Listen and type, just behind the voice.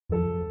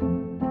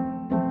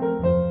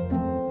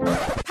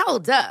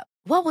Hold up.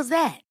 What was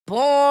that?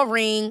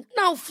 Boring.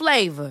 No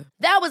flavor.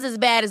 That was as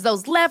bad as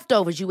those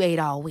leftovers you ate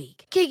all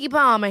week. Keke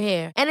Palmer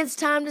here. And it's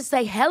time to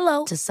say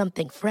hello to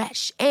something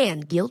fresh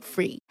and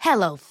guilt-free.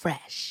 Hello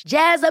Fresh.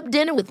 Jazz up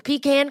dinner with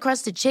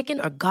pecan-crusted chicken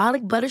or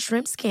garlic butter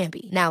shrimp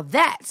scampi. Now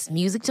that's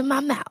music to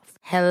my mouth.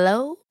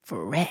 Hello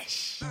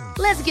Fresh.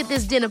 Let's get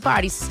this dinner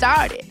party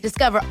started.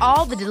 Discover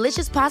all the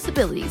delicious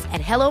possibilities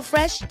at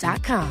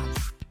hellofresh.com.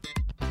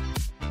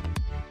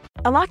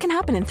 A lot can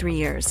happen in 3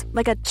 years,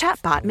 like a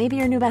chatbot may be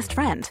your new best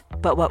friend.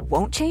 But what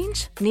won't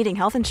change? Needing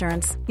health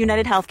insurance.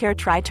 United Healthcare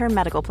Tri-Term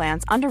Medical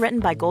Plans, underwritten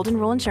by Golden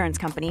Rule Insurance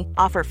Company,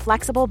 offer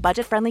flexible,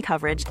 budget-friendly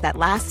coverage that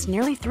lasts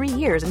nearly 3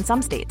 years in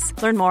some states.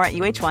 Learn more at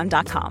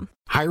uh1.com.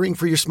 Hiring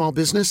for your small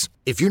business?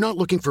 If you're not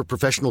looking for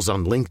professionals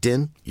on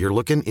LinkedIn, you're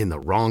looking in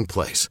the wrong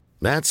place.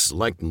 That's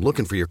like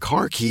looking for your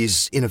car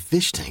keys in a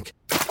fish tank.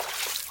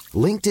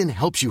 LinkedIn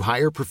helps you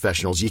hire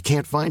professionals you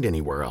can't find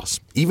anywhere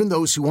else, even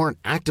those who aren't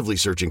actively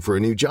searching for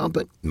a new job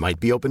but might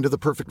be open to the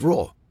perfect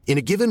role. In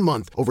a given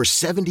month, over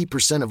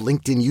 70% of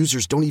LinkedIn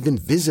users don't even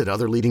visit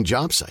other leading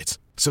job sites.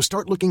 So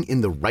start looking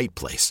in the right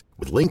place.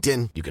 With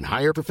LinkedIn, you can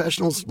hire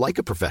professionals like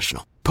a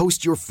professional.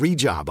 Post your free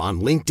job on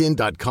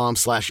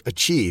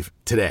linkedin.com/achieve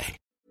today.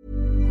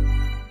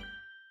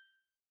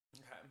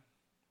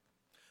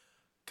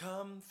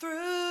 Come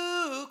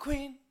through,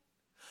 Queen.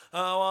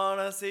 I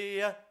wanna see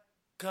ya.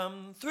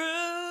 Come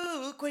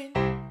through, Queen.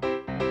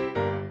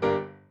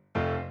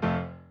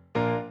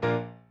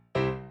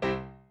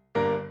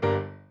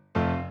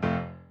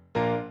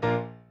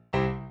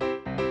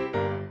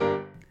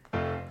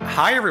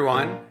 Hi,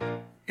 everyone.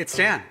 It's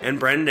Dan. And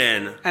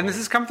Brendan. And this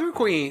is Come Through,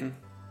 Queen.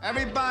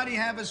 Everybody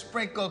have a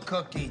sprinkle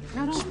cookie.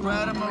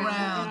 Spread them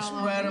around,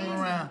 spread them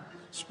around.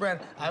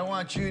 Spread. I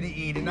want you to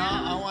eat it.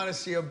 I want to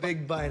see a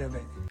big bite of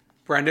it.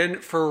 Brendan,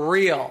 for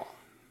real.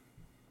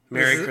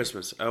 Merry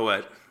Christmas. Oh,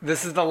 what?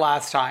 This is the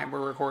last time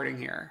we're recording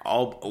here.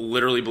 I'll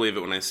literally believe it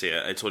when I see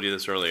it. I told you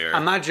this earlier.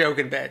 I'm not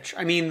joking, bitch.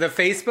 I mean, the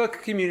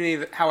Facebook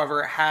community,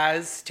 however,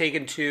 has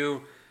taken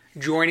to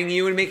joining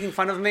you and making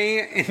fun of me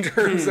in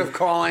terms of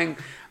calling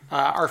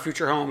our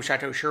future home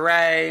Chateau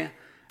Charest.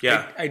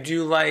 Yeah. I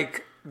do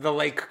like the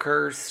Lake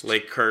Cursed.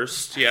 Lake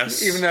Cursed,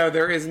 yes. Even though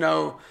there is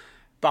no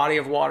body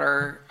of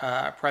water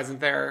present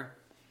there.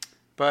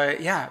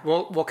 But yeah,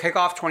 we'll kick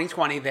off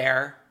 2020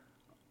 there.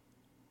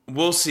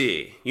 We'll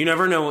see. You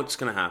never know what's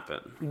going to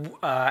happen.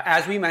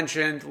 As we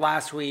mentioned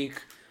last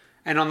week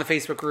and on the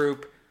Facebook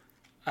group,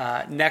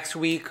 next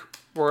week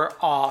we're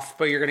off,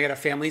 but you're going to get a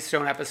Family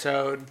Stone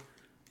episode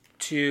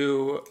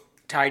to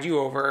tide you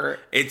over.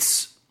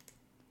 It's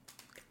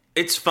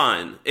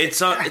fun.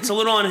 It's a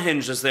little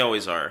unhinged, as they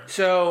always are.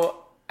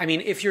 So, I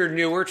mean, if you're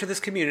newer to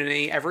this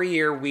community, every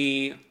year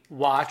we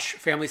watch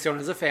Family Stone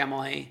as a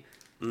family,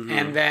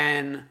 and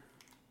then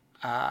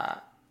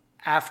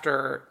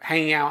after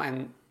hanging out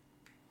and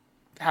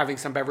having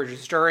some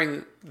beverages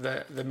during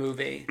the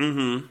movie,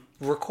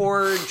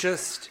 record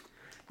just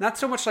not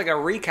so much like a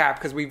recap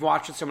because we've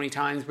watched it so many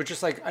times, but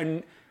just like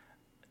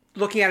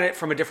looking at it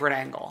from a different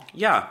angle.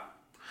 Yeah.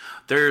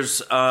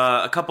 There's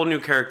a couple new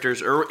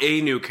characters, or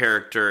a new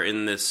character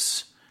in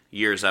this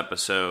year's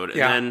episode, and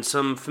then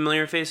some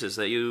familiar faces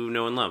that you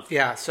know and love.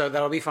 Yeah, so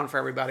that'll be fun for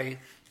everybody.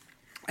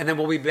 And then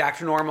we'll be back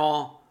to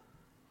normal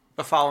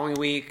the following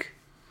week,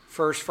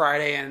 first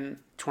Friday in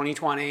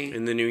 2020.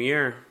 In the new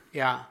year.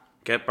 Yeah.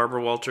 Get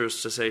Barbara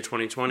Walters to say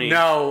 2020.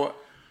 No,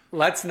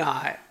 let's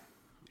not.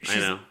 I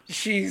know.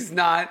 She's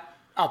not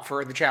up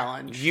for the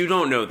challenge. You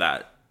don't know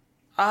that.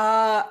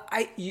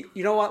 You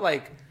know what?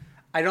 Like,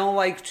 I don't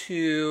like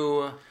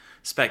to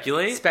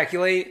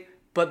speculate,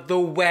 but the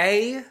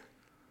way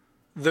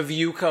the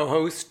View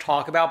co-hosts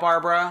talk about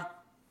Barbara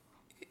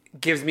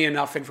gives me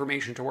enough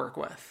information to work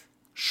with.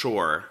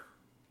 Sure.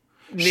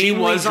 Namely, she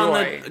was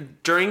Joy.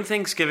 during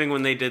Thanksgiving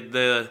when they did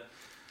the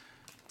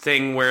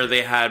thing where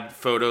they had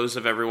photos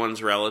of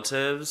everyone's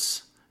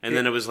relatives, and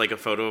then it was like a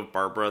photo of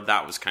Barbara.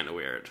 That was kind of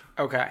weird.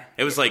 Okay.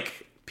 It was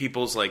like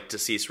people's like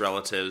deceased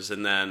relatives,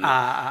 and then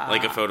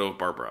like a photo of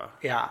Barbara.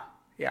 Yeah.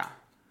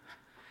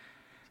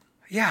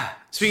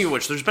 Speaking of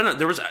which,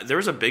 there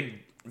was a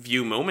big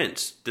View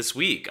moment this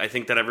week. I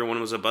think that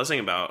everyone was buzzing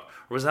about,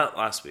 or was that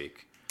last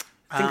week?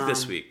 I think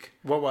this week.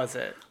 What was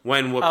it?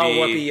 When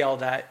Whoopi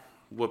yelled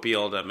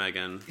at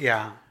Megan.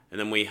 Yeah. And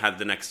then we had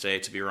the next day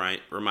to be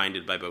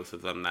reminded by both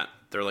of them that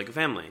they're like a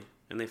family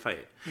and they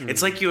fight.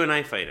 It's like you and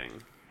I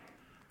fighting.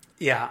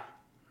 Yeah.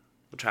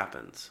 Which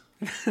happens.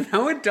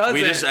 No, it doesn't.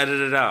 We just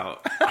edited it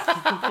out.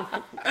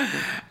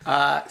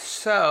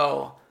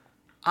 So,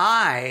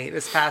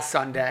 this past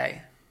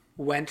Sunday,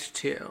 went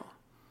to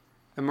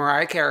the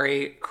Mariah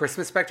Carey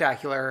Christmas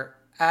Spectacular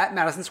at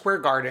Madison Square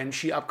Garden.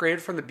 She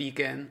upgraded from the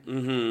Beacon.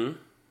 Mm-hmm.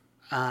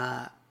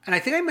 And I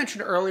think I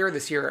mentioned earlier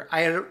this year, I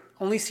had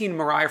only seen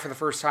Mariah for the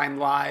first time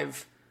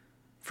live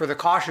for the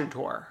Caution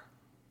Tour,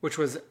 which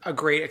was a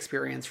great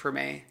experience for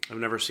me. I've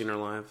never seen her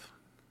live.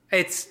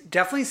 It's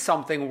definitely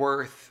something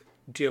worth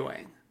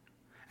doing.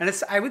 And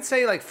I would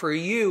say, like, for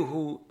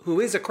you, who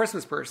is a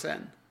Christmas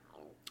person.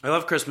 I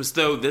love Christmas,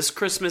 though this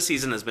Christmas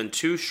season has been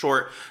too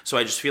short, so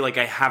I just feel like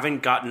I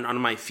haven't gotten on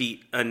my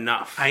feet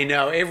enough. I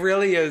know. It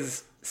really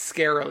is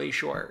scarily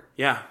short.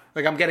 Yeah.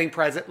 Like, I'm getting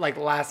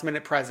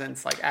last-minute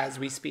presents, like, as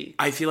we speak.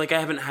 I feel like I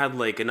haven't had,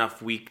 like,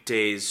 enough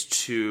weekdays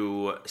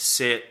to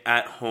sit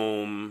at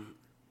home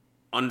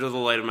under the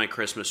light of my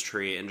Christmas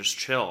tree and just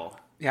chill.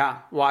 Yeah.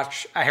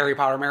 Watch a Harry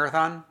Potter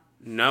marathon.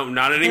 No,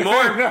 not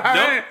anymore.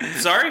 Nope.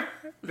 Sorry.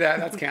 Yeah,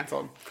 that's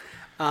canceled.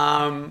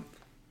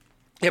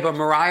 Yeah, but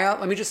Mariah,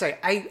 let me just say,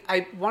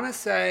 I want to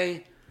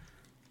say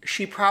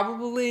she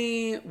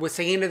probably was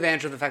taking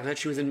advantage of the fact that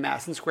she was in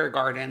Madison Square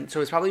Garden. So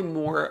it's probably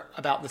more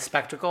about the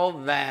spectacle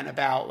than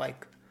about,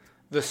 like,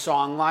 the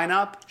song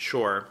lineup.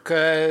 Sure.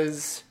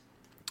 Because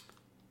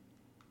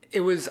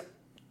it was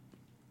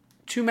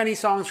too many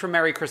songs from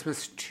Merry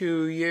Christmas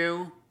to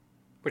You,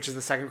 which is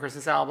the second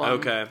Christmas album.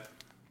 Okay.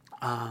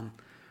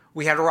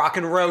 We had Rock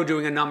and Row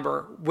doing a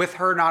number with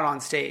her not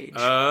on stage.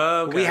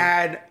 Okay. We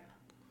had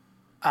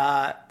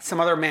some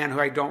other man who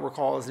I don't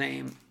recall his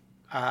name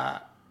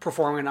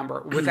performing a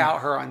number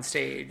without her on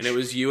stage. And it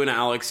was you and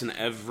Alex and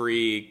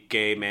every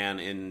gay man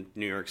in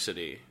New York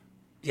City.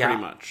 Yeah.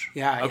 Pretty much.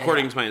 Yeah.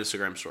 According to my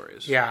Instagram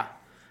stories. Yeah.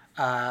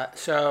 But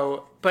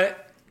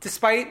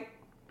despite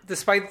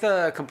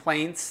the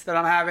complaints that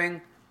I'm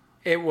having,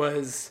 it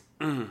was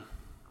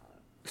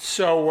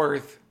so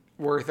worth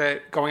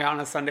it going out on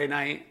a Sunday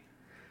night.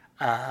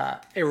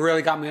 It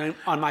really got me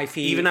on my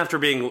feet. Even after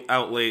being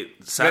out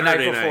late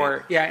Saturday the night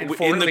before. Yeah, in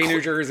Fort Lee,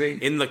 New Jersey.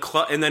 In the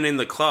club, and then in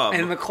the club.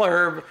 And in the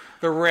club,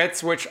 the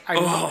Ritz, which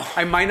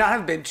I might not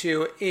have been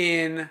to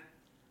in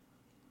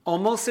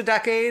almost a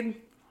decade.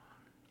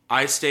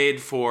 I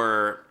stayed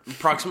for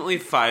approximately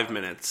 5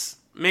 minutes,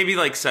 maybe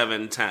like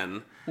 7,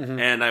 10,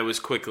 and I was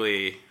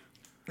quickly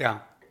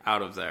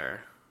out of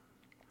there.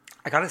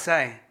 I gotta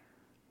say,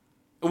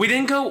 we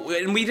didn't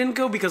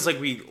go because like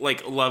we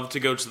like love to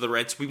go to the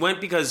Ritz. We went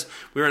because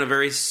we were in a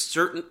very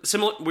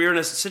we were in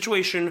a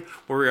situation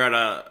where we were at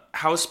a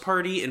house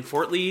party in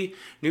Fort Lee,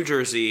 New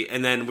Jersey,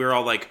 and then we were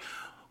all like,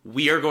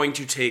 we are going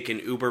to take an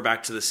Uber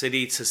back to the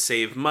city to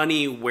save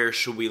money. Where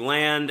should we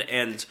land?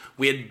 And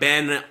we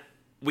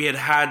had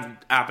had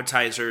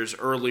appetizers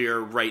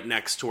earlier right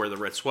next to where the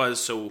Ritz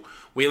was, so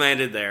we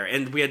landed there.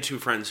 And we had 2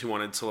 friends who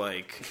wanted to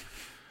like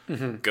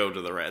go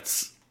to the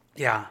Ritz.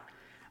 Yeah.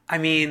 I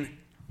mean,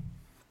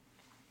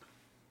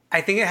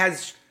 I think it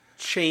has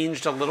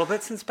changed a little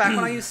bit since back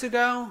when I used to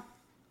go.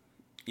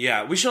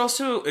 Yeah, we should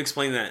also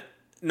explain that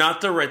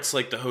not the Ritz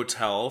like the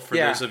hotel for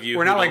those of you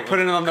we're who not like don't-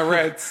 putting it on the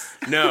Ritz.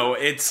 No,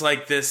 it's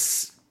like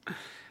this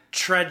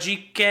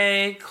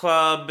tragique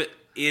club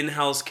in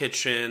Hell's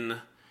Kitchen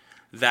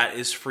that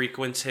is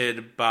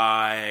frequented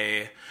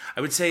by,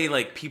 I would say,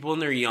 like people in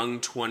their young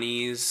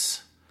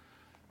 20s.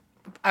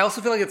 I also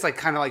feel like it's like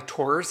kind of like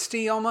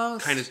touristy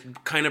almost.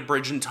 Kind of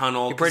Bridge and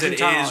Tunnel, Bridge because and it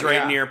Tunnel, is right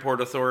yeah. near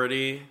Port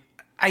Authority.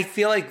 I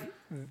feel like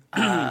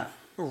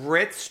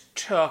Ritz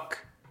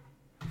took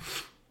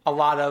a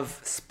lot of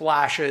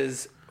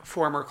Splash's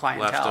former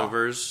clientele.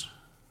 Leftovers.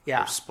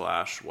 Yeah.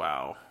 Splash.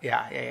 Wow.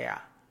 Yeah.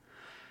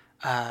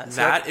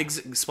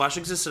 Splash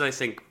existed, I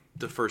think,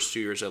 the first 2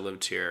 years I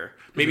lived here.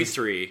 Maybe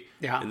 3.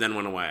 Yeah. And then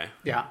went away.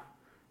 Yeah.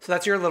 So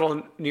that's your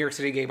little New York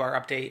City gay bar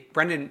update.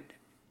 Brendan,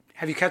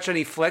 have you catch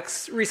any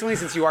flicks recently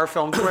since you are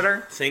film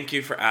Twitter? Thank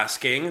you for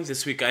asking.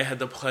 This week I had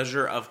the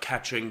pleasure of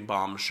catching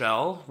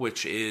Bombshell,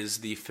 which is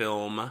the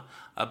film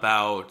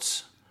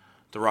about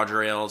the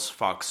Roger Ailes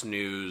Fox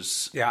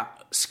News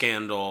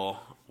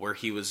scandal where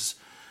he was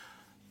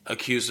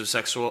accused of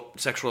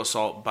sexual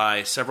assault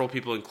by several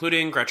people,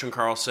 including Gretchen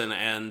Carlson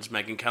and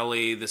Megyn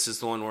Kelly. This is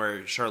the one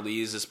where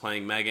Charlize is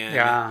playing Megyn.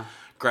 Yeah.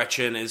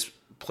 Gretchen is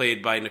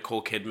played by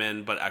Nicole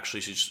Kidman, but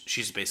actually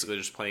she's basically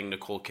just playing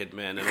Nicole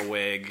Kidman in a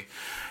wig.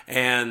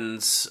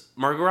 And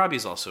Margot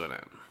Robbie's also in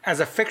it. As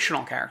a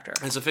fictional character.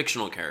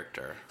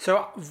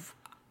 So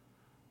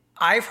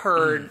I've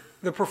heard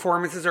the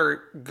performances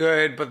are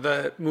good, but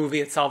the movie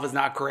itself is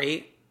not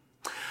great.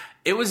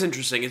 It was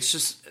interesting. It's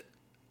just,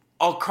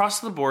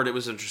 across the board, it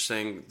was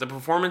interesting. The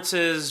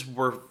performances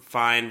were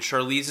fine.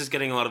 Charlize is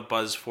getting a lot of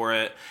buzz for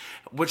it,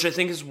 which I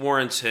think is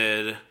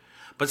warranted.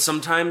 But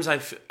sometimes I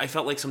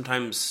felt like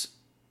sometimes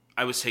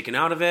I was taken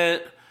out of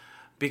it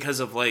because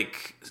of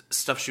like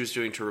stuff she was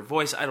doing to her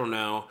voice. I don't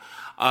know.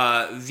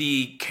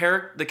 The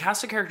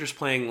cast of characters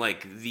playing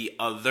like the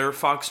other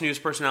Fox News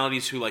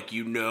personalities who like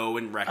and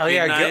recognize. Oh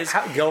yeah,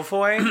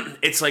 Guilfoyle.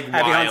 It's like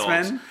Abby wild.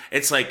 Huntsman?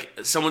 It's like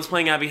someone's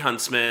playing Abby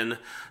Huntsman,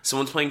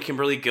 someone's playing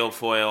Kimberly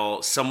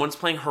Guilfoyle, someone's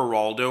playing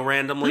Geraldo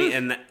randomly,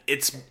 and the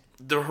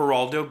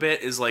Geraldo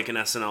bit is like an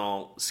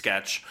SNL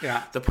sketch.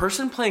 Yeah. The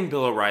person playing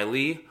Bill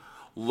O'Reilly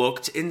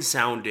looked and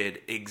sounded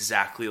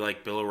exactly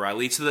like Bill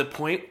O'Reilly to the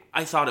point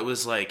I thought it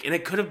was like, and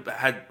it could have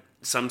had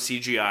some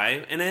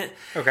CGI in it.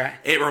 Okay.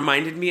 It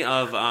reminded me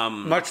of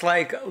much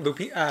like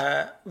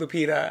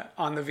Lupita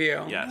on The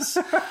View. Yes.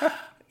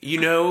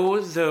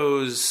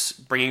 Those,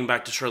 bringing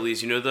back to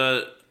Charlize,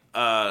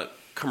 the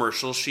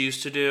commercials she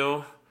used to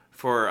do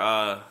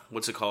for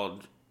what's it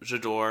called?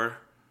 J'adore.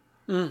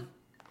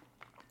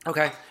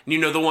 Okay. You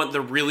know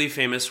the really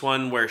famous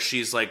one where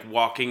she's like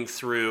walking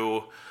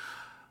through.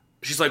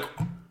 She's like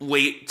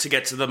late to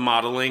get to the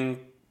modeling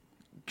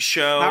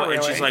show, Not really.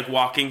 and she's like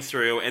walking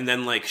through, and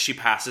then like she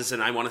passes,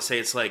 and I want to say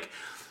it's like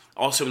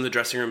also in the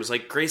dressing room is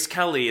like Grace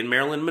Kelly and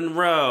Marilyn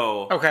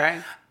Monroe.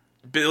 Okay.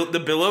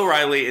 The Bill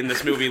O'Reilly in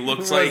this movie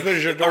looks like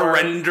a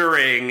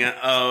rendering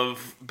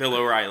of Bill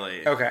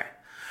O'Reilly. Okay.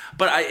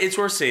 But it's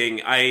worth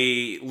seeing.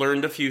 I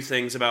learned a few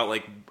things about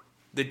like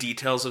the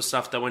details of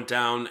stuff that went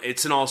down.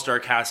 It's an all-star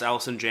cast.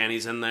 Allison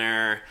Janney's in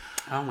there.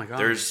 Oh my god.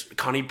 There's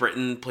Connie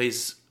Britton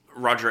plays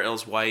Roger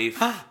Ailes'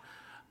 wife.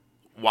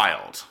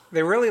 Wild.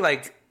 They really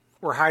like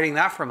were hiding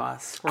that from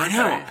us. I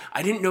know.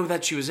 I didn't know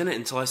that she was in it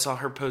until I saw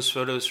her post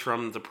photos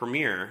from the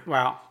premiere.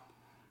 Wow.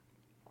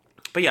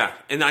 But yeah,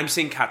 and I'm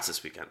seeing Cats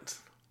this weekend.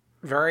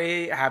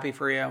 Very happy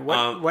for you.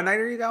 What night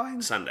are you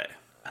going? Sunday.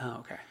 Oh,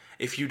 okay.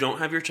 If you don't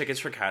have your tickets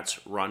for Cats,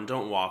 run,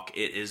 don't walk.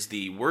 It is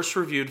the worst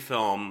reviewed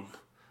film,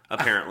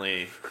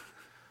 apparently.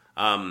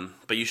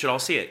 But you should all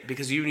see it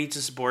because you need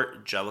to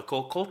support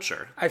Jellicle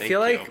culture. I feel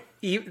like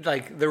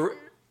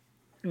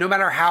no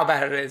matter how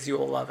bad it is, you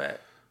will love it.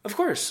 Of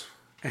course.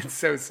 It's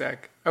so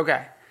sick.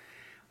 Okay.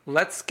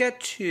 Let's get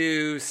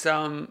to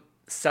some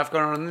stuff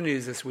going on in the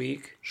news this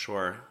week.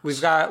 Sure.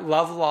 We've got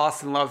Love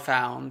Lost and Love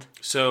Found.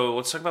 So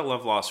let's talk about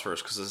Love Lost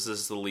first because this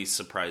is the least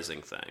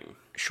surprising thing.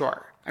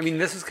 Sure. I mean,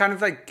 this was kind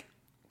of like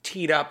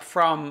teed up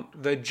from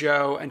the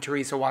Joe and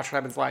Teresa Watch What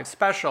Happens Live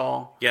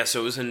special. Yeah,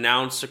 so it was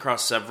announced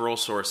across several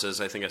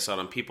sources. I think I saw it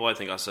on People. I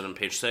think I saw it on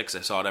Page 6.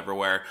 I saw it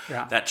everywhere.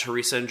 Yeah. That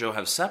Teresa and Joe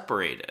have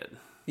separated.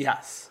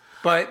 Yes.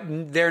 But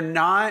they're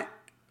not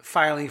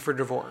filing for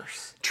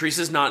divorce.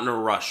 Teresa's not in a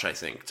rush, I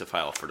think, to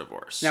file for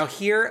divorce. Now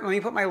here, let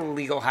me put my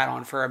legal hat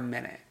on for a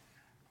minute.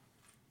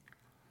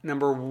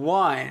 Number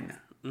one,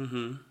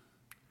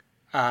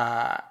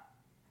 I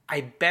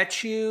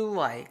bet you,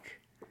 like,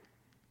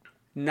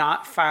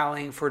 not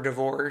filing for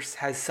divorce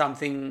has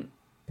something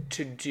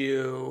to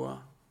do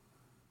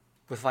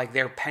with, like,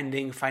 their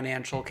pending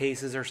financial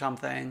cases or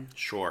something.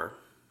 Sure.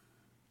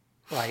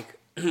 Like,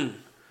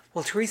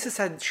 well, Teresa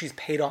said she's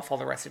paid off all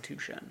the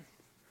restitution.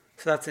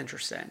 So that's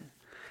interesting.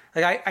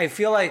 Like, I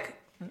feel like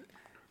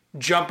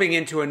jumping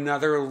into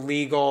another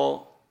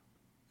legal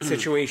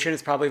situation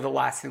is probably the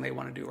last thing they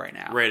want to do right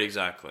now. Right,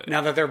 exactly.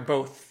 Now that they're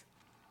both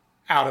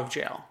out of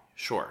jail.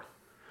 Sure.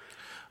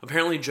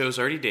 Apparently Joe's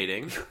already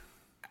dating.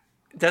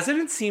 Doesn't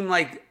it seem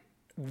like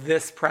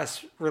this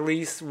press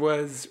release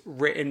was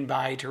written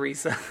by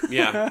Teresa?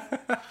 Yeah.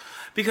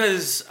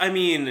 Because, I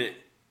mean,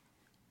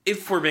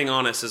 if we're being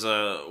honest as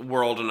a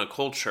world and a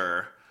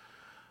culture,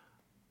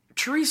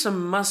 Teresa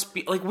must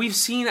be... Like, we've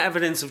seen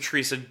evidence of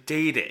Teresa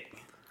dating.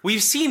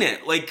 We've seen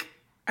it. Like...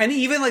 And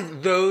even,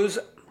 like, those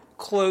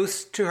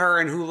close to her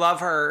and who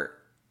love her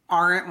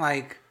aren't,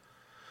 like,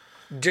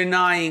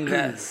 denying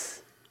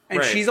this. And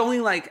Right. she's only,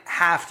 like,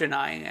 half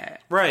denying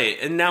it. Right.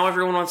 And now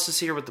everyone wants to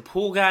see her with the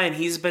pool guy, and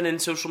he's been in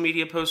social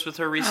media posts with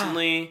her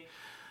recently.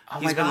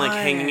 He's been, like,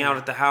 hanging out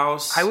at the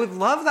house. I would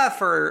love that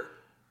for...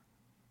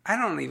 I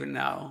don't even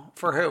know.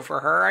 For who? For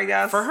her, I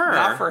guess? For her.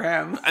 Not for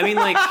him. I mean,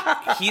 like,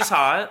 he's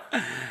hot.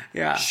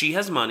 Yeah. She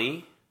has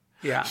money.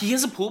 Yeah. He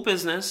has a pool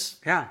business.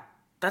 Yeah.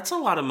 That's a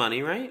lot of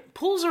money, right?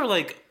 Pools are,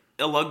 like,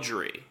 a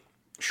luxury.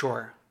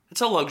 Sure. It's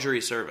a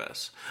luxury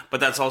service. But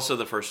that's also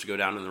the first to go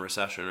down in the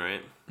recession,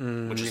 right?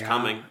 Which is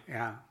coming.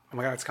 Yeah. Oh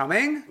my God, it's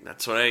coming?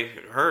 That's what I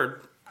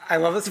heard. I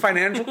love this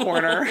financial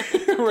corner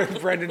with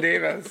Brendan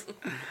Davis.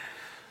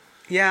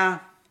 Yeah.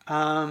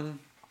 I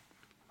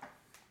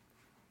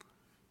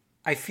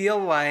feel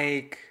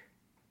like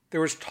there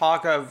was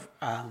talk of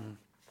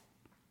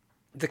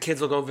the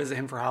kids will go visit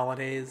him for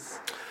holidays.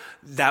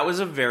 That was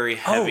a very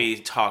heavy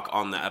talk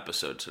on the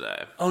episode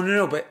today. Oh,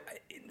 no, but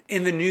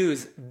in the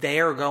news,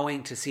 they're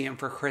going to see him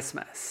for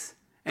Christmas.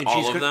 And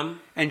All of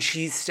them? And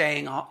she's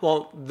staying...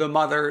 Well, the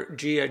mother,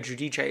 Gia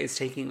Giudice, is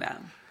taking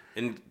them.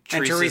 And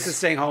Teresa's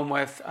staying home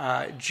with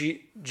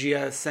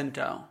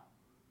Giacinto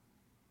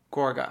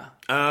Gorga.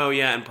 Oh,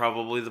 yeah, and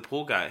probably the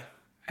pool guy.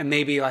 And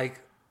maybe, like,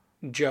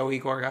 Joey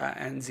Gorga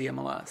and Zia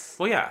Melus.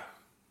 Well, yeah.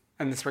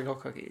 And the sprinkle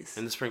cookies.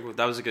 And the sprinkle...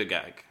 That was a good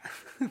gag.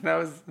 That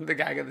was the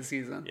gag of the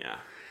season. Yeah.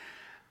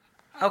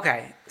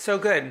 Okay, so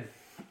good.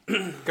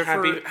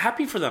 Good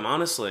Happy for them,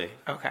 honestly.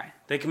 Okay.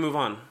 They can move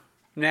on.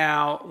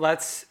 Now,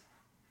 let's...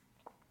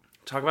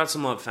 Talk about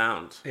some love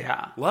found.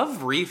 Yeah.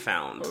 Love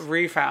refound.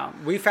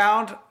 Refound. We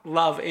found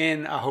love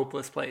in a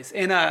hopeless place.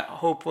 In a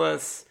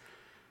hopeless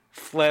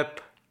flip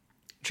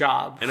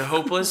job. In a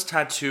hopeless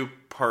tattoo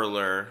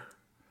parlor.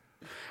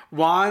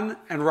 Juan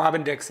and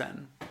Robin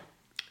Dixon.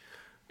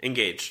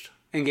 Engaged.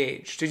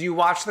 Did you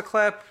watch the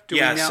clip? Do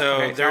we know? So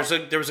Okay,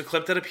 there was a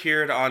clip that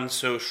appeared on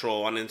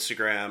social, on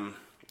Instagram,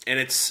 and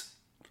it's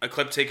a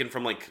clip taken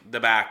from, like, the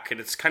back, and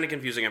it's kind of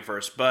confusing at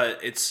first, but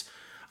it's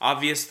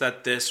obvious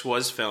that this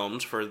was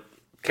filmed for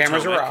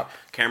Cameras Potomac. were up.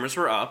 Cameras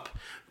were up.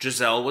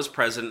 Giselle was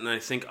present, and I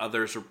think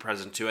others were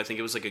present, too. I think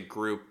it was, like, a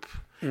group.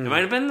 It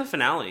might have been the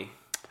finale.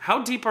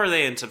 How deep are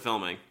they into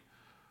filming?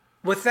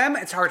 With them,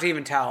 it's hard to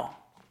even tell.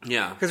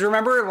 Yeah. Because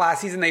remember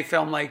last season they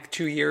filmed like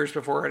 2 years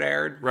before it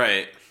aired?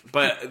 Right.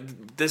 But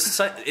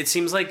it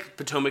seems like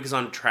Potomac is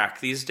on track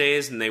these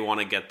days, and they want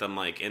to get them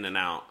like in and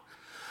out.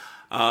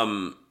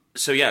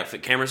 So yeah, if the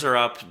cameras are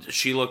up,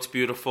 she looks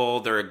beautiful.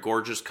 They're a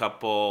gorgeous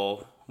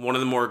couple. One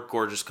of the more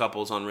gorgeous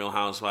couples on Real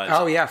Housewives.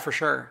 Oh yeah, for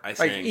sure. I like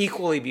think.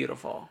 equally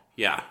beautiful.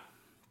 Yeah.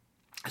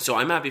 So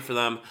I'm happy for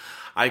them.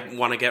 I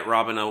want to get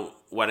Robin a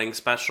wedding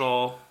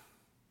special.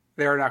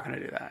 They're not going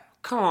to do that.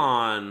 Come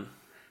on.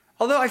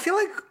 Although I feel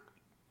like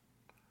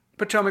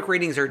Potomac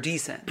ratings are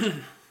decent,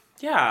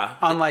 Yeah.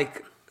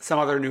 unlike some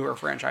other newer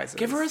franchises.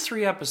 Give her a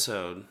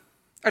 3-episode.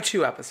 a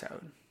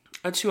 2-episode.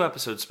 A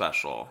 2-episode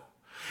special.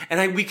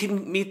 And we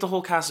can meet the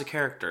whole cast of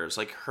characters,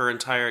 like her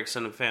entire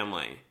extended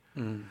family.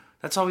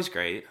 That's always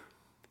great.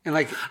 And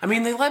like I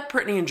mean, they let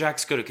Brittany and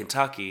Jax go to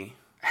Kentucky.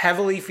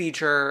 heavily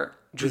feature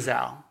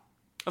Giselle.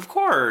 Of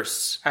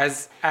course.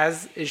 As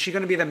is she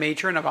going to be the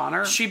matron of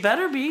honor? She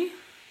better be.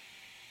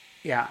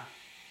 Yeah.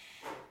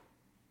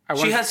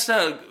 She has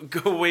to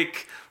go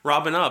wake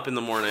Robin up in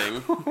the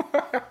morning.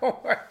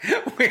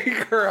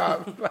 wake her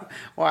up.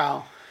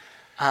 Wow.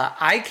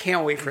 I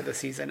can't wait for the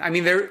season. I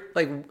mean, they're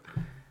like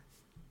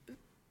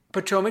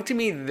Potomac to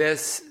me.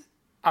 This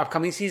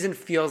upcoming season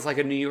feels like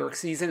a New York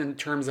season in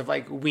terms of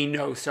like we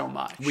know so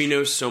much. We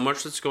know so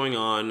much that's going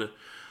on.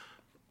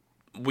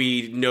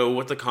 We know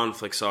what the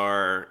conflicts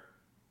are.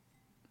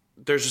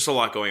 There's just a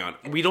lot going on.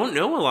 We don't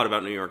know a lot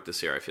about New York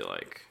this year, I feel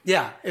like.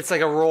 Yeah, it's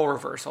like a role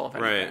reversal of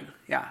anything. Right.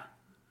 Yeah.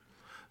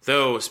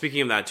 Though,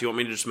 speaking of that, do you want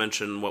me to just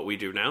mention what we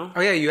do now?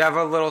 Oh yeah, you have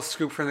a little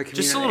scoop from the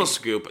community. Just a little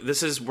scoop.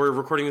 We're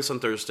recording this on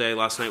Thursday.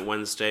 Last night,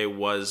 Wednesday,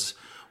 was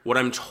what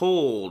I'm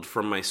told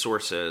from my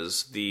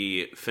sources,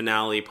 the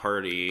finale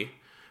party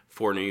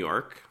for New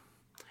York.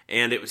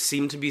 And it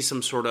seemed to be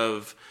some sort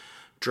of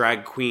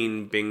drag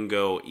queen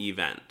bingo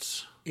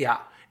event. Yeah.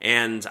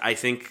 And I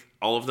think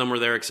all of them were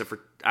there except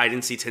for I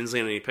didn't see Tinsley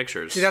in any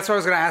pictures. See, that's what I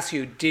was going to ask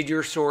you. Did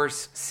your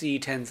source see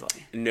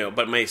Tinsley? No,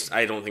 but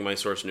I don't think my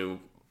source knew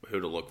who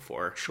to look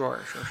for.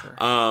 Sure.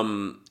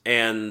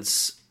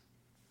 And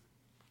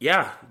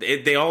yeah,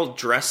 they all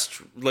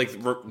dressed like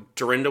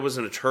Dorinda was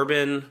in a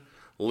turban.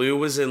 Lou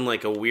was in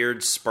like a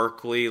weird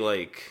sparkly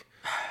like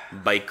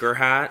biker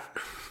hat.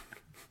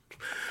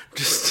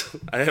 Just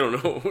I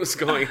don't know what was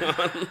going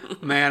on.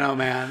 Man, oh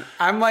man,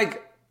 I'm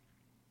like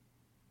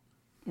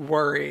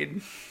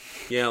worried.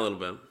 Yeah, a little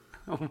bit.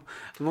 I'm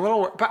a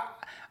little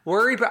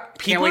worried, but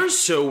People are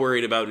so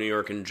worried about New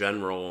York in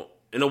general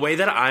in a way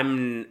that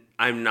I'm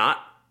not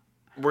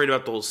worried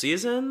about the whole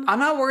season. I'm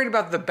not worried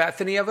about the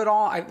Bethany of it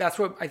all. That's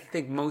what I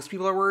think most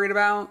people are worried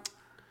about.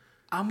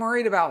 I'm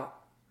worried about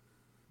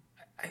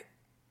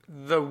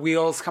the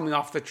wheels coming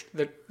off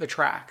the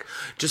track.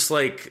 Just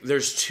like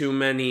there's too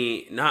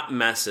many, not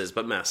messes,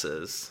 but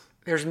messes.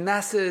 There's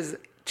messes.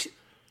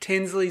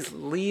 Tinsley's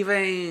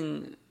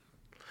leaving.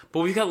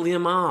 But we've got Leah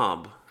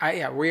Mobb.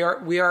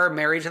 We are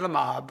married to the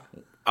mob.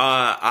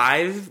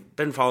 I've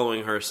been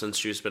following her since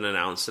she's been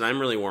announced, and I'm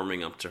really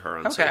warming up to her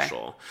on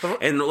social.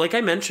 And like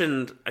I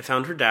mentioned, I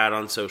found her dad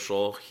on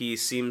social. He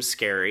seems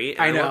scary,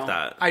 and I love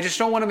that. I just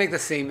don't want to make the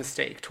same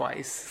mistake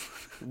twice.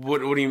 What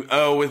do you...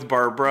 Oh, with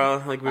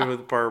Barbara? Like we did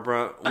with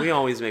Barbara. We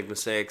always make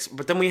mistakes.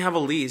 But then we have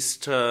Elise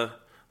to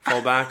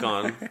fall back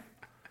on.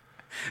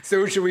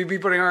 So should we be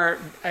putting our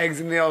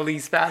eggs in the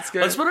Elise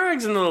basket? Let's put our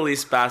eggs in the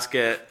Elise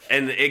basket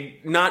and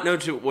not know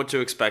what to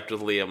expect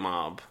with Leah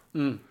Mobb.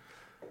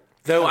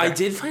 Though I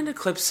did find a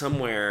clip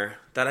somewhere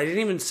that I didn't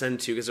even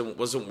send to you because it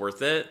wasn't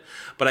worth it.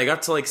 But I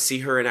got to like see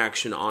her in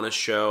action on a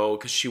show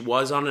because she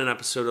was on an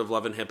episode of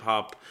Love and Hip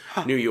Hop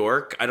New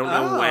York. I don't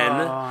know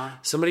when.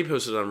 Somebody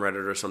posted on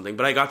Reddit or something.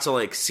 But I got to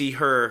like see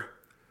her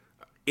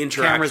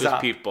interact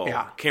with people.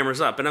 Yeah. Cameras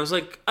up. And I was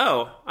like,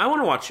 oh, I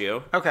want to watch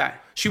you. Okay.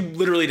 She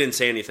literally didn't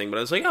say anything, but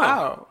I was like,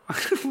 oh.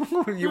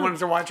 You wanted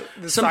to watch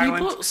the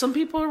silent? Some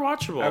people are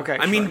watchable. Okay,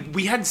 I mean,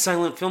 we had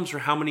silent films for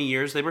how many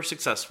years? They were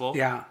successful.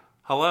 Yeah.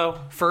 Hello?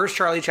 First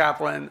Charlie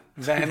Chaplin,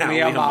 then Now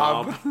Leah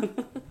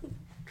Mobb.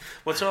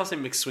 What's her last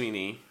name?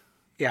 McSweeney.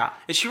 Yeah.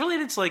 Is she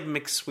related to like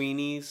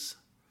McSweeney's?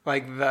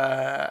 Like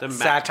the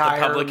satire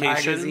the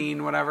publication?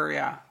 magazine, whatever,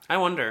 yeah. I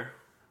wonder.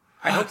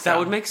 I hope that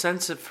would make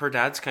sense if her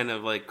dad's kind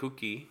of like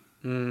kooky.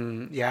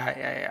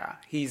 Yeah.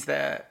 He's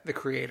the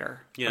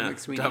creator Yeah, of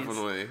McSweeney's.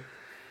 definitely.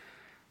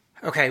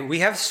 Okay, we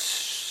have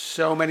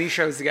so many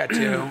shows to get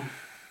to.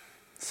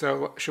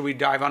 So, should we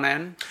dive on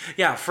in?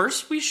 Yeah,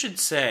 first we should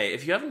say,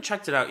 if you haven't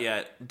checked it out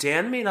yet,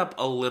 Dan made up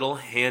a little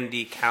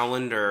handy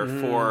calendar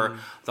for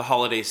the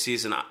holiday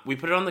season. We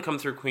put it on the Come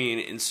Through Queen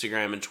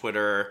Instagram and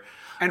Twitter.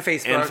 And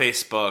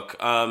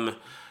Facebook.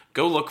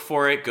 Go look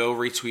for it. Go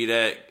retweet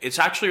it. It's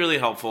actually really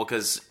helpful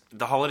because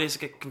the holidays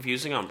get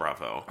confusing on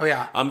Bravo. Oh,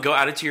 yeah. Go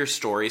add it to your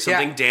story.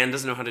 Something Dan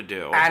doesn't know how to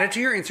do. Add it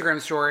to your Instagram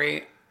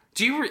story.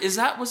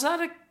 Was that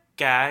a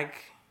gag?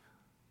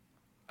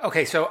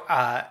 Okay, so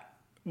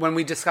when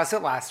we discussed it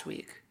last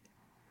week,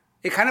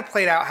 it kind of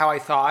played out how I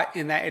thought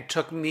in that it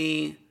took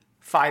me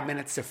 5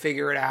 minutes to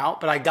figure it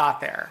out, but I got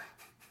there.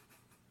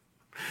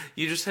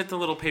 You just hit the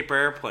little paper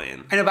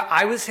airplane. I know, but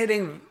I was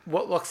hitting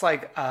what looks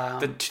like a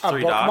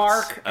three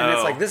bookmark, dots? and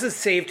it's Oh. like, this is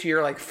saved to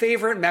your like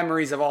favorite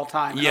memories of all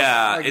time. And Yeah,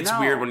 I was like, it's no.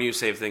 weird when you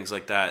save things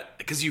like that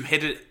because you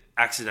hit it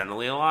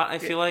accidentally a lot, I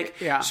feel like.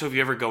 Yeah. So if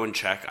you ever go and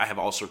check, I have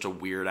all sorts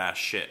of weird ass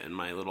shit in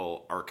my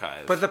little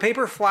archive. But the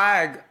paper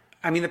flag,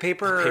 the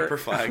paper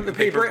flag, the the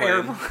paper paper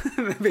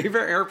airplane, the paper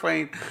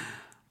airplane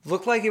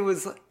looked like it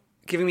was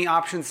giving me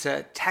options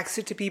to text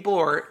it to people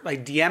or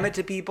like DM it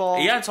to people.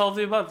 yeah, it's all of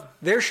the above.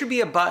 There should be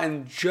a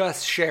button,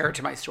 just share it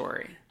to my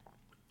story.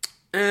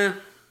 Eh.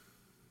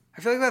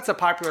 I feel like that's a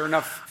popular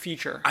enough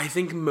feature. I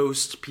think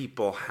most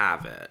people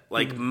have it.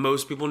 Like,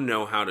 most people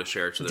know how to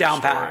share it to their Down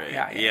story.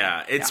 pat.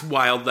 Yeah. It's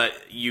wild that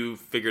you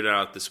figured it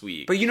out this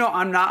week. But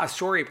I'm not a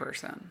story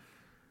person.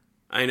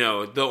 I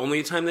know. The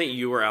only time that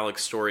you or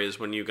Alex story is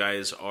when you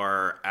guys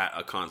are at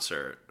a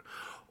concert.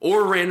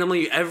 Or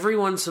randomly, every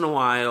once in a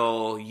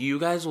while, you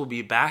guys will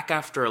be back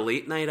after a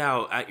late night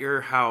out at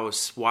your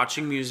house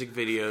watching music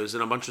videos,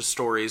 and a bunch of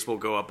stories will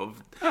go up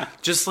of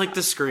just like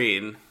the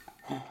screen.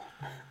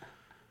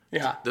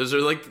 Yeah. Those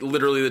are like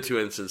literally the two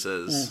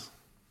instances.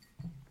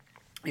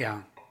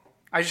 Yeah.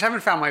 I just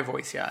haven't found my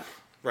voice yet.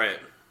 Right.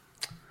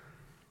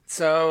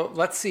 So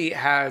let's see.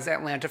 Has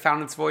Atlanta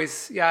found its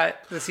voice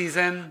yet this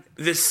season?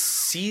 This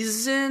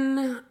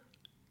season,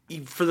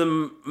 for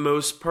the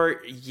most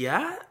part,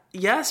 yeah.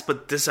 Yes,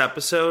 but this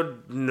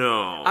episode,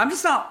 no.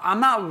 I'm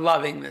not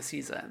loving this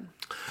season.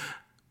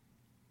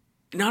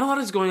 Not a lot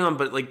is going on,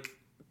 but like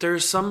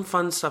there's some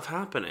fun stuff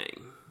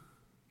happening.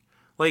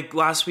 Like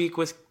last week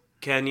with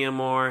Kenya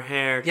Moore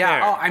hair Yeah.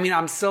 care. Oh,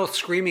 I'm still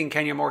screaming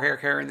Kenya Moore hair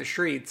care in the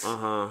streets.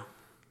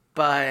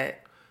 But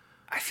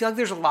I feel like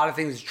there's a lot of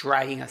things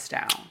dragging us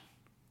down.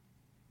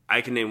 I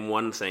can name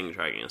one thing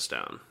dragging us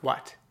down.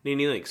 What? Nene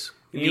Leakes.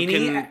 You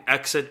Nene- can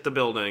exit the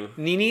building.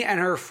 Nene and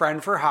her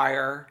friend for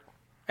hire,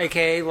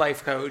 aka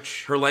life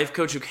coach. Her life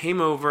coach who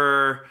came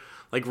over,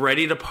 like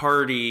ready to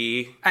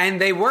party. And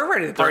they were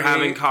ready to They're party.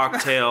 having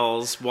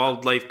cocktails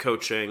while life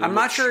coaching. I'm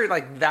not which sure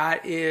like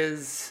that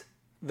is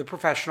the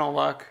professional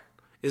look.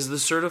 Is the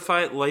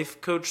certified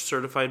life coach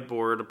certified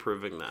board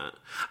approving that?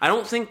 I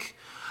don't think.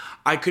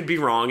 I could be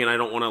wrong, and I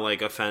don't want to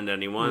like offend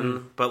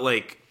anyone, but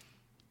like,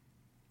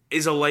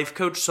 is a life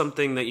coach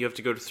something that you have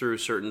to go through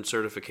certain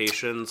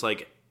certifications,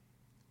 like,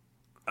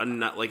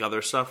 not like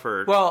other stuff,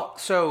 or Well,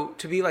 so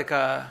to be like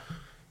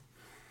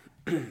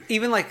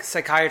even like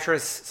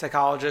psychiatrists,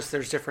 psychologists,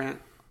 there's different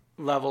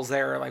levels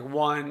there. Like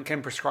one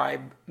can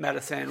prescribe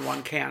medicine,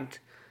 one can't.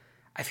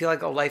 I feel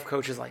like a life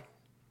coach is like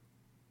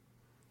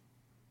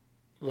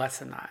less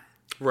than that.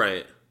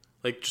 right?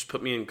 Like, just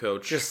put me in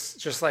coach.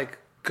 Just like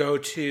go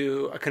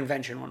to a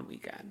convention one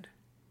weekend.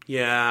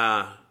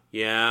 yeah.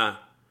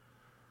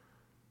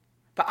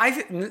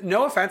 But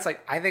no offense,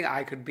 like I think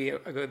I could be a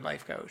good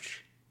life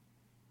coach.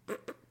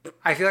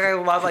 I feel like I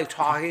love like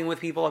talking with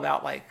people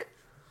about like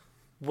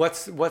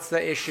what's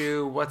the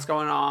issue, what's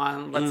going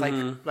on.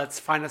 Let's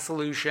find a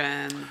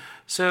solution.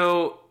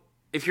 So,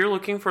 if you're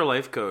looking for a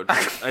life coach,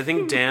 I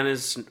think Dan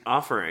is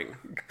offering.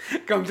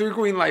 Come through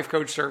Queen Life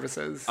Coach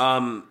Services.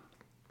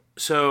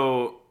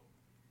 So,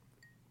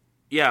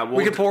 yeah,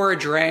 we could pour a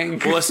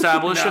drink. We'll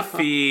establish a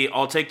fee.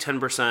 I'll take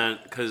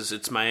 10% because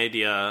it's my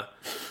idea.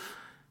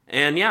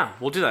 And yeah,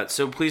 we'll do that.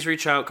 So please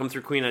reach out. Come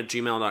through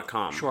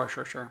queen@gmail.com.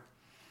 Sure.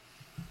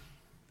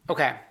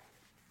 Okay.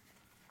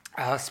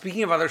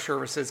 Speaking of other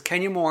services,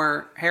 Kenya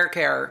Moore Hair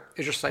Care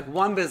is just like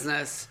one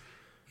business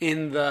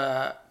in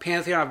the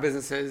pantheon of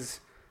businesses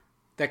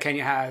that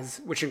Kenya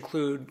has, which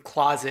include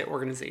Closet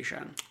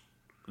Organization.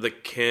 The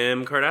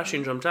Kim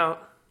Kardashian jumped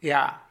out.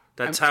 Yeah.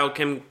 That's how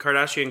Kim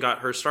Kardashian got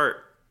her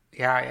start.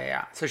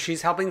 Yeah. So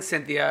she's helping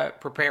Cynthia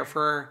prepare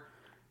for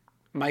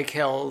Mike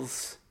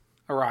Hill's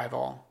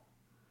arrival.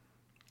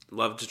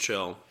 Love to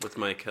chill with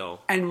Mike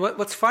Hill. And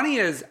what's funny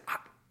is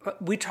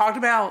we talked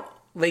about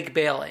Lake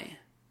Bailey.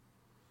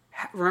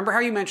 Remember how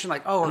you mentioned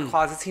like, oh, her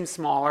closet seems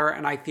smaller,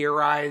 and I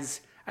theorize,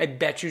 I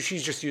bet you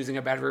she's just using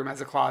a bedroom as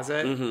a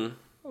closet. Mm-hmm.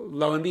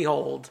 Lo and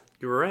behold,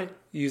 You were right.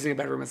 using a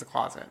bedroom as a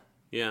closet.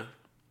 Yeah.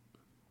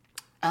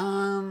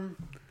 Don't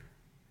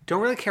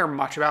really care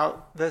much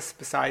about this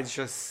besides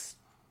just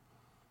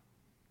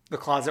the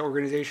closet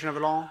organization of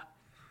it all.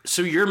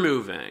 So you're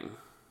moving.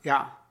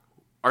 Yeah.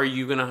 Are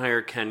you going to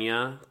hire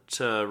Kenya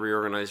to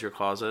reorganize your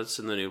closets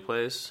in the new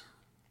place?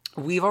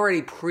 We've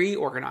already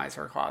pre-organized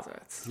our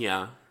closets.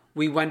 Yeah.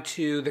 We went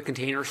to the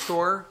Container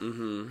Store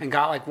and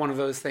got like one of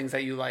those things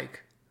that you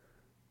like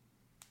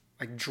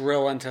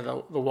drill into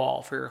the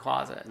wall for your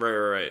closet.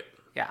 Right.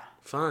 Yeah.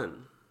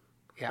 Fun.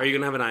 Yeah. Are you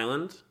going to have an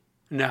island?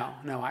 No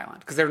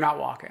island because they're not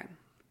walking.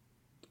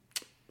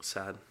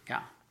 Sad.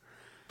 Yeah.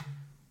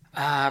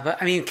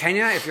 But I mean,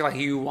 Kenya, if you're like,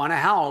 you want to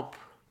help,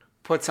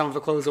 put some of the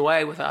clothes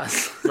away with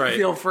us. Right.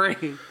 Feel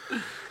free.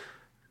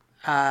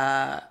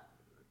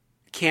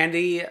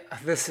 Candy,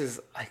 this is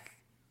like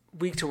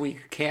week to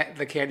week.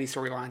 The Candy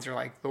storylines are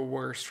like the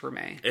worst for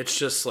me. It's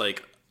just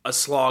like a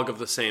slog of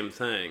the same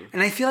thing.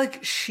 And I feel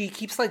like she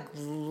keeps like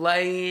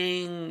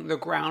laying the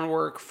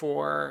groundwork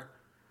for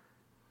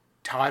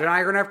Todd and I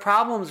are going to have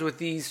problems with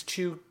these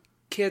two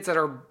kids that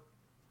are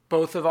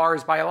both of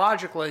ours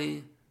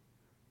biologically,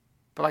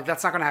 but like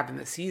that's not going to happen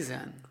this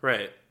season.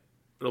 Right.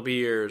 It'll be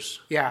years.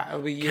 Yeah,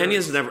 it'll be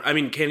years.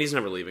 Candy's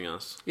never leaving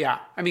us. Yeah,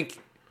 I mean,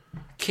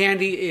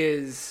 Candy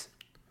is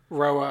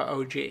Roa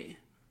OG.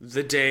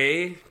 The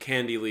day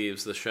Candy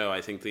leaves the show,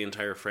 I think the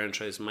entire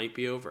franchise might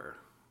be over.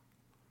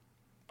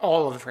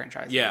 All of the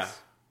franchises. Yeah.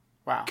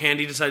 Wow.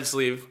 Candy decides to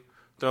leave.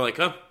 They're like,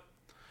 oh,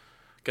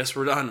 guess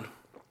we're done.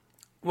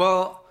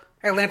 Well,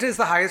 Atlanta is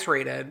the highest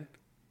rated,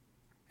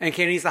 and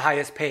Candy's the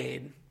highest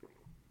paid.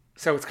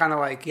 So it's kind of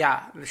like,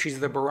 yeah, she's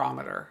the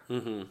barometer.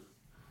 Mm-hmm.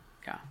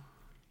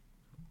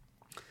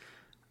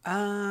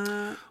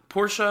 Yeah.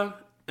 Portia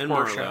and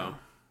Marlo.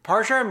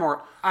 Portia and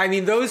Marlo. I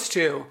mean, those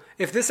two.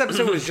 If this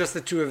episode was just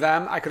the two of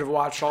them, I could have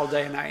watched all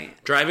day and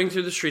night. Driving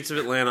through the streets of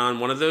Atlanta on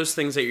one of those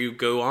things that you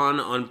go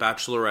on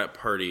bachelorette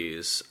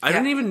parties. I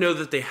didn't even know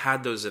that they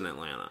had those in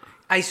Atlanta.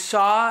 I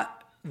saw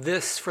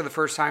this for the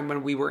first time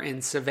when we were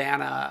in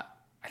Savannah.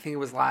 I think it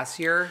was last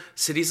year.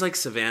 Cities like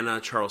Savannah,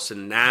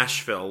 Charleston,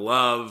 Nashville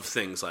love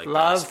things like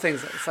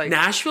things. It's like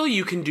Nashville,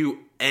 you can do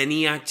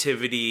any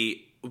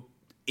activity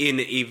in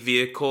a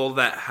vehicle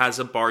that has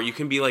a bar. You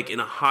can be like in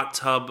a hot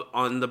tub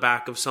on the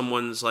back of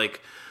someone's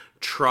like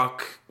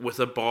truck with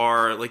a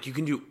bar. Like you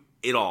can do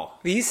it all.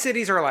 These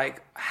cities are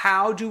like,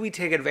 how do we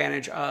take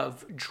advantage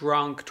of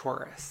drunk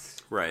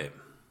tourists? Right.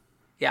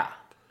 Yeah.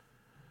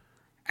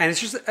 And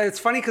it's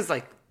funny because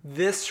like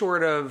this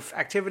sort of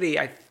activity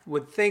I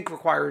would think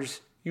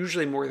requires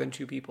usually more than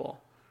two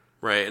people.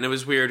 Right. And it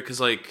was weird because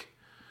like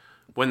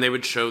when they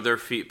would show their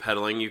feet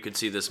pedaling, you could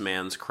see this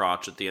man's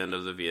crotch at the end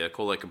of the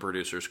vehicle, like a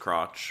producer's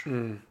crotch.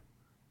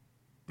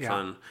 Yeah.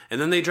 Fun. And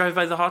then they drive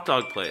by the hot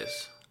dog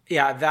place.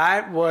 Yeah,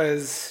 that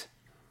was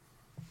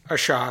a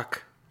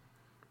shock.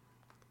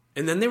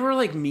 And then they were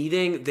like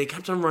meeting, they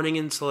kept on running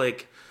into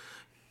like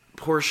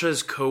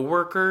Portia's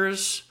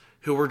co-workers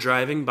who were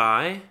driving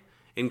by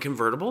in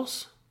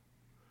convertibles.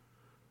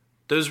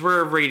 Those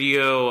were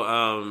radio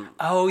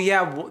oh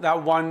yeah,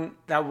 that one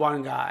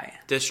guy.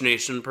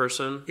 destination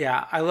person.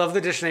 Yeah, I love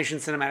the Destination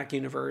Cinematic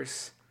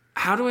Universe.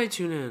 How do I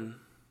tune in?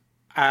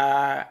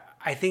 I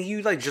think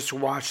you like just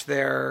watch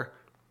their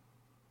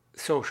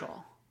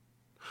social.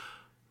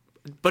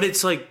 But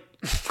it's like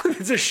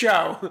It's a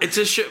show. it's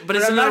a show, but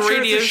I'm isn't it not a sure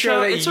radio it's a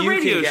show? that It's a you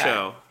radio can get.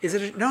 show. Is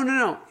it?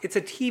 No. It's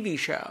a TV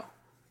show.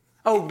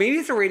 Oh, maybe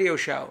it's a radio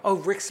show. Oh,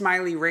 Rick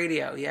Smiley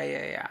Radio.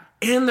 Yeah.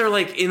 And they're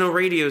like in a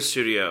radio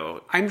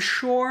studio. I'm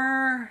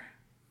sure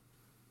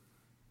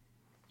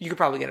you could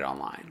probably get it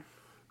online.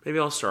 Maybe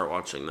I'll start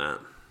watching that.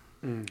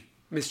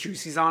 Miss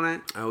Juicy's on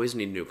it. I always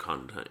need new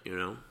content, you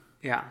know?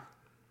 Yeah.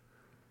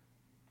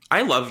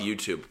 I love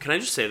YouTube. Can I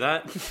just say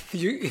that?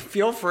 You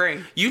feel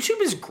free.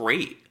 YouTube is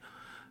great.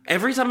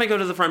 Every time I go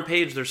to the front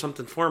page, there's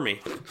something for me.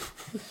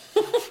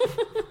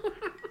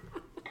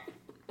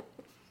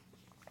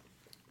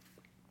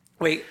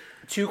 Wait,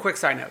 two quick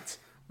side notes.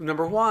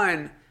 Number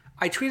one,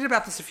 I tweeted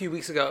about this a few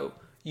weeks ago.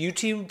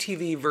 YouTube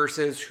TV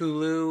versus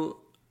Hulu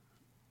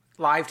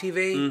Live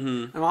TV.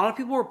 And a lot of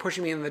people were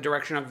pushing me in the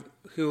direction of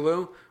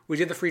Hulu. We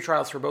did the free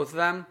trials for both of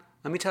them.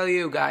 Let me tell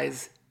you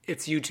guys,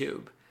 it's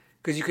YouTube.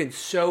 Because you can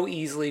so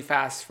easily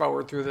fast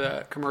forward through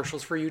the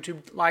commercials for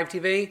YouTube Live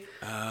TV.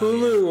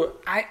 Hulu,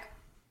 yeah.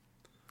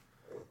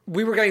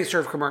 We were getting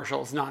served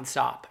commercials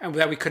nonstop, and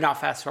that we could not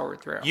fast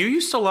forward through. You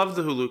used to love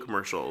the Hulu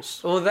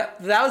commercials. Well, that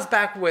was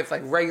back with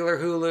like regular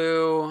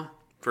Hulu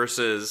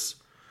versus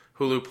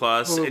Hulu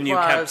Plus, and you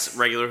kept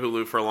regular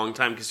Hulu for a long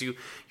time because you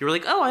were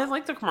like, oh, I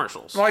like the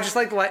commercials. Well, I just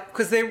like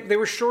because they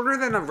were shorter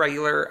than a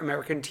regular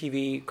American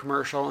TV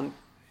commercial in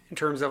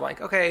terms of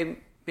like, okay,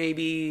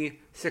 maybe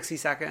 60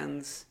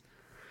 seconds.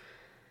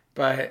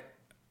 But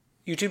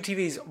YouTube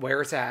TV's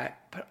where it's at.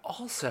 But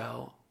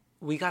also,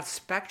 we got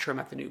Spectrum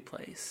at the new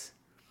place.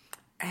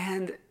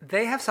 And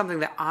they have something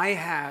that I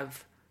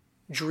have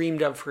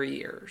dreamed of for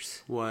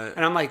years. What?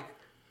 And I'm like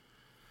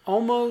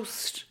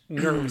almost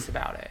nervous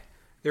about it.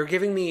 They're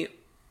giving me...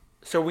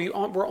 So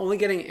we're only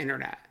getting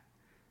internet.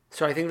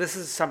 So I think this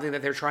is something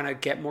that they're trying to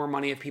get more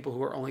money of people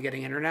who are only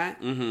getting internet.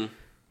 Mm-hmm.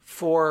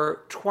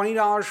 For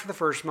 $20 for the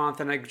first month,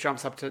 and it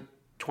jumps up to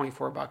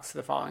 $24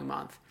 the following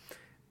month.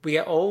 We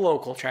get all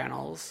local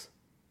channels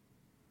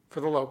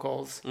for the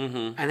locals.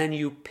 Mm-hmm. And then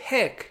you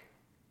pick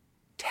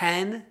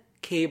 10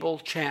 cable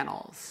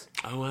channels.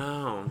 Oh,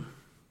 wow.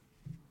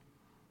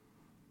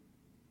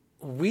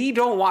 We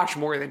don't watch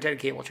more than 10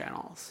 cable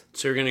channels.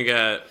 So you're going to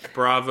get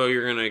Bravo,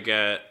 you're going to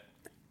get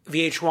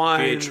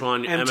VH1,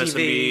 MTV.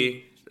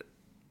 MSNBC.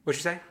 What'd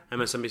you say?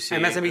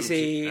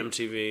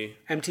 MSNBC.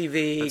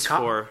 MTV. That's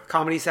four.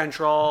 Comedy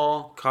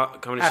Central.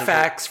 Comedy FX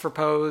Central. for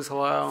Pose.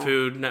 Hello.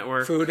 Food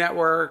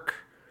Network.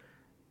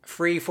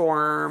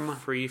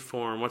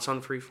 Freeform. What's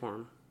on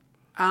Freeform?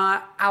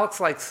 Alex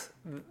likes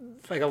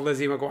like a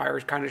Lizzie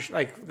McGuire kind of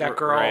like that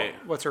girl. Right.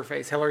 What's her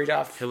face? Hilary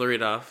Duff.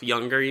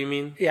 Younger, you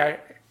mean? Yeah.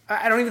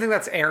 I don't even think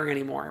that's airing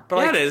anymore. But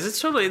yeah, like, it is.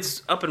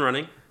 It's up and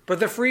running. But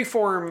the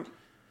Freeform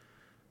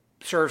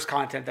serves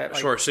content that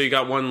like, Sure. So you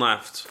got one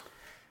left.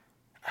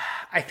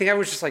 I think I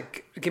was just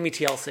like, give me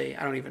TLC.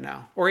 I don't even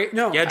know. Or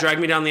no. Yeah, Drag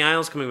Me Down the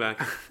Aisle's coming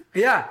back.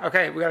 Yeah.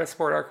 Okay. We got to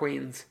support our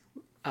queens.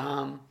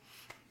 And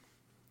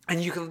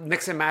you can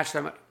mix and match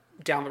them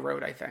down the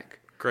road, I think.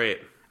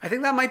 Great. I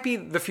think that might be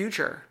the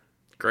future.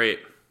 Great.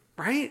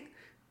 Right?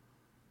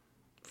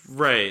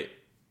 Right.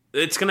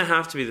 It's going to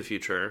have to be the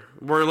future.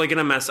 We're like in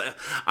a mess.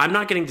 I'm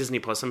not getting Disney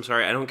Plus. I'm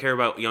sorry. I don't care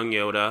about Young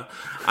Yoda.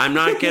 I'm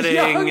not getting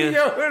Young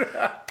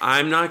Yoda.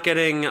 I'm not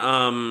getting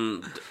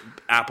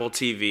Apple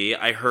TV.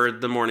 I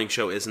heard the morning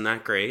show isn't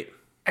that great.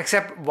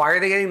 Except, why are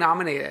they getting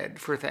nominated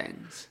for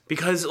things?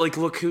 Because like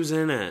look who's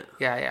in it.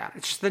 Yeah.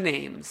 It's just the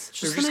names.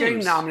 Just They're just the getting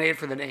names. nominated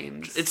for the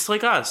names. It's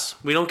like us.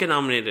 We don't get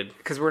nominated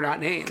Because we're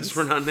not names. because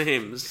we're not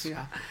names.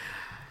 Yeah.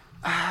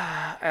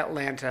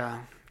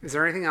 Atlanta. Is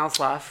there anything else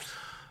left?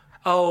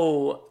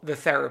 Oh, the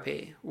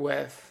therapy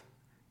with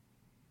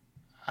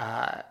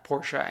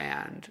Portia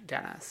and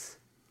Dennis.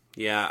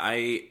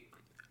 Yeah,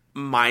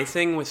 my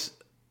thing with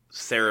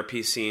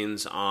therapy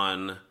scenes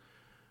on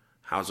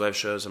Housewives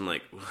shows, I'm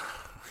like,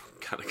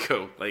 gotta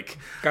go. Like,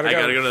 Gotta I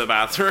go. gotta go to the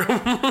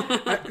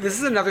bathroom. This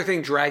is another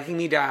thing dragging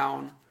me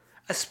down,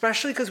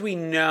 especially because we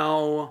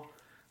know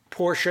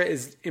Portia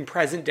is in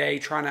present day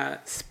trying to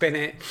spin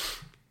it.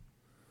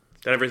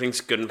 That everything's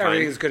good and fine.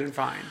 Everything's good and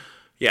fine.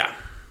 Yeah.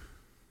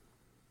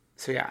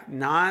 So yeah,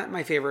 not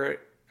my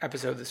favorite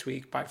episode this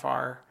week by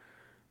far.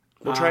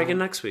 We'll try again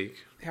next week.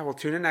 Yeah, we'll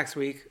tune in next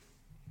week.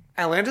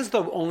 Atlanta's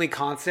the only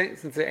constant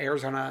since it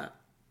airs on a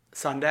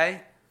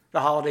Sunday.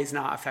 The holiday's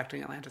not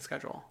affecting Atlanta's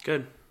schedule.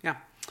 Good. Yeah.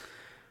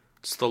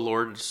 It's the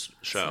Lord's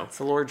show. It's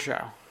the Lord's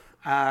show.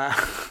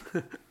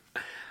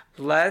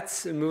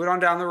 Let's move it on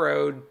down the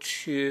road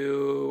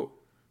to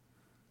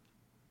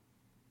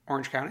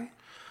Orange County.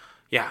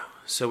 Yeah.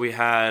 So we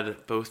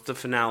had both the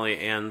finale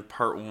and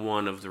part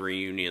 1 of the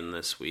reunion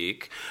this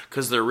week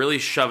because they're really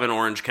shoving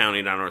Orange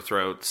County down our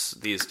throats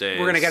these days.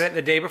 We're going to get it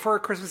the day before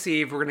Christmas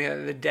Eve. We're going to get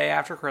it the day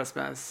after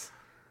Christmas.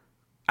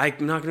 I'm not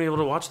going to be able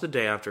to watch the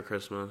day after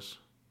Christmas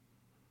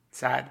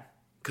Sad.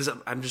 because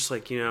I'm just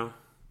like,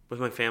 with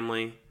my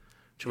family,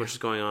 too much is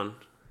going on.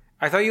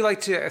 I thought you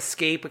liked to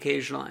escape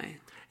occasionally.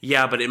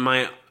 Yeah, but in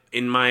my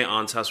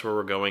aunt's house where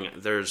we're going,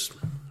 there's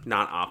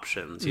not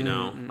options,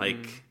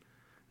 like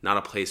not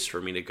a place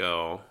for me to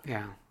go.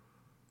 Yeah.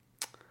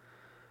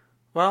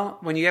 Well,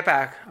 when you get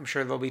back, I'm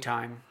sure there'll be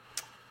time.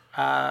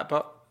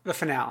 But the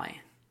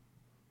finale.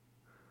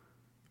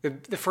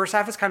 The first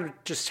half is kind of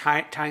just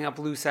tying up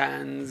loose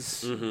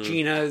ends. Mm-hmm.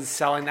 Gina's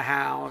selling the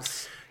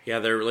house. Yeah,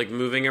 they're like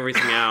moving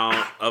everything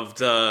out of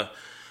the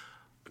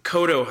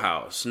Kodo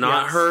house,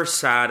 not Yes. her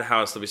sad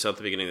house that we saw at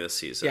the beginning of this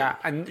season. Yeah,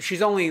 and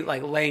she's only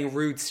like laying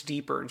roots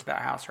deeper into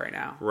that house right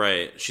now.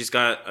 Right. She's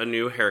got a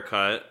new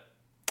haircut.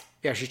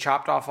 Yeah, she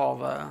chopped off all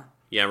the...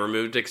 Yeah,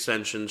 removed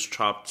extensions,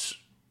 chopped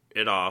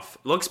it off.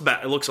 It looks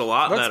it looks a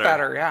lot Looks better.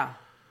 better, yeah.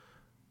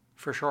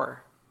 For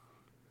sure.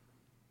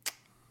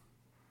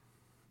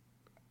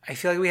 I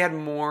feel like we had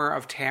more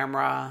of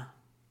Tamra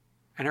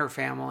and her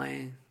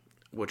family.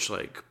 Which,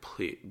 like,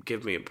 please,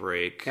 give me a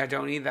break. Yeah, I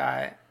don't need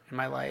that in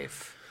my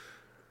life.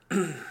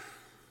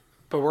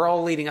 But we're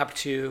all leading up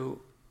to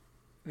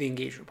the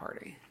engagement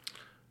party.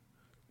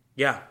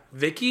 Yeah,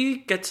 Vicky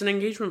gets an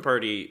engagement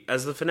party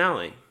as the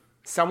finale.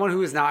 Someone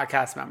who is not a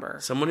cast member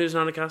Someone who's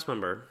not a cast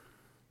member.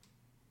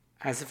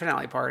 has the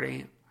finale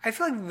party. I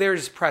feel like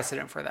there's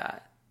precedent for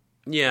that.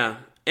 Yeah,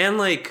 and,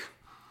 like,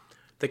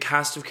 the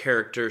cast of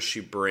characters she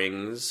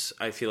brings,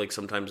 I feel like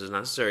sometimes is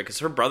necessary. Because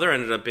her brother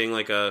ended up being,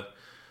 like, a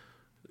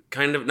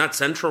kind of, not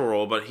central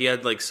role, but he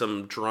had, like,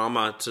 some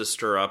drama to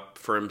stir up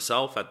for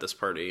himself at this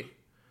party.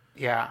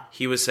 Yeah.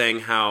 He was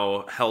saying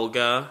how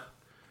Helga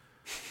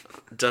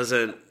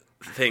doesn't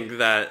think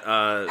that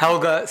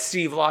Helga,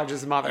 Steve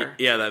Lodge's mother.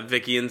 yeah, that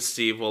Vicky and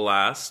Steve will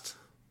last.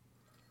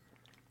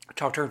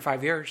 Talked to her in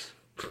 5 years.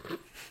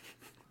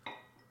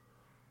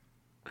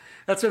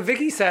 That's what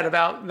Vicky said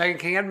about Megan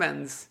King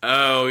Edmonds.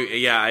 Oh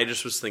yeah, I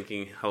just was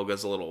thinking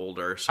Helga's a little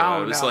older, so I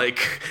was no. like,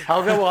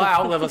 Helga will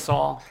outlive us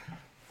all.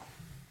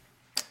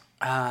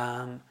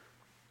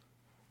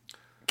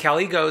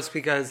 Kelly goes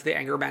because the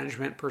anger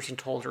management person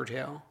told her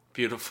to.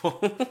 beautiful.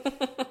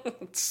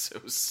 It's so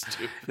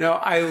stupid. No,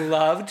 I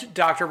loved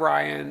Dr.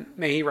 Brian,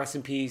 may he rest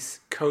in peace,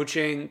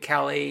 coaching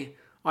Kelly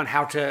on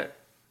how to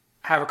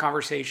have a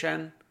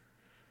conversation.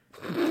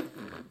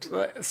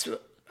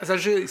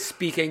 Essentially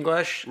speak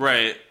English.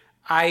 Right.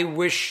 I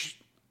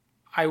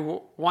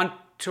want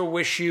to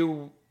wish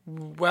you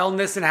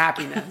wellness and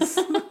happiness.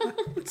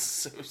 It's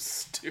so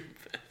stupid.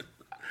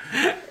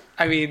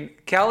 I mean,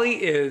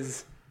 Kelly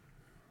is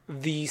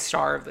the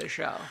star of this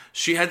show.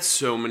 She had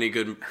so many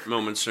good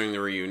moments during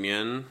the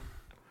reunion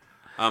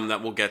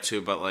that we'll get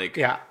to, but like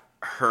Yeah.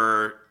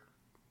 her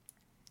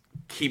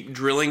keep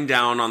drilling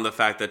down on the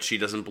fact that she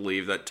doesn't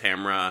believe that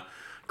Tamra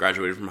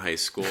graduated from high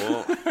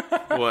school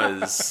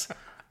was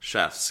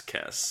chef's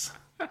kiss.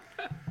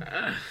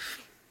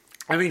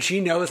 I mean,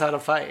 she knows how to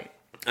fight.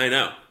 I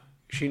know.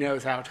 She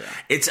knows how to.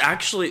 It's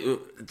actually,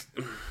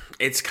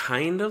 it's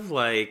kind of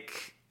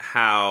like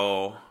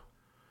how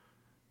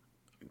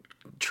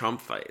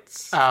Trump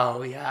fights.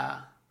 Oh,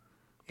 yeah.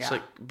 It's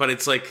like, but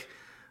it's like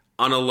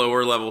on a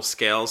lower level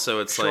scale, so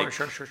it's like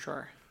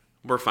sure.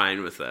 We're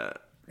fine with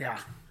that. Yeah.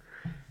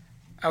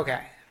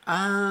 Okay.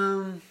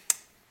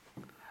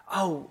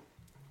 Oh,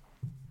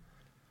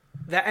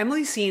 the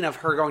Emily scene of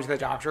her going to the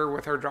doctor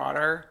with her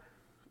daughter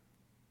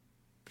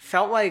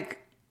felt like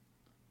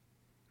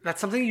that's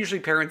something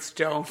usually parents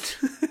don't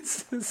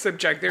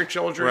subject their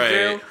children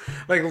to.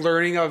 Like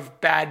learning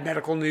of bad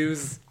medical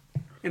news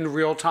in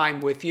real time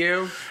with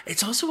you.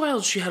 It's also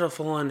wild she had a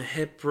full-on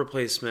hip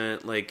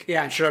replacement, like...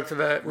 Yeah, and showed up to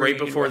the right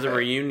before the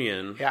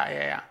reunion.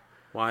 Yeah.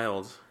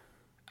 Wild.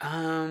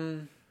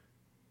 So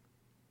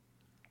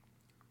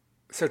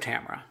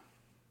Tamra.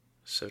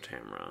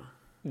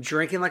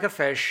 Drinking like a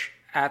fish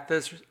at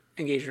this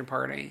engagement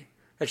party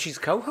that she's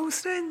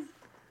co-hosting?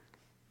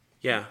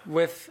 Yeah.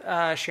 With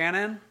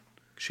Shannon?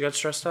 She got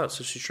stressed out,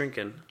 so she's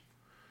drinking.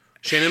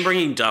 Shannon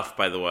bringing Duff,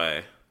 by the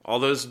way. All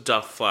those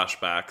Duff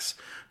flashbacks.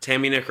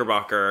 Tammy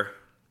Knickerbocker.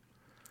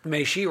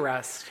 May she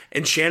rest.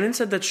 And Shannon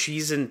said that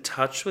she's in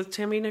touch with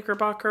Tammy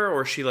Knickerbocker,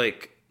 or she,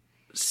 like,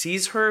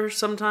 sees her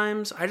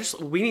sometimes.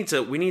 We need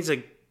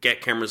to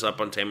get cameras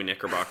up on Tammy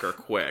Knickerbocker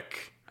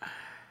quick.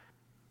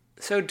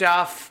 So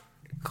Duff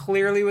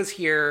clearly was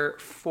here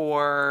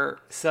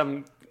for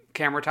some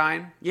camera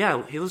time.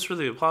 Yeah, he was for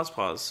the applause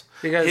pause.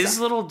 Because his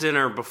little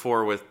dinner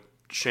before with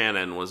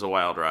Shannon was a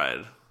wild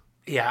ride.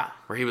 Yeah.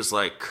 Where he was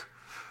like,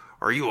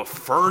 "Are you a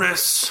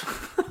furnace?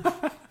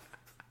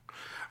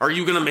 Are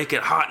you going to make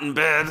it hot in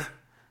bed?"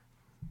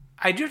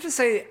 I do have to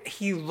say,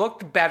 he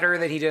looked better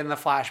than he did in the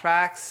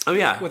flashbacks. Oh,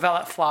 yeah. With all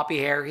that floppy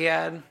hair he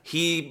had.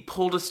 He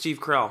pulled a Steve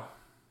Carell.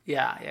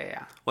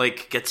 Yeah.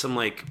 Like, get some,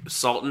 like,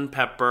 salt and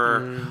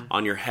pepper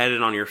on your head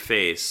and on your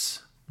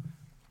face.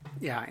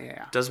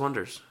 Yeah. Does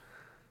wonders.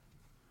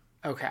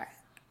 Okay.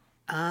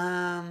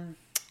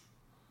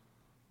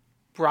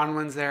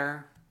 Bronwyn's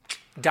there.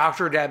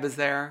 Dr. Deb is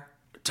there.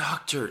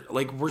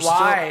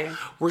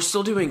 We're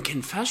still doing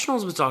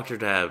confessionals with Dr.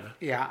 Deb.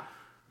 Yeah.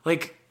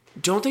 Like,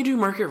 don't they do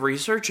market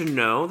research and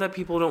know that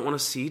people don't want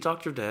to see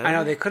Dr. Deb? I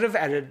know, they could have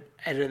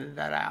edited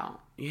that out.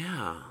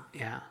 Yeah.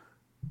 Yeah.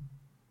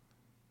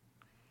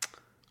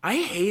 I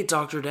hate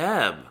Dr.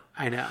 Deb.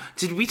 I know.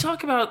 Did we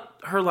talk about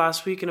her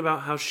last week and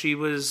about how she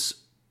was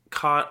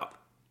caught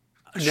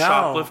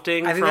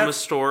shoplifting from a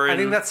store? I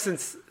think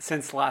that's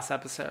since last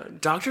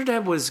episode. Dr.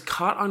 Deb was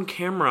caught on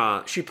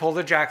camera. She pulled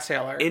a Jack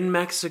Taylor in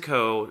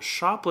Mexico,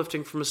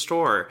 shoplifting from a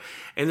store.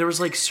 And there was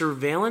like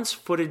surveillance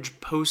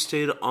footage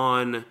posted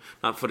on,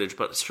 not footage,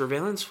 but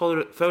surveillance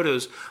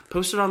photos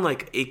posted on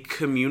like a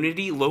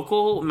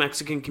local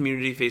Mexican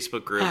community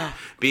Facebook group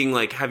being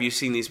like, "Have you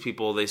seen these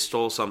people? They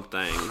stole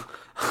something."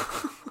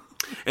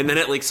 And then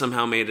it like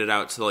somehow made it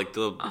out to like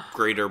the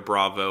greater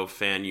Bravo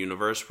fan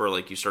universe where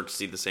like you start to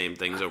see the same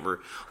things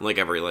over like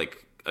every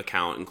like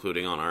account,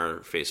 including on our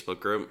Facebook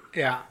group.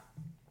 Yeah.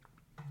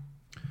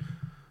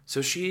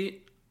 So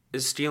she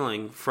is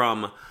stealing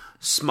from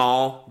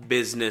small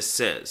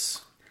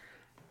businesses.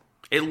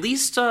 At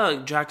least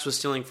Jax was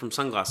stealing from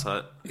Sunglass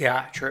Hut.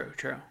 Yeah, true.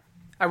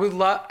 I would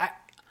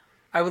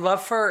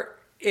love for,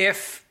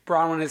 if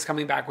Bronwyn is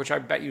coming back, which I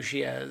bet you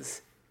she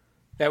is,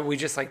 that we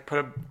just like put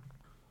a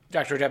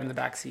Dr. Deb in the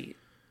back seat.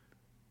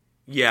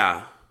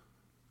 Yeah.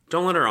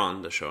 Don't let her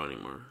on the show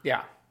anymore.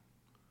 Yeah.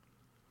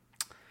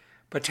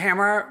 But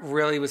Tamara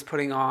really was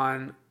putting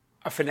on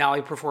a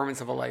finale performance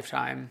of a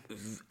lifetime.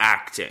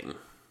 Acting.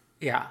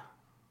 Yeah.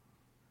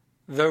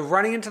 The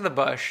running into the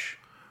bush.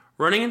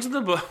 Running into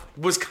the bush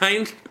was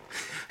kind...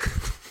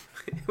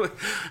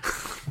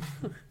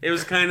 It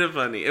was kind of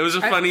funny. It was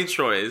a funny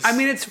choice. I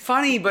mean, it's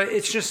funny, but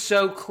it's just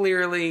so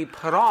clearly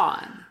put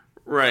on.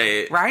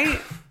 Right?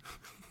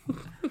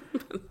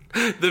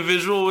 The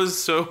visual was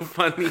so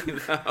funny,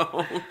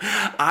 though.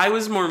 I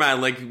was more mad,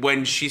 like,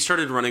 when she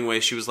started running away,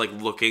 she was, like,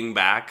 looking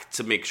back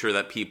to make sure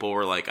that people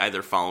were, like,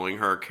 either following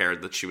her or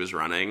cared that she was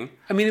running.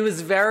 I mean, it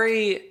was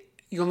very,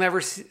 you'll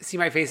never see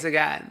my face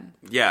again.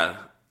 Yeah.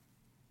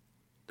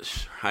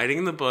 Hiding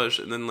in the bush,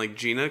 and then, like,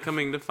 Gina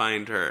coming to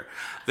find her.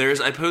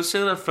 I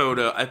posted a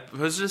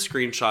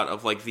screenshot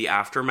of, like, the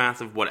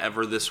aftermath of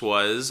whatever this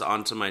was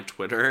onto my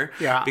Twitter.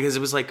 Yeah. Because it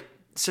was, like,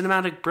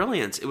 cinematic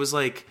brilliance. It was,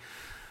 like...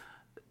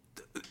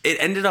 It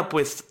ended up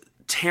with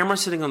Tamara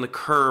sitting on the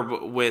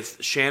curb with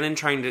Shannon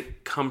trying to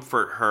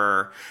comfort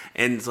her,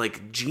 and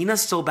like Gina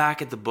still back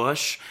at the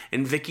bush,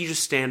 and Vicky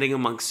just standing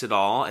amongst it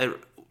all. It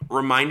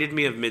reminded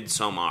me of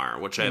Midsommar,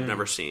 which I have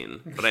never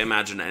seen, but I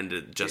imagine it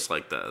ended just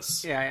like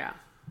this. Yeah.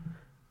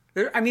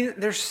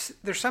 There's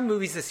some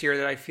movies this year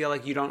that I feel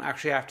like you don't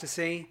actually have to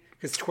see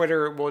because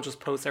Twitter will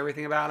just post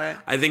everything about it.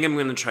 I think I'm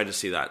going to try to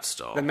see that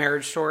still. The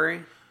Marriage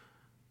Story.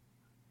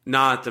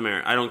 Not the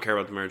Marriage. I don't care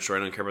about the Marriage Story.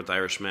 I don't care about the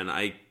Irishman.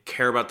 I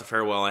care about the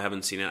Farewell. I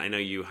haven't seen it. I know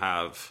you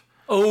have.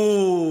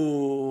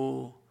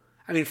 Oh,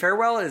 I mean,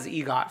 Farewell is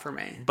EGOT for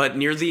me. But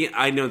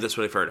I know that's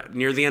what I've heard.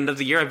 Near the end of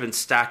the year, I've been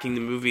stacking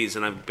the movies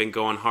and I've been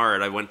going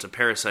hard. I went to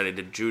Parasite. I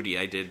did Judy.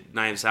 I did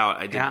Knives Out.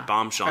 I did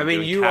Bombshell. I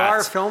mean, you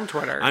Cats. are film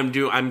Twitter. I'm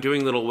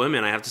doing Little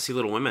Women. I have to see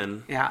Little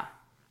Women. Yeah.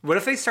 What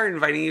if they start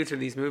inviting you to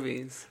these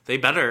movies? They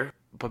better.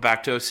 But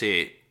back to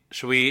OC.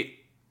 Should we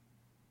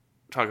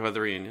talk about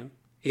the reunion?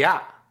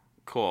 Yeah.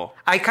 Cool.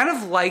 I kind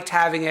of liked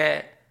having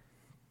it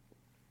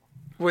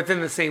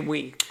within the same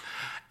week.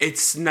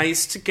 It's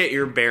nice to get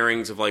your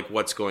bearings of like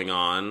what's going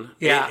on.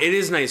 Yeah. It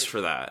is nice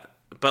for that.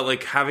 But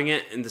like having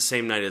it in the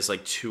same night as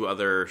like 2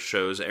 other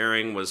shows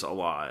airing was a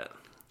lot.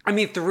 I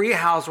mean, 3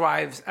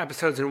 Housewives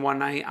episodes in one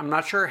night. I'm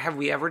not sure. Have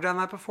we ever done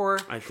that before?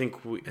 I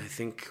think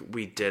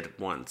we did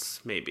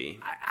once, maybe.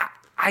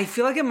 I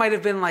feel like it might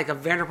have been like a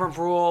Vanderpump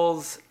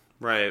Rules,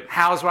 Right.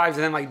 Housewives,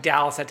 and then like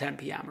Dallas at 10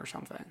 p.m. or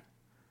something.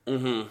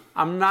 Mm-hmm.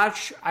 I'm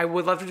not I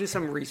would love to do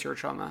some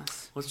research on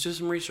this. Let's do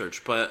some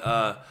research.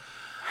 But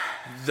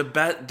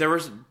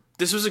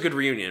this was a good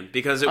reunion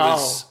because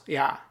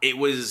it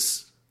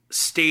was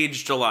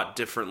staged a lot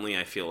differently,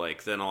 I feel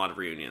like, than a lot of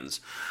reunions.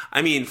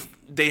 I mean,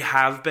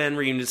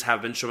 reunions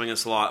have been showing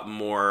us a lot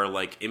more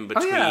like in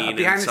between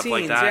and stuff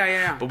like that.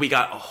 Yeah. But we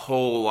got a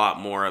whole lot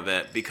more of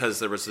it because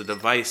there was the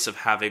device of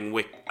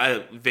having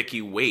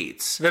Vicky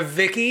Waits. The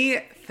Vicky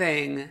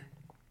thing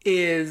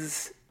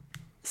is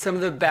some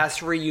of the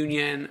best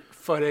reunion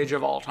footage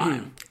of all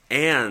time.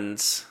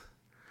 And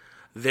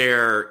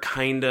they're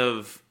kind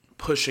of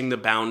pushing the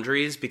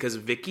boundaries because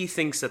Vicky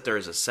thinks that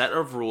there's a set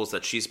of rules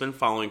that she's been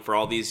following for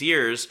all these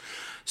years.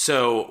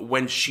 So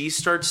when she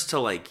starts to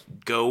like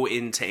go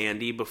into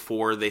Andy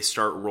before they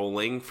start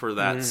rolling for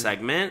that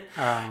segment,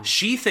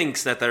 she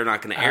thinks that they're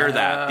not going to air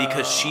that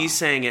because she's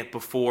saying it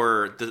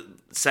before the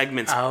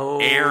segment's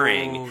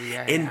airing.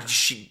 And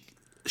she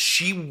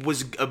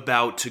was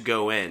about to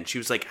go in. She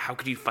was like, how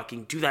could you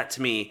fucking do that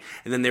to me?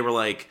 And then they were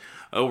like,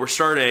 oh, we're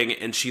starting.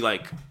 And she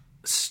like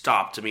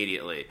stopped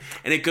immediately.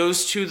 And it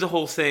goes to the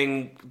whole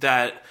thing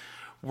that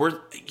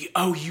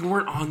you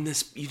weren't on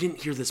this, you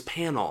didn't hear this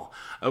panel.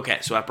 Okay,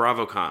 so at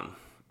BravoCon.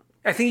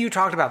 I think you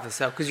talked about this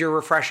though, because you're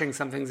refreshing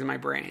some things in my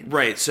brain.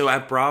 Right, so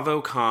at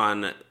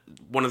BravoCon,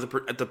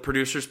 at the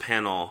producers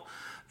panel,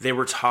 they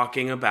were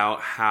talking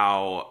about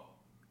how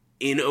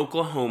in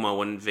Oklahoma,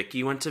 when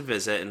Vicky went to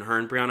visit and her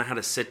and Brianna had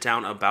to sit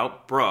down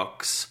about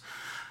Brooks,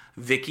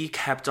 Vicky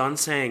kept on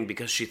saying,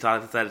 because she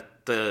thought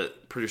that the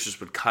producers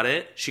would cut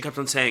it, she kept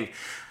on saying,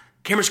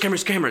 cameras,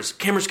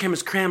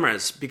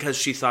 because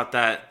she thought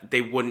that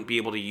they wouldn't be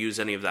able to use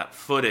any of that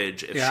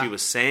footage if she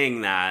was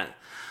saying that,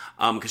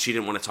 because she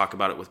didn't want to talk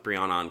about it with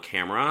Brianna on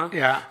camera.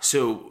 Yeah.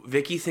 So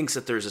Vicky thinks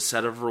that there's a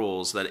set of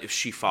rules that if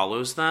she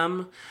follows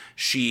them,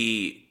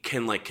 she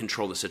can like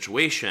control the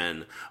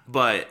situation.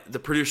 But the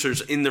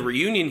producers in the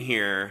reunion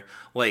here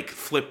like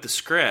flipped the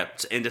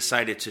script and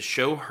decided to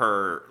show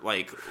her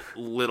like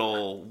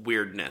little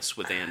weirdness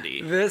with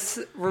Andy.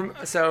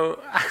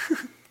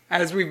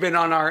 As we've been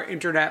on our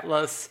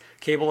internetless,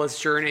 cableless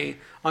journey,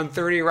 on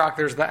 30 Rock,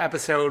 there's the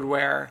episode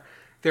where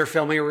they're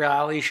filming a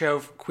reality show,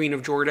 Queen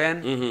of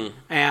Jordan,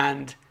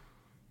 and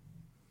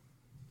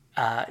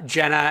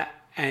Jenna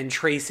and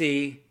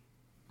Tracy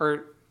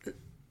are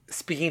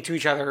speaking to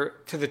each other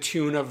to the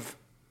tune of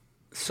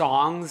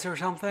songs or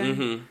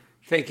something,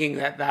 thinking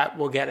that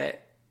will get it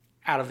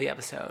out of the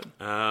episode.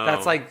 Oh.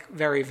 That's like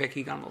very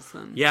Vicky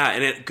Gunvalson. Yeah,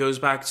 and it goes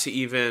back to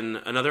even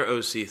another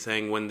OC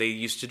thing when they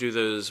used to do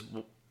those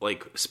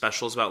like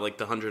specials about like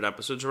the 100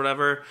 episodes or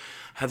whatever.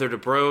 Heather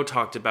Dubrow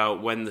talked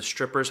about when the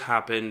strippers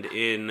happened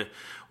in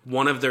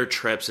one of their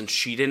trips and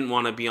she didn't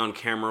want to be on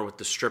camera with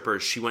the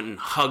strippers. She went and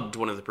hugged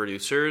one of the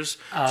producers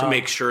to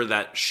make sure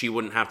that she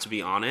wouldn't have to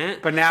be on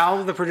it. But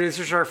now the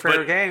producers are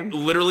fair game.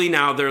 Literally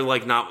now they're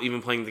like not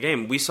even playing the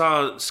game. We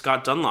saw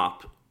Scott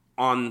Dunlop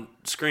on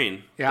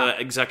screen, the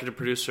executive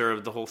producer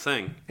of the whole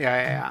thing.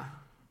 Yeah.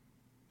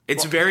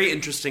 It's very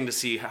interesting to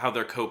see how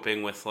they're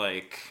coping with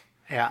like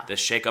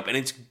this shakeup, and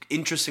it's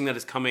interesting that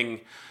it's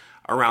coming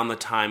around the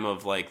time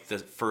of like the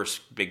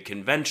first big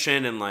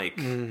convention and like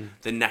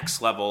the next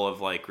level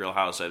of like Real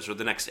Housewives or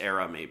the next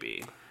era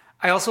maybe.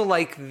 I also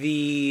like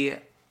the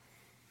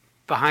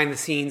behind the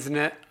scenes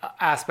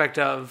aspect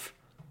of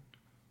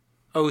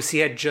OC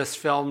had just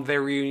filmed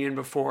their reunion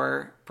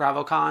before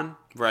BravoCon.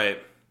 Right.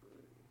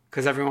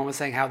 Because everyone was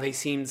saying how they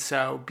seemed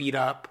so beat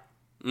up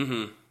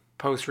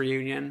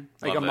post-reunion,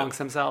 like amongst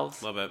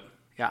themselves. Love it.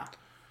 Yeah.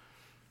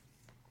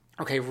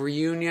 Okay,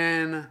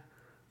 reunion.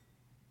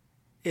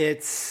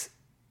 It's...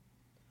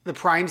 The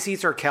prime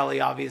seats are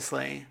Kelly,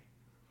 obviously,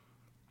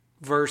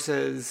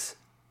 versus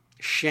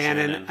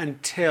Shannon.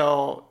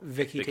 Until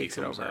Vicky takes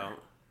it over.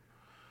 Out.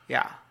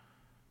 Yeah.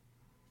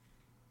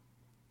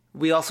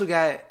 We also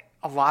get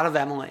a lot of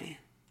Emily.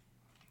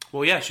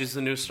 Well, yeah, she's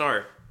the new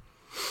star.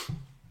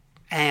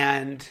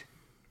 And,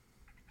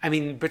 I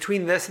mean,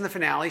 between this and the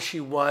finale, she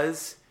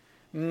was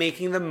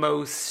making the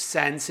most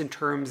sense in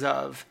terms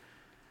of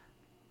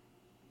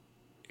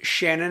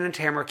Shannon and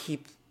Tamara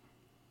keep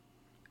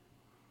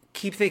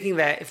thinking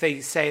that if they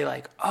say,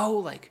 like, oh,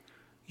 like,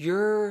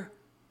 you're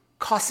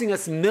costing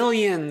us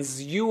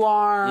millions, you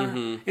are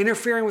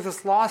interfering with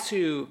this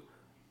lawsuit,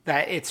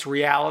 that it's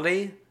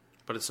reality.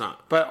 But it's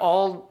not. But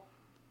all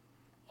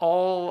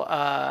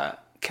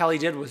Kelly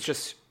did was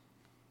just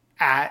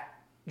at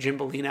Jim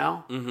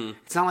Bellino.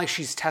 It's not like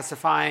she's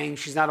testifying.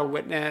 She's not a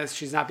witness.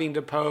 She's not being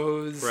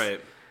deposed.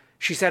 Right.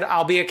 She said,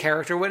 I'll be a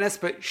character witness,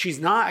 but she's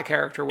not a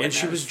character witness.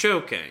 And she was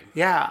joking.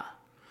 Yeah.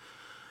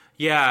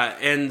 Yeah,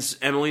 and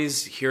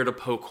Emily's here to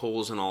poke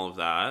holes in all of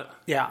that.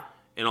 Yeah.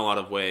 In a lot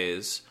of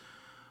ways.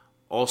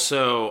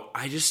 Also,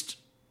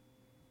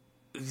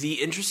 the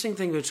interesting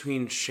thing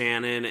between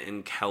Shannon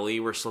and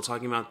Kelly, we're still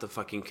talking about the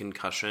fucking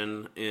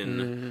concussion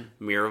in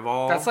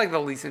Miraval. That's like the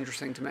least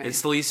interesting to me.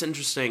 It's the least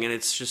interesting, and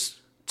it's just,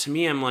 to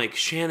me, I'm like,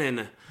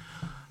 Shannon,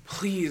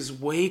 please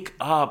wake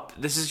up.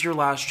 This is your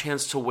last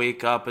chance to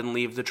wake up and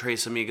leave the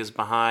Tres Amigas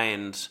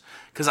behind.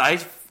 Because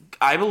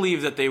I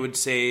believe that they would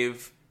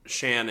save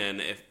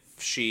Shannon if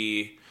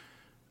she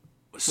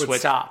would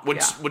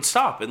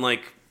stop and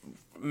like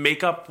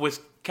make up with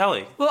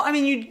Kelly. Well, I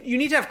mean, you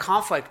need to have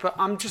conflict, but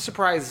I'm just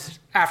surprised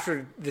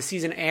after the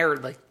season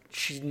aired, like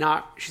she's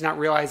not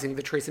realizing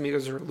the Tres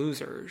Amigos are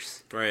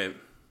losers. Right.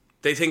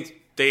 They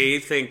think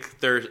they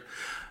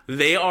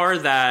are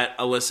that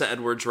Alyssa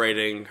Edwards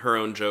writing her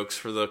own jokes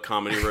for the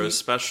Comedy Rose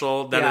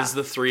special. That is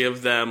the three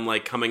of them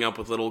like coming up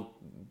with little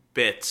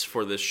bits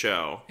for this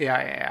show.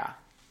 Yeah.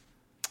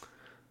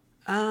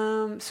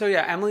 So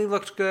yeah, Emily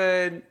looked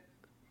good.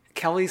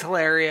 Kelly's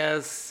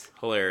hilarious.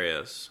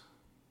 I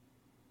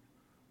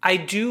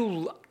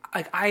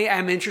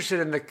am interested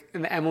in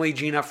the Emily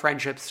Gina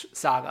friendships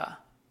saga.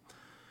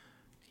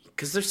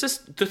 Because they're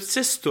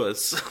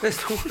sisters.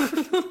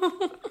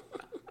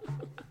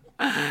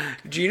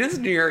 Gina's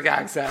New York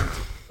accent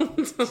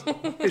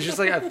is just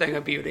like a thing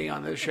of beauty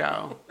on this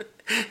show.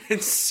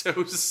 It's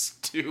so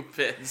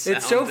stupid.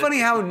 It's so funny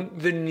how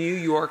the New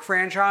York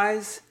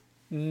franchise,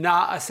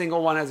 not a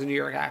single one has a New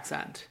York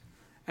accent.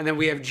 And then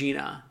we have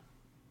Gina.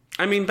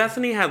 I mean,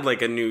 Bethany had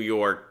like a New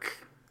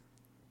York,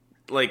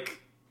 like...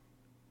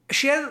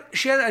 She had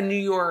a New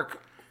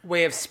York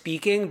way of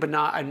speaking, but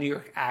not a New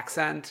York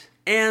accent.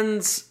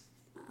 And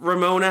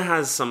Ramona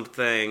has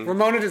something.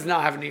 Ramona does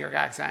not have a New York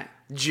accent.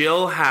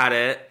 Jill had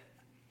it.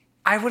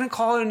 I wouldn't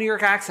call it a New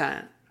York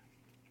accent.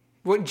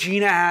 What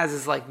Gina has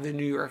is like the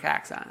New York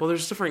accent. Well,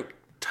 there's different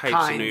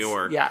types of New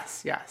York.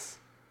 Yes.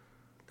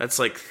 That's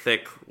like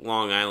thick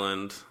Long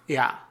Island.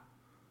 Yeah.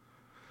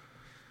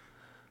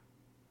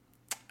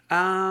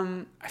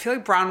 I feel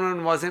like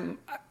Bronwyn wasn't...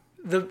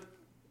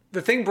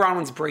 The thing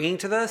Bronwyn's bringing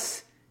to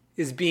this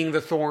is being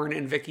the thorn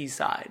in Vicky's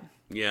side.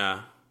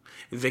 Yeah.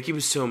 Vicky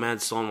was so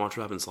mad still on Watch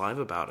What Happens Live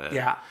about it.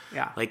 Yeah.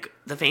 Like,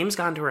 the fame's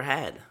gone to her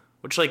head.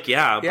 Which, like,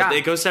 but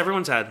it goes to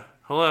everyone's head.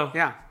 Hello.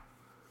 Yeah.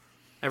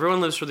 Everyone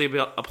lives for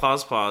the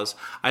applause.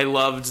 I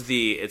loved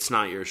the It's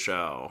Not Your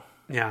Show.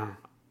 Yeah.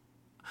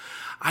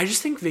 I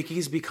just think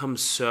Vicky's become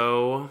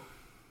so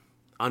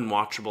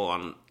unwatchable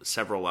on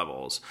several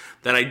levels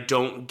that I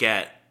don't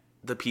get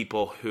the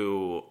people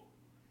who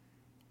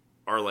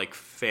are like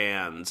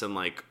fans and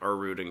like are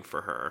rooting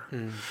for her,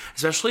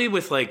 especially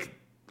with like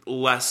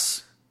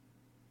less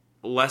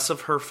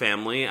of her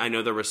family. I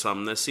know there was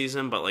some this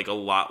season, but like a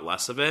lot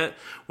less of it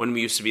when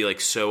we used to be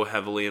like so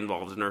heavily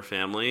involved in her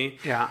family.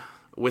 Yeah.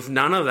 With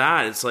none of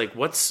that, it's like,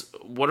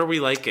 what are we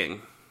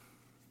liking?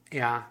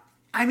 Yeah.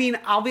 I mean,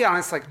 I'll be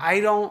honest, like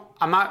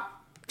I'm not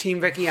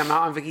Team Vicky. I'm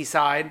not on Vicky's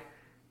side,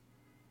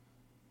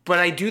 but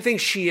I do think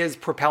she is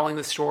propelling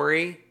the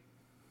story.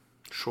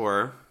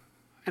 Sure.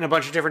 In a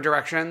bunch of different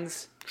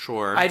directions.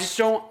 Sure. I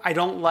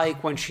don't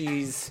like when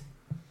she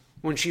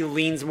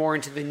leans more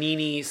into the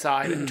Nene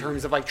side in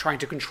terms of like trying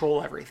to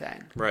control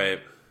everything. Right.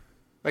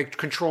 Like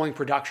controlling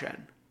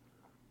production.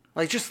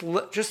 Like just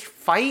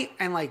fight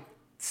and like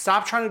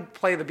stop trying to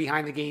play the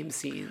behind the game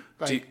scene.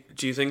 Like,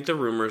 do you think the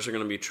rumors are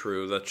going to be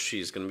true that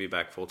she's going to be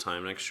back full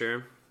time next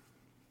year?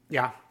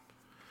 Yeah.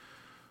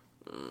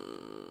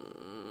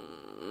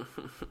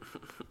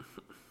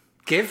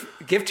 Give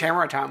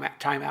Tamara a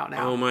timeout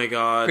now. Oh my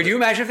god. Could you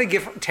imagine if they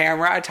give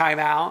Tamara a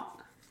timeout?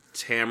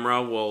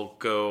 Tamara will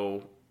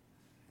go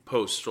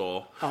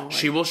postal. Oh,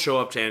 she will show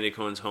up to Andy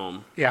Cohen's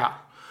home. Yeah.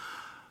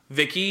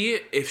 Vicky,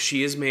 if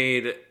she is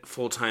made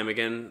full-time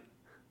again,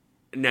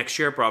 next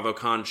year at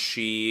BravoCon,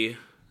 she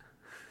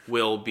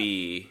will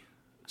be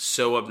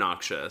so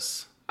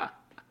obnoxious.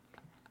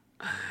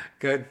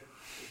 Good.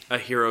 A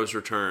hero's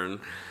return.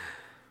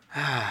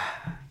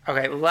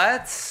 Okay,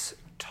 let's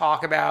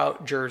talk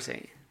about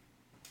Jersey.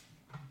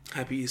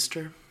 Happy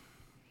Easter.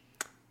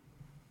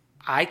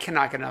 I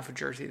cannot get enough of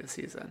Jersey this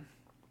season.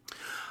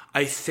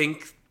 I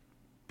think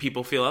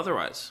people feel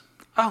otherwise.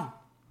 Oh.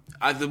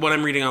 What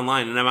I'm reading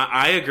online, and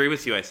I agree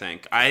with you, I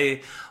think.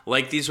 I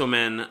like these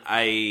women.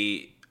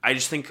 I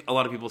just think a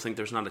lot of people think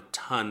there's not a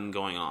ton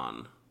going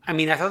on. I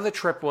mean, I thought the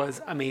trip was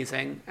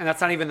amazing, and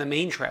that's not even the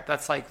main trip.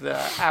 That's like the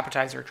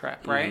appetizer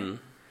trip, right? Mm-hmm.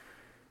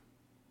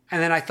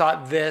 And then I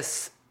thought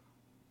this...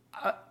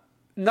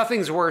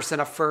 nothing's worse than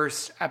a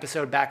first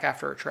episode back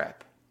after a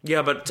trip.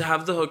 Yeah, but to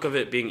have the hook of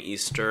it being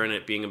Easter and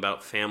it being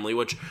about family,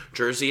 which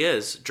Jersey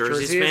is.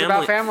 Jersey's Jersey is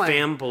about family.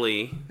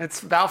 Family.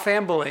 It's about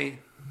family.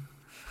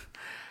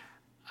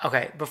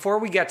 Okay, before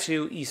we get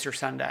to Easter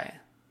Sunday,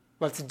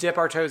 let's dip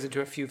our toes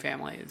into a few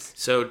families.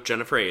 So,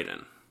 Jennifer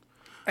Aydin.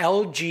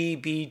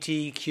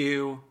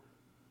 LGBTQ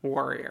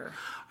warrior.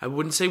 I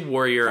wouldn't say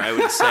warrior. I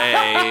would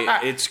say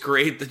it's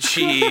great that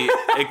she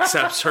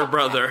accepts her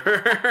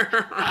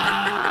brother.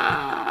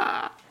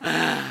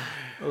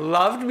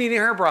 Loved meeting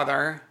her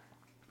brother.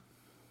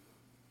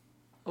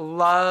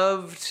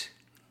 loved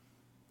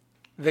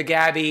the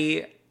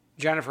Gabby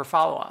Jennifer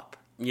follow-up.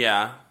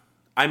 Yeah.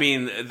 I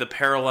mean, the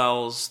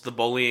parallels, the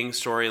bullying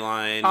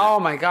storyline. Oh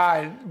my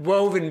God.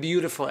 Woven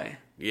beautifully.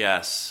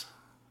 Yes.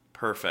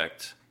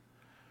 Perfect.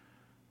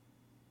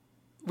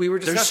 We were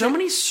discussing... There's so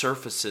many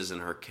surfaces in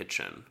her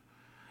kitchen.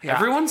 Yeah.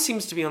 Everyone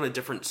seems to be on a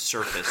different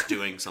surface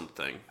doing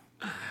something.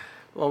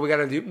 Well, we got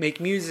to make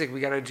music. We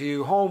got to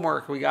do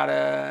homework. We got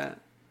to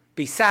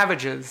be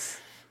savages.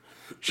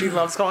 She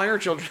loves calling her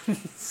children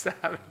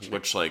savages.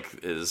 Which, like,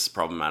 is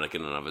problematic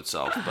in and of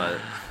itself, but...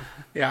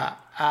 Yeah.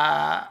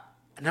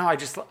 No, I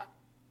just...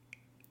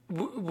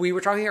 We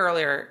were talking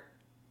earlier.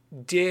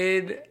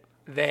 Did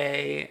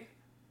they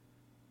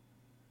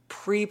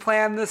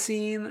pre-plan the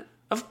scene?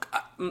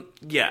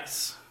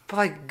 Yes. But,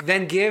 like,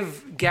 then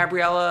give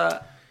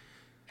Gabriella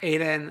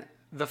Aiden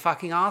the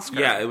fucking Oscar.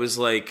 Yeah, it was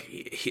like...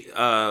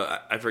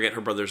 I forget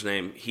her brother's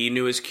name. He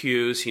knew his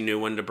cues. He knew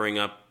when to bring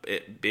up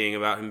it being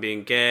about him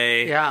being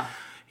gay. Yeah.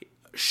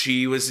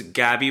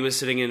 Gabby was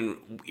sitting in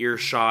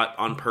earshot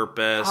on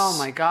purpose. Oh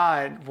my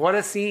God. What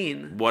a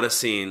scene. What a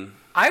scene.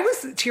 I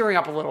was tearing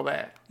up a little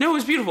bit. No, it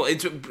was beautiful.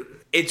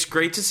 It's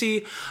great to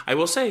see. I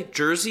will say,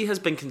 Jersey has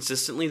been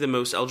consistently the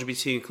most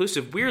LGBT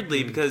inclusive,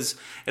 weirdly, because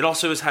it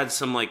also has had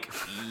some, like,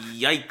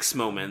 yikes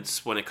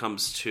moments when it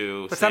comes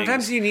to But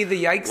sometimes you need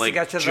the yikes like to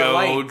get to Joe the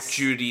likes.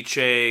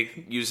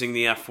 Giudice using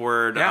the F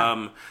word.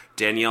 Yeah.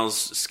 Danielle's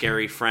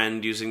scary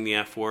friend using the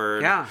F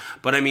word. Yeah.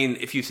 But, I mean,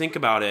 if you think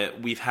about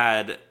it, we've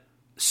had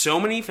so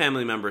many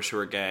family members who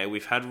are gay.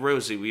 We've had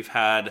Rosie. We've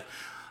had...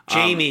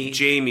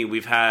 Jamie.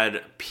 We've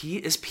had...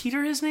 Is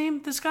Peter his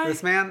name, this guy?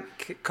 This man,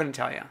 couldn't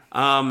tell you.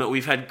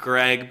 We've had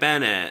Greg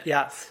Bennett.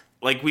 Yes.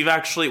 Like,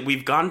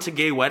 we've gone to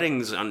gay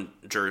weddings on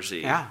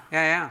Jersey.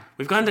 Yeah.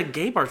 We've gone to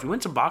gay bars. We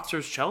went to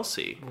Boxers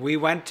Chelsea. We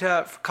went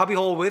to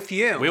Cubbyhole with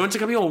you. We went to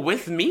Cubby Hole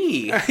with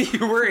me.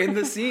 You were in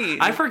the scene.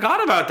 I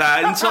forgot about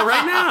that until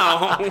right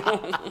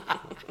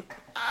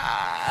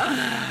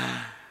now.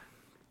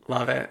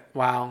 Love it.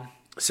 Wow.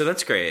 So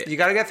that's great. You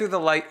got to get through the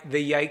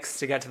yikes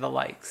to get to the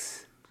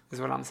likes,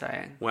 is what I'm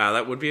saying. Wow,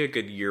 that would be a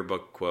good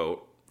yearbook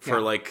quote for,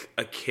 like,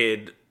 a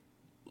kid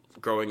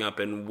growing up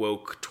in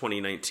woke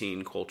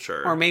 2019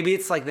 culture. Or maybe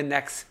it's like the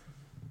next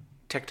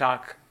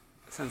TikTok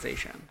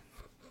sensation.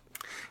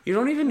 You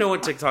don't even know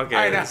what TikTok is.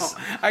 I know.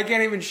 I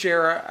can't even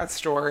share a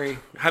story.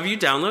 Have you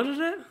downloaded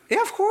it?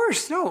 Yeah, of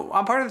course. No,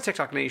 I'm part of the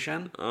TikTok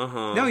nation.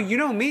 Uh-huh. No, you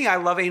know me. I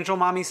love Angel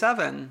Mommy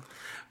 7.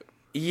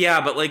 Yeah,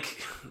 but,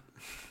 like,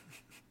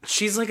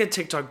 she's like a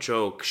TikTok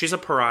joke. She's a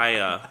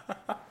pariah.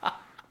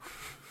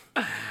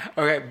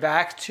 Okay,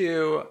 back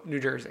to New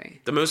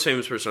Jersey. The most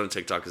famous person on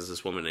TikTok is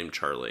this woman named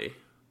Charlie.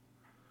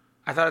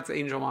 I thought it's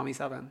Angel Mommy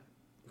 7.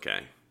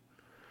 Okay.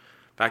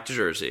 Back to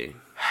Jersey.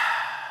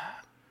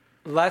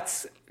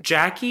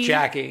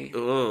 Jackie.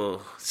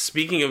 Ugh.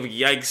 Speaking of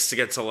yikes to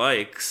get to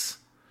likes,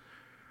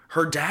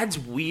 her dad's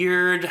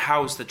weird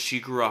house that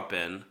she grew up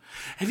in.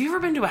 Have you ever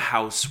been to a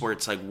house where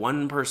it's like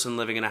one person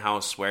living in a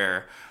house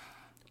where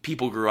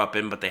people grew up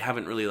in, but they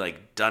haven't really,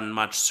 like, done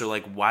much? So,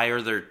 like, why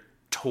are their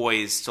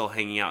toys still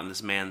hanging out in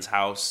this man's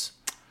house?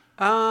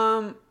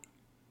 I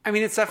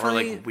mean, it's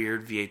definitely... Or, like,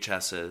 weird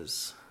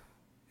VHSs.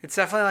 It's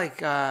definitely,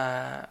 like,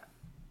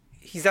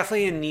 he's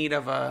definitely in need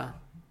of an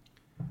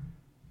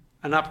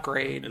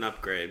upgrade. An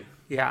upgrade.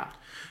 Yeah.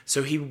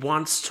 So he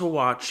wants to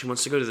go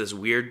to this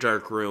weird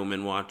dark room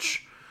and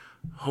watch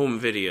home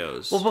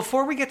videos. Well,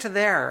 before we get to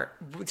there,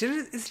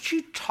 is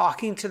she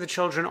talking to the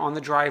children on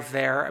the drive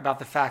there about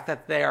the fact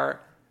that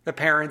the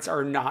parents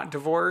are not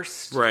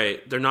divorced?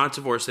 Right. They're not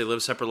divorced. They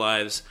live separate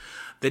lives.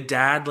 The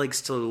dad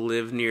likes to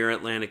live near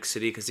Atlantic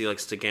City because he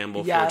likes to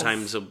gamble 4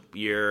 times a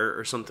year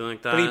or something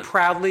like that. But he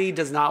proudly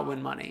does not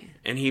win money.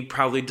 And he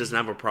probably doesn't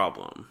have a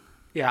problem.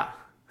 Yeah.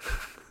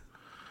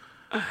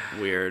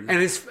 Weird.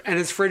 And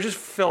his fridge is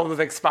filled with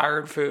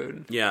expired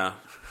food. Yeah.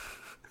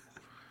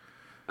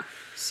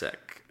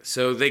 Sick.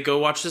 So they go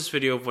watch this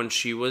video of when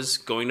she was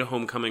going to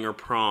homecoming or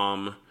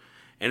prom,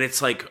 and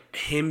it's like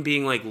him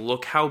being like,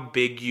 look how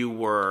big you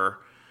were.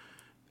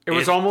 It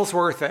was almost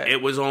worth it.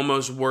 It was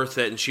almost worth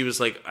it. And she was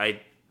like, I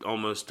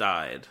almost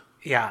died.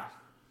 Yeah.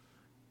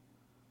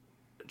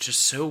 Just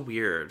so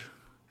weird.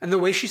 And the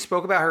way she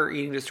spoke about her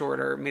eating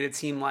disorder made it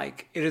seem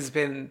like it has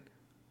been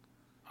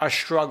a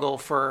struggle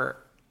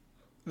for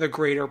the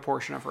greater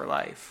portion of her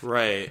life.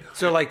 Right.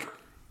 So, like,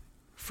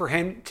 for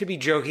him to be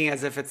joking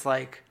as if it's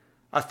like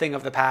a thing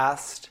of the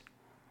past.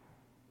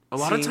 A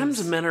lot of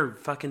times men are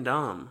fucking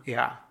dumb.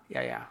 Yeah.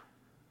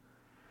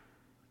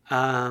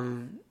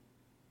 And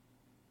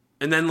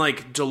then,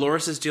 like,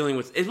 Dolores is dealing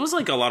with... It was,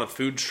 like, a lot of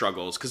food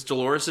struggles, because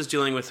Dolores is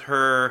dealing with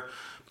her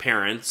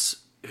parents,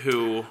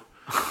 who,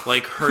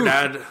 like, her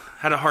dad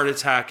had a heart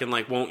attack and,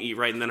 like, won't eat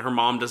right, and then her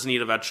mom doesn't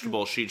eat a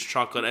vegetable. She eats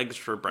chocolate eggs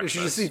for breakfast.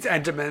 She just eats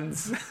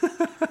Entenmann's.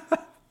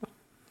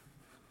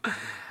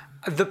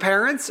 The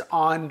parents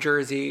on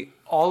Jersey,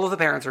 all of the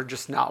parents are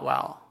just not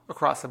well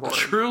across the board.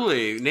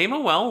 Truly. Name a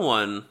well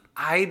one.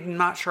 I'm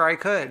not sure I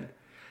could.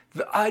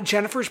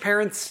 Jennifer's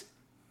parents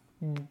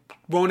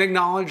won't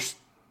acknowledge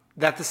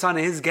that the son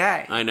is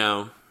gay. I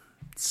know.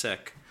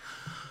 Sick.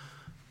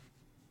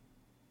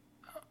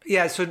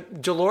 Yeah, so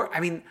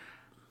Dolores'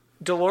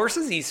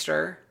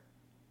 Easter.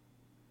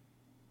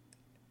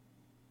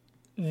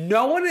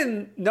 No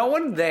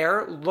one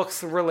there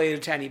looks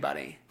related to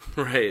anybody.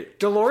 Right.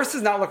 Dolores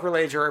does not look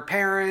related to her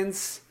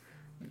parents.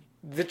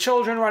 The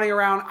children running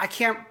around, I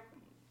can't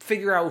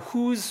figure out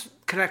who's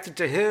connected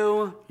to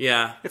who.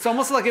 Yeah. It's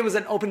almost like it was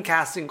an open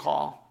casting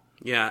call.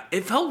 Yeah.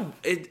 It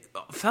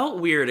felt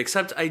weird,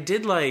 except I do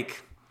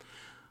like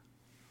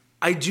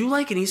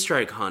an Easter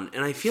egg hunt,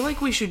 and I feel like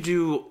we should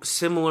do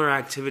similar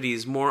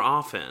activities more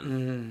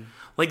often.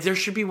 Like there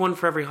should be one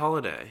for every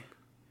holiday.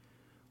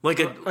 Like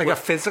a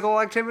physical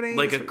activity?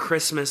 Like a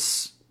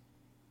Christmas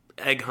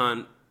egg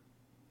hunt.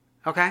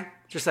 Okay.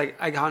 Just like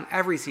egg hunt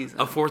every season.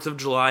 A 4th of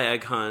July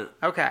egg hunt.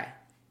 Okay.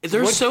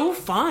 They're so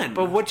fun.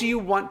 But what do you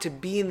want to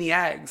be in the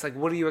eggs? Like,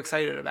 what are you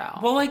excited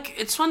about? Well, like,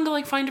 it's fun to,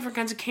 like, find different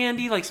kinds of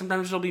candy. Like,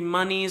 sometimes there'll be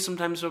money,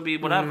 sometimes there'll be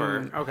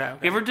whatever. Okay.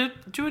 You ever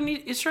do an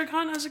Easter egg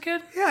hunt as a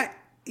kid?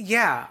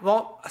 Yeah.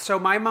 Well, so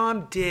my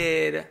mom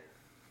did...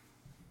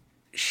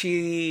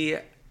 She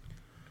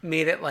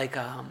made it like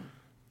a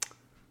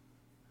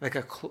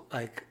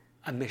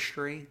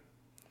mystery.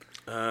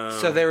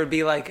 So there would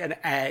be like an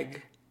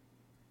egg,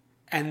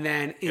 and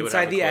then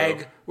inside the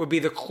egg would be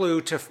the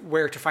clue to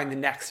where to find the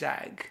next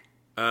egg.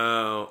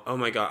 Oh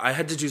my god! I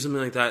had to do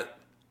something like that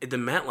at the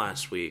Met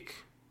last week.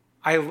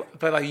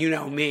 But like, you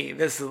know me,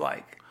 this is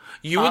like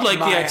you would like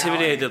the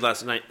activity alley. I did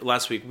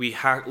last week.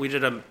 We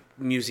did a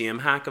museum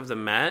hack of the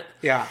Met.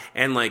 Yeah,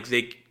 and like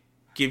they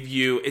give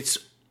you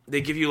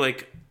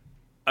like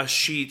a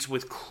sheet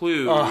with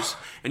clues,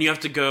 and you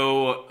have to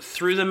go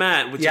through the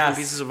Met with different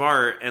pieces of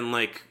art and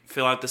like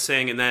fill out this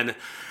thing, and then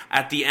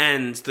at the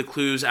end the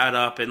clues add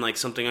up, and like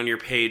something on your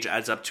page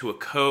adds up to a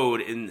code,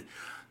 and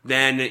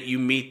then you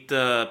meet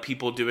the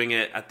people doing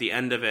it at the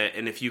end of it,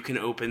 and if you can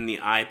open the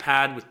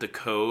iPad with the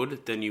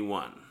code, then you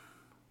won.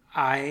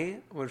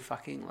 I would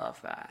fucking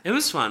love that. It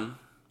was fun.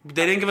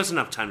 They didn't give us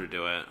enough time to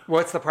do it.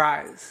 What's the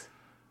prize?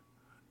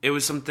 It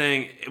was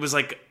something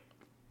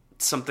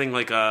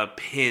like a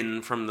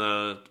pin from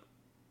the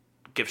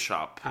gift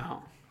shop.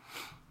 Oh.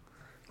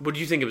 What do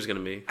you think it was going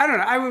to be? I don't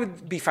know. I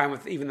would be fine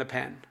with even the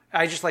pin.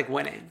 I just like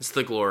winning. It's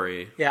the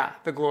glory. Yeah,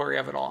 the glory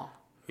of it all.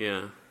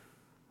 Yeah.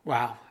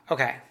 Wow.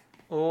 Okay.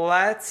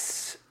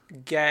 Let's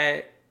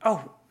get...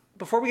 Oh,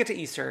 before we get to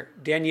Easter,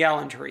 Danielle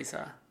and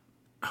Teresa.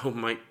 Oh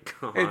my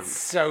god. It's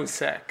so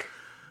sick.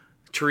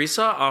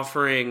 Teresa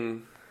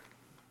offering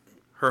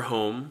her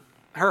home.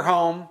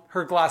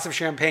 Her glass of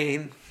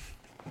champagne.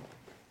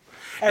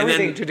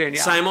 Everything and then to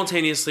Danielle.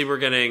 Simultaneously, we're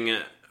getting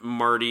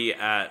Marty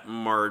at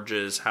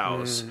Marge's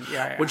house.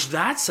 Which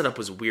that setup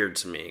was weird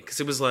to me. Because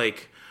it was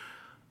like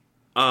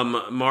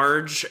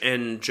Marge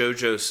and Joe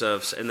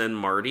Josephs and then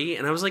Marty.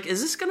 And I was like,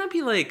 is this going to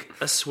be like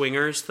a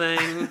swingers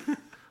thing?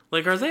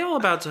 Like, are they all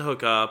about to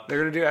hook up? They're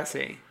going to do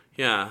SE.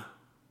 Yeah.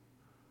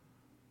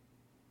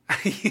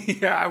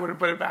 Yeah, I wouldn't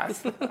put it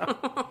past them.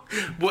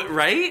 What,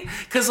 right?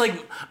 Because, like,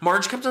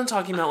 Marge kept on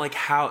talking about, like,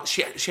 how...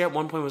 She at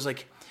one point was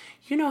like,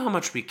 you know how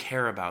much we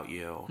care about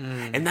you.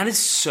 And that is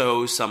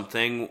so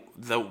something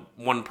the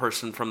one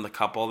person from the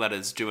couple that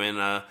is doing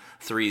a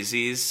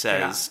threesies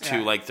says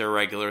to, like, their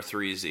regular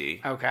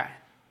threesy. Okay.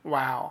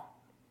 Wow.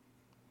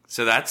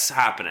 So that's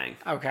happening.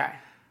 Okay.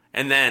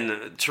 And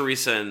then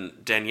Teresa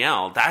and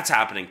Danielle, that's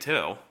happening,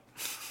 too.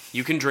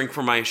 You can drink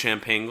from my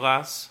champagne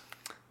glass.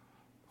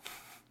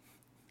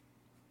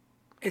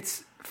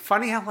 It's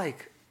funny how,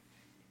 like,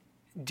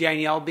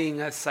 Danielle being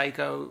a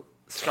psycho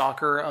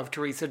stalker of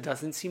Teresa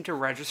doesn't seem to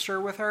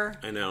register with her.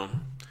 I know.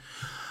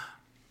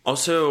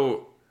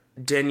 Also,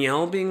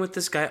 Danielle being with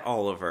this guy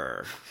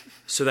Oliver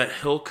so that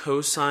he'll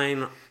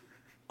co-sign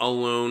a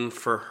loan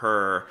for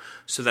her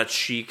so that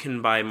she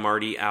can buy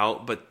Marty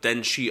out, but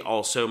then she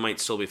also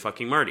might still be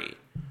fucking Marty.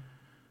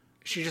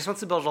 She just wants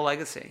to build a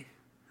legacy.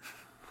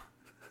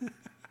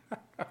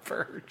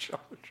 For her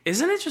children.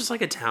 Isn't it just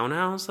like a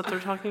townhouse that they're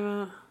talking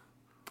about?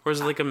 Or is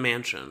it like a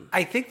mansion?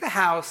 I think the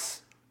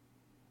house,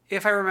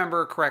 if I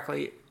remember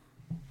correctly,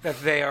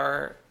 that they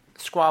are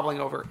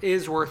squabbling over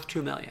is worth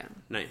 $2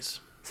 million.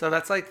 Nice. So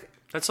that's like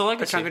that's a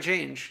legacy. A chunk of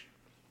change.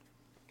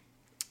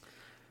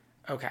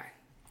 Okay.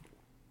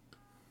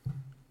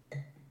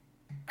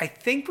 I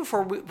think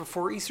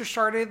before Easter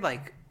started,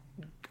 like,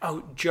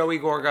 Joey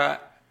Gorga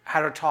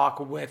had a talk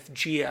with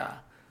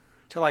Gia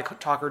to like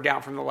talk her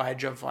down from the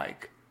ledge of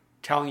like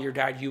telling your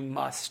dad you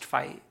must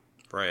fight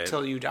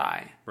till you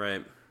die.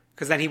 Right.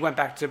 Because then he went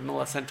back to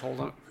Melissa and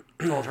told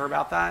her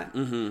about that.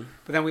 Mm-hmm.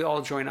 But then we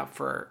all join up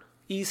for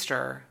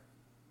Easter,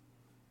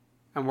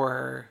 and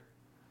we're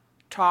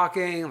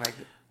talking like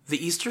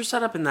the Easter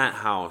setup in that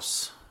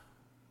house.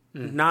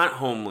 Not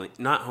homey.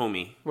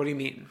 What do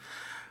you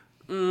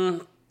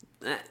mean?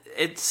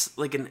 It's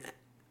like an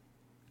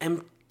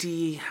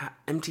empty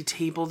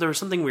table. There was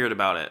something weird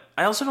about it.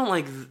 I also don't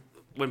like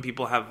when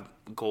people have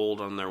gold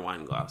on their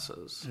wine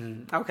glasses.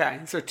 Okay,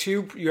 so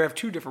you have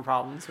two different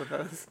problems with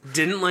this.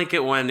 Didn't like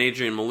it when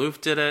Adrienne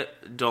Maloof did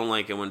it. Don't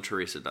like it when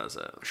Teresa does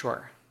it.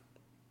 Sure.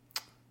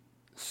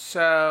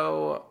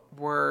 So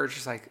we're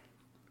just like,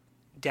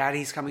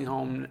 Daddy's coming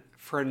home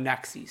for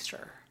next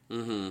Easter.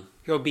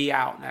 He'll be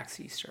out next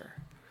Easter.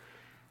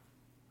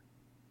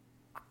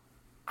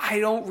 I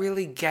don't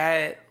really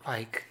get,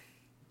 like,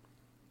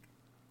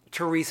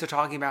 Teresa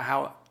talking about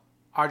how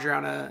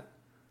Adriana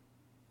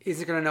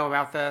isn't going to know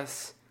about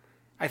this.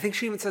 I think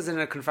she even says in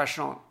a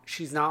confessional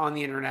she's not on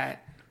the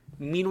internet.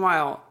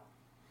 Meanwhile,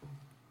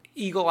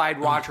 eagle-eyed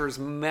watchers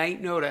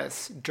might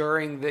notice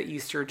during the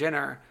Easter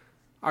dinner,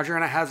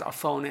 Adriana has a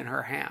phone in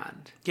her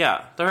hand.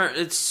 Yeah,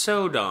 it's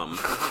so dumb.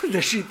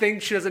 Does she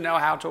think she doesn't know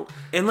how to...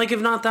 And, like,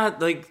 if not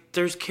that, like,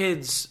 there's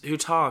kids who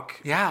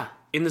talk. Yeah.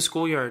 In the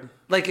schoolyard.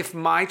 Like, if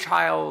my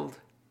child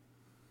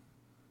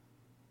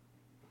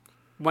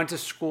went to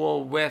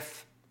school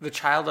with the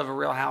child of a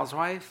Real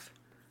Housewife...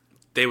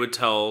 They would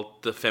tell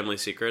the family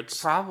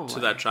secrets Probably. to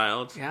that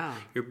child. Yeah.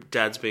 Your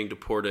dad's being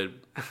deported.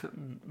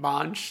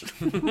 Bunch.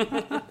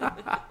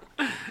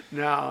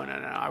 No.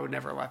 I would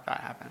never let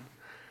that happen.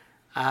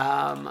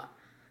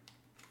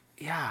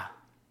 Yeah.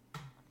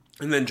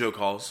 And then Joe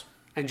calls.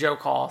 And Joe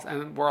calls,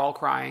 and we're all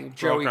crying.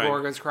 Joey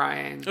Gorga's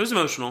crying. It was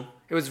emotional.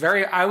 It was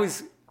I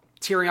was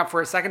tearing up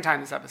for a second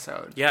time this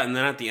episode. Yeah, and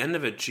then at the end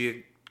of it,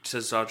 Gia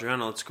says to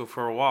Adriana, let's go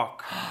for a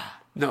walk.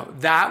 No,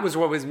 that was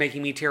what was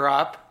making me tear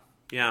up.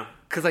 Yeah.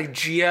 Because, like,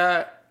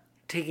 Gia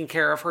taking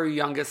care of her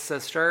youngest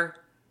sister.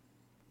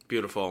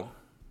 Beautiful.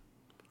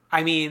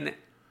 I mean,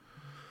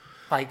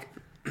 like,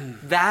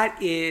 that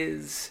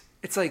is...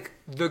 It's, like,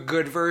 the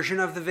good version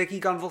of the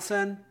Vicky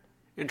Gunvalson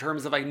in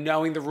terms of, like,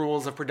 knowing the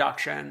rules of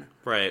production.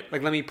 Right.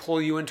 Like, let me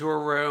pull you into a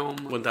room.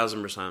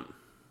 1,000%.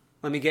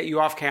 Let me get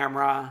you off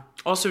camera.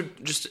 Also,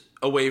 just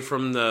away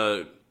from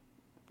the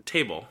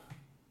table.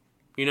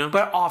 You know?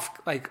 But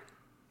off, like,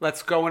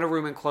 let's go in a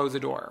room and close a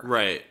door.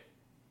 Right.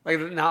 Like,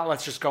 not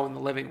let's just go in the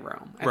living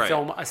room and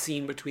film a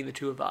scene between the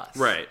two of us.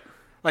 Right.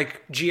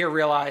 Like, Gia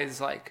realized,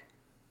 like,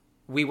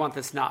 we want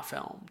this not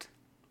filmed.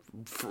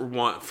 For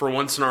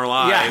once in our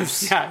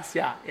lives. Yes,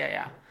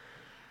 yeah.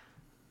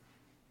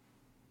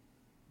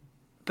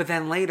 But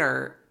then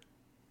later,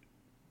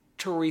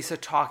 Teresa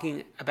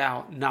talking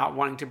about not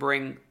wanting to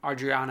bring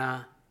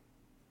Adriana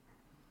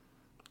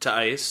to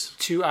ice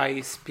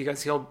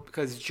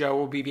because Joe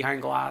will be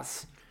behind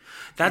glass.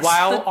 That's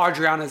while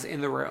Adriana's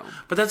in the room.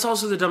 But that's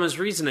also the dumbest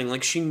reasoning.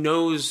 Like, she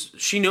knows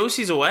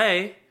he's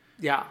away.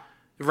 Yeah.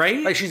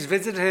 Right? Like, she's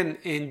visited him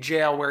in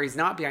jail where he's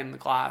not behind the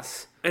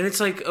glass. And it's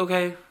like,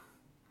 okay,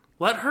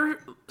 let her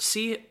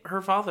see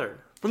her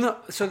father. Well, no,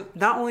 so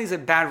not only is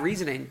it bad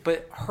reasoning,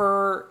 but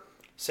her...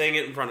 Saying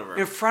it in front of her.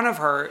 In front of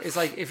her is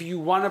like, if you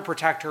want to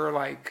protect her,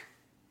 like,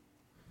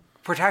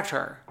 protect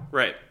her.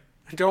 Right.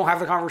 Don't have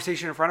the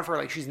conversation in front of her.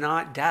 Like, she's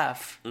not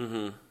deaf.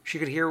 Mm-hmm. She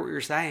could hear what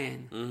you're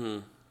saying. Mm-hmm.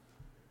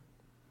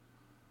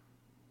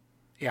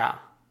 Yeah.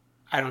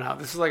 I don't know.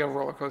 This is like a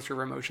roller coaster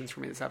of emotions for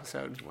me this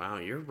episode. Wow,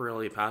 you're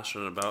really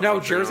passionate about... No,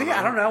 Jersey?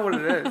 I don't know what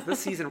it is. This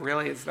season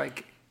really is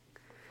like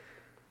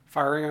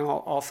firing on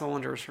all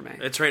cylinders for me.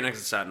 It's right next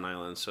to Staten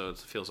Island, so it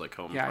feels like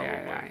home.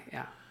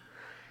 Yeah.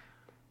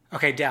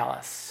 Okay,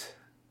 Dallas.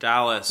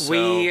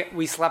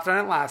 We slept on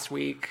it last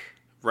week.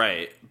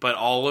 Right. But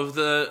all of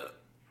the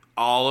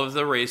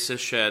racist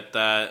shit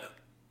that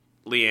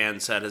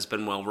Leanne said has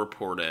been well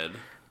reported.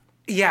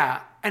 Yeah.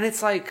 And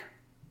it's like,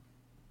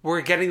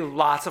 we're getting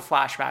lots of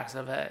flashbacks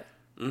of it.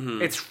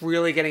 Mm-hmm. It's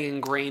really getting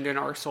ingrained in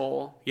our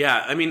soul.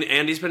 Yeah, I mean,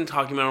 Andy's been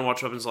talking about it on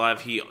Watch Weapons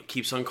Live. He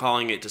keeps on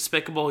calling it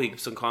despicable. He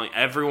keeps on calling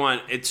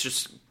everyone. It's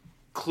just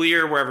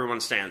clear where everyone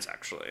stands,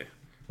 actually.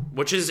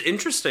 Which is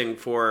interesting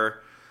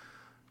for,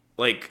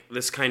 like,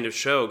 this kind of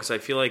show, because I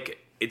feel like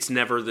it's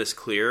never this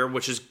clear,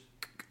 which is...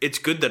 It's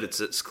good that it's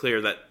this clear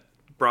that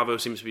Bravo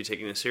seems to be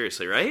taking this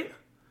seriously, right?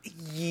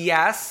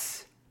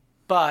 Yes,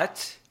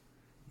 but...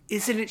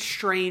 Isn't it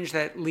strange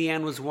that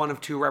Leanne was one of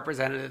two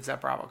representatives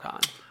at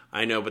BravoCon?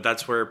 I know, but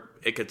that's where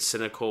it gets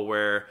cynical,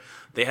 where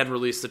they had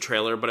released the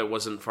trailer, but it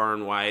wasn't far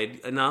and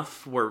wide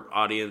enough, where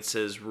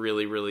audiences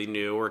really, really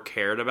knew or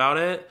cared about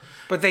it.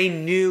 But they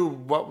knew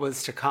what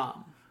was to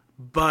come.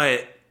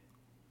 But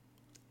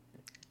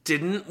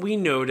didn't we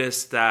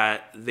notice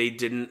that they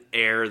didn't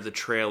air the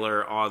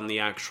trailer on the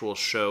actual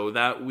show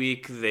that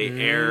week? They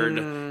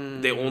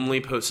they only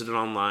posted it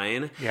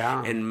online.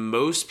 Yeah. And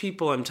most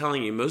people, I'm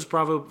telling you, most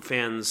Bravo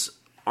fans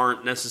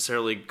aren't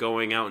necessarily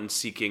going out and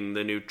seeking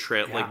the new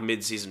like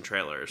mid-season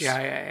trailers.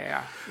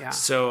 Yeah.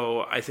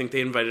 So I think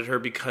they invited her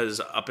because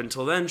up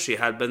until then, she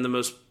had been the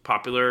most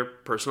popular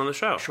person on the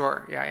show.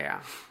 Sure, yeah.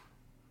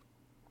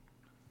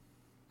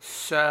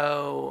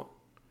 So...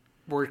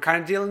 We're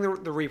kind of dealing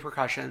with the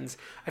repercussions.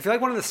 I feel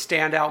like one of the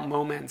standout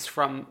moments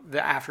from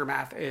the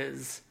aftermath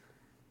is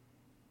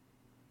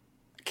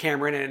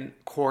Cameron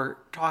and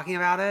Court talking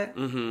about it.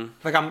 Mm-hmm.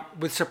 Like, I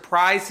was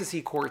surprised to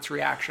see Court's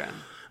reaction.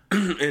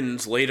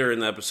 And later in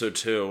the episode,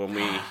 too, when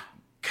we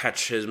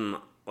catch him,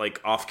 like,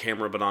 off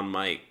camera but on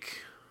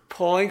mic.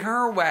 Pulling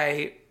her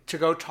away to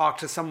go talk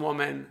to some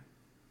woman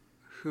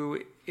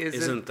who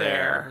isn't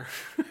there.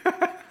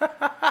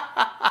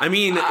 I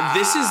mean,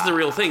 this is the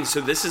real thing. So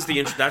this is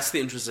that's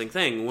the interesting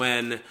thing.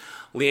 When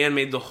Leanne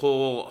made the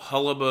whole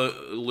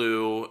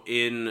hullabaloo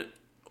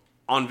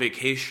on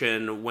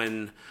vacation,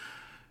 when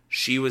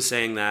she was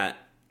saying that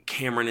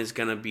Cameron is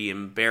going to be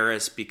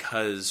embarrassed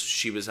because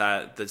she was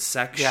at the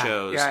sex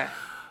shows. Yeah.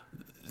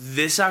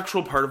 This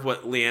actual part of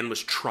what Leanne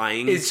was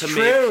trying It's to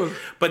true. make.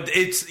 But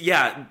it's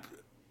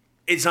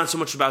not so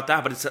much about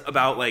that, but it's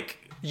about, like,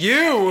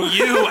 You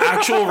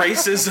actual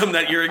racism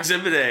that you're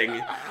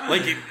exhibiting.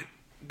 Like,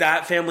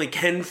 that family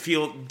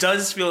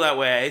does feel that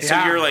way. So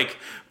Yeah. you're, like,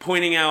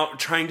 pointing out,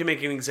 trying to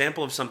make an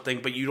example of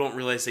something, but you don't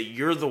realize that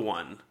you're the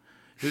one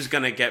who's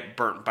going to get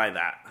burnt by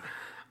that.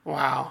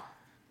 Wow.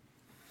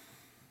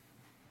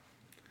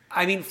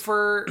 I mean,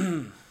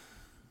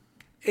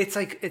 it's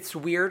like, it's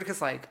weird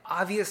because, like,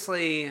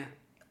 obviously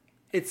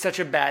it's such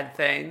a bad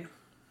thing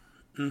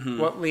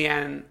what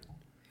Leanne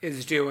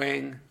is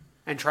doing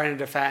and trying to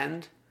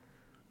defend,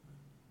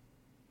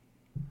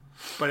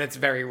 but it's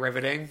very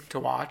riveting to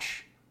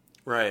watch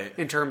Right.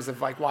 in terms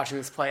of, like, watching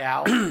this play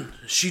out.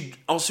 She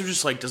also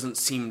just, like, doesn't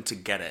seem to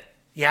get it.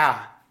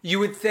 Yeah, you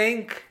would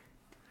think,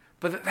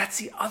 but that's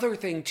the other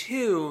thing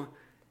too,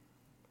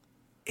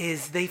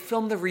 is they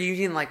filmed the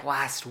reunion like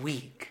last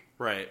week.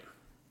 Right.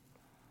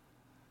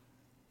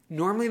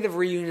 Normally the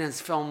reunion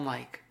is filmed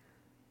like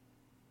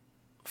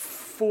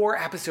 4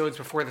 episodes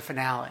before the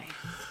finale.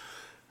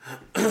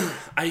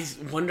 I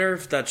wonder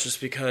if that's just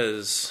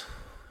because...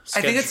 I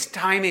think it's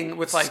timing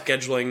with, like...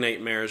 scheduling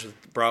nightmares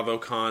with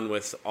BravoCon,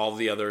 with all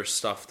the other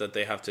stuff that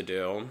they have to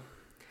do.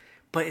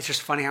 But it's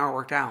just funny how it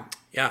worked out.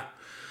 Yeah.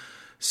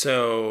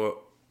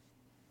 So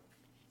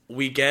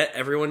we get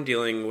everyone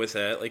dealing with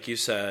it, like you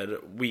said.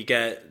 We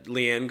get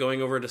Leanne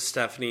going over to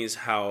Stephanie's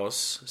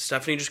house.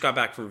 Stephanie just got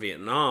back from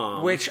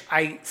Vietnam. Which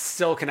I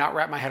still cannot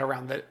wrap my head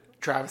around that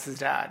Travis's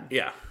dad.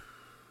 Yeah.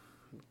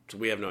 So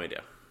we have no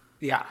idea.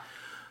 Yeah.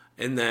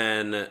 And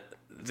then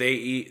they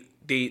eat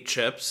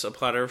chips, a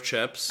platter of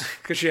chips.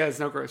 Because she has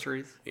no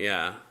groceries.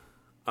 Yeah.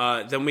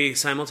 Then we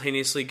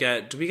simultaneously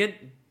do we get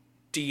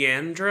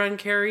Deandra and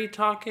Carrie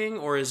talking,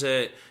 or is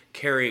it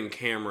Carrie and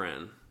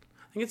Cameron?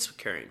 I think it's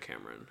Carrie and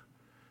Cameron.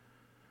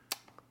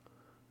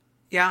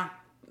 Yeah.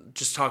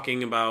 Just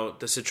talking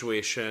about the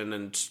situation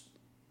and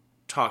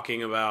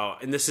talking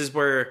about... And this is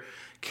where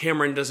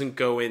Cameron doesn't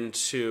go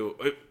into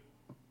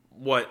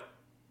what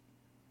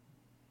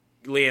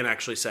Leanne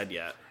actually said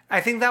yet. I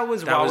think that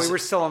was while we were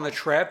still on the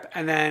trip,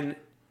 and then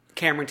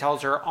Cameron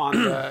tells her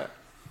on the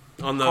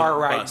on the car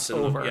ride bus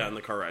over. on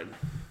the car ride.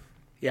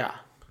 Yeah.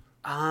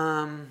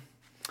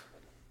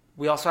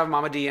 We also have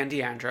Mama D and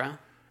Deandra.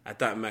 At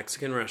that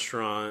Mexican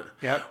restaurant.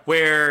 Yep.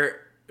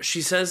 Where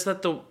she says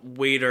that the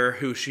waiter,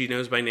 who she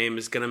knows by name,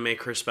 is going to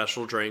make her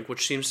special drink,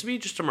 which seems to be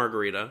just a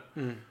margarita.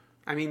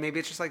 I mean, maybe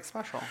it's just, like,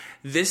 special.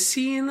 This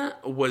scene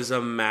was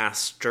a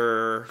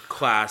master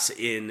class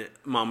in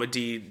Mama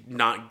D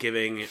not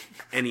giving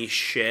any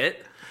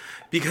shit,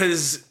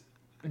 because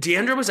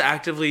Deandra was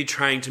actively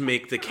trying to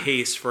make the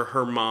case for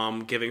her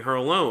mom giving her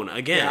a loan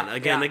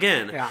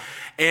again. Yeah.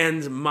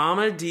 And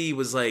Mama D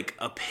was like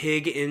a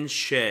pig in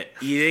shit,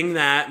 eating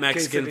that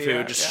Mexican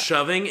food, just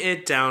shoving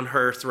it down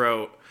her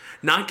throat,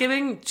 not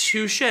giving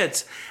 2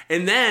 shits.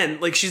 And then,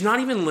 like, she's not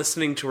even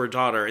listening to her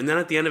daughter. And then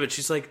at the end of it,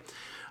 she's like,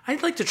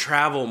 I'd like to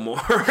travel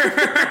more.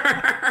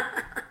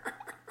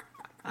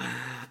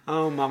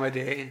 Oh, Mama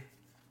D.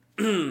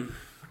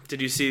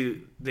 Did you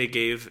see they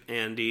gave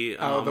Andy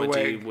a Mama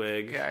D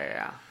wig?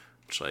 Yeah.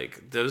 Which,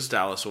 like, those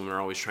Dallas women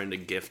are always trying to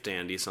gift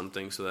Andy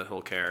something so that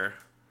he'll care.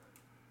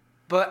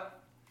 But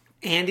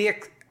Andy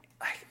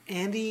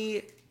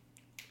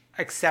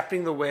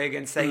accepting the wig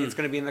and saying it's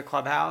going to be in the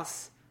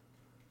clubhouse.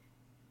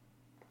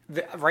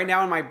 Right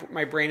now, in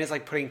my brain is,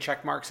 like, putting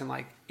check marks and,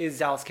 like, is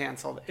Dallas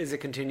canceled? Is it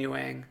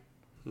continuing?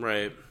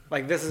 Right.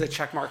 Like, this is a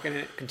check mark in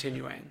it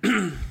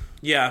continuing.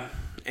 Yeah.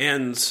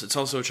 And it's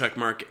also a check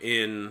mark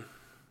in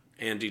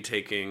Andy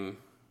taking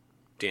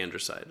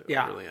Deandra's side.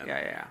 Yeah.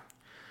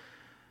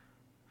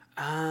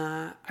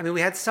 I mean,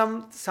 we had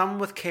some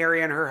with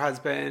Carrie and her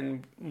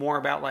husband, more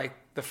about, like,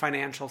 the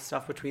financial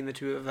stuff between the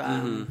two of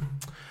them.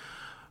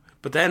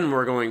 But then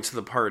we're going to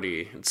the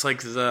party. It's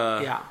like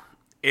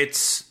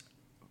it's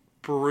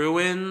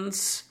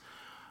Bruin's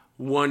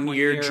one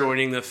year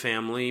joining the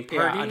family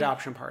party. Yeah,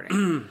 adoption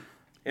party.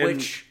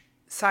 Which,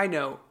 side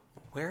note,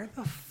 where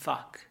the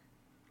fuck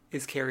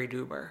is Carrie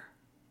Duber?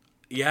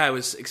 Yeah, I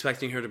was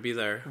expecting her to be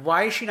there.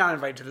 Why is she not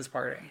invited to this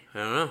party? I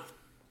don't know.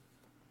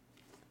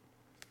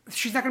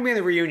 She's not going to be in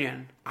the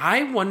reunion.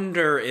 I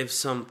wonder if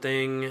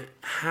something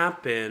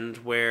happened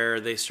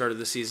where they started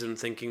the season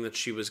thinking that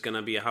she was going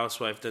to be a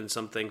housewife, then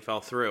something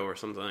fell through or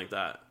something like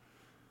that.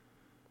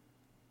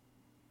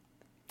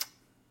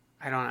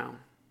 I don't know.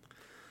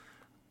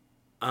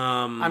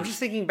 I'm just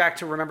thinking back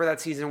to, remember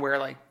that season where,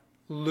 like,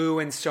 Lou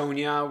and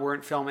Sonia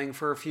weren't filming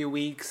for a few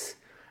weeks,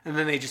 and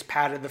then they just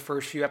padded the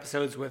first few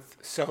episodes with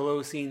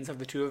solo scenes of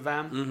the two of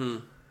them? Mm-hmm.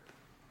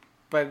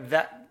 But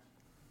that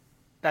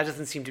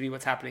doesn't seem to be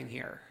what's happening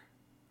here.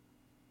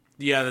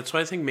 Yeah, that's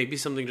why I think maybe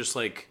something just,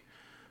 like,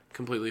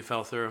 completely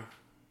fell through.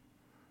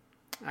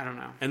 I don't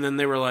know. And then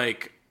they were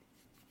like,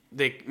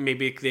 they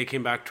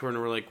came back to her and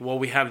were like, well,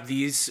 we have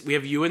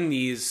you in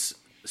these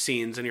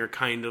scenes, and you're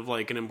kind of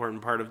like an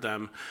important part of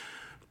them.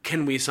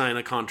 Can we sign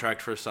a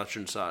contract for such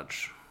and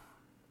such?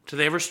 Did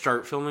they ever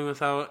start filming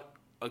without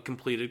a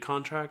completed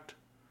contract?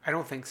 I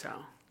don't think so.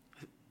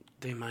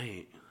 They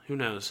might. Who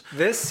knows?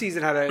 This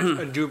season had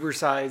a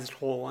duper-sized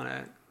hole in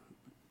it.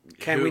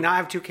 Can we not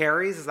have 2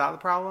 Carries? Is that the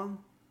problem?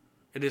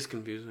 It is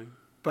confusing.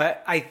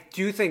 But I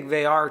do think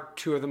they are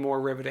 2 of the more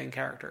riveting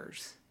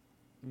characters.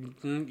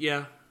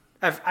 Yeah.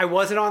 I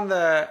wasn't on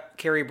the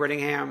Carrie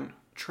Brittingham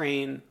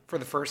train for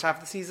the first half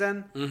of the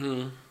season.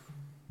 Mm-hmm.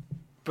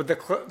 But the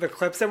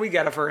clips that we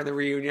get of her in the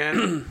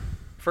reunion,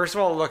 first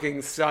of all,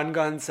 looking stun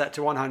gun set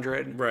to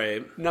 100.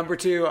 Right. Number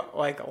 2,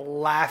 like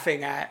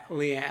laughing at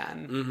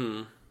Leanne.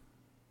 Mm-hmm.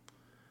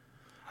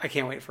 I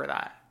can't wait for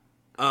that.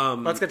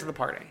 Let's get to the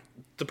party.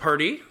 The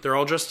party, they're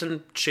all dressed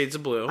in shades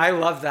of blue. I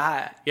love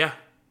that. Yeah.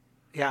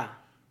 Yeah.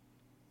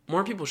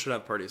 More people should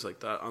have parties like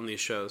that on these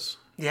shows.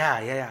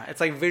 Yeah.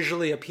 It's like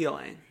visually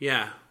appealing.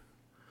 Yeah.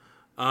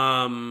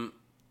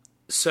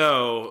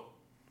 So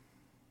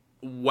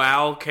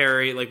while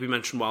Carrie, like we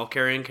mentioned, while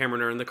Carrie and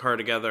Cameron are in the car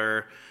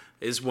together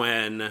is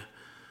when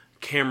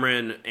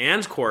Cameron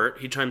and Court,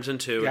 he chimes in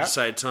too,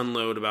 decide to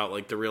unload about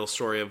like the real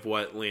story of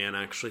what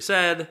Leanne actually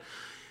said.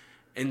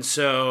 And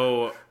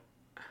so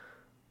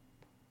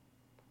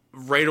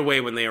right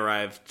away when they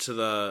arrive to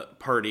the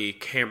party,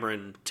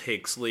 Cameron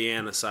takes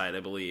Leanne aside,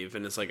 I believe,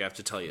 and it's like, I have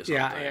to tell you something.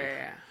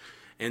 Yeah.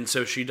 And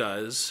so she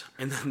does.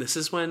 And then this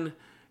is when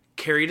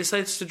Carrie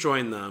decides to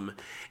join them.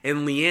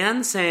 And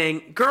Leanne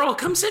saying, girl,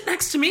 come sit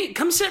next to me.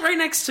 Come sit right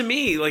next to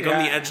me. Like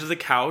on the edge of the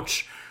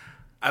couch.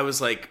 I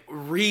was like,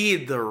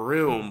 read the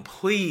room,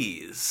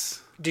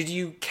 please. Did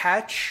you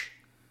catch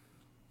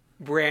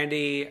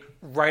Brandy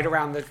right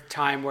around the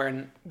time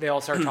when they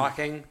all start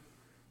talking,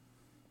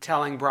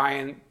 telling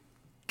Brian,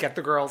 get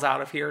the girls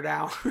out of here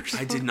now?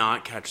 I did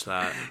not catch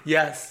that.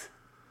 Yes.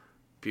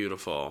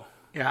 Beautiful.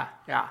 Yeah.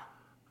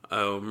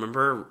 Oh,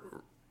 remember,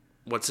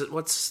 what's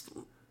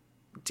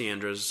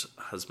Deandra's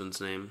husband's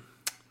name?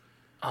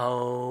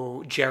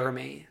 Oh,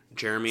 Jeremy.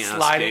 Jeremy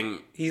Sliding,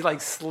 asking... He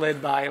like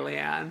slid by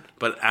Leanne.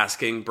 But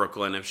asking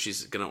Brooklyn if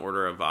she's going to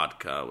order a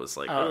vodka was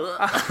like...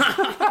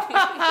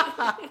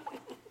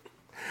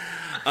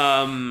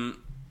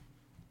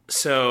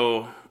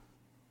 So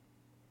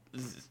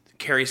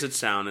Carrie sits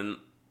down and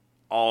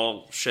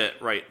all shit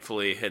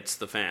rightfully hits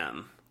the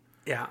fan.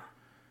 Yeah.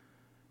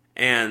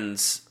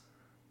 And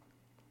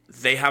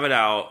they have it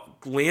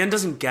out. Leanne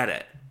doesn't get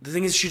it. The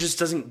thing is, she just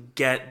doesn't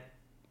get...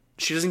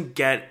 She doesn't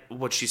get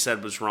what she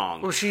said was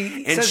wrong. Well,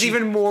 she says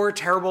even more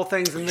terrible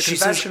things in the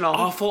confessional.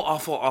 Says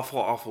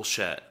awful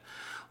shit.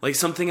 Like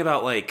something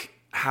about like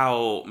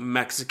how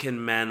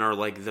Mexican men are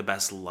like the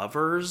best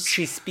lovers.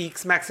 She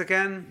speaks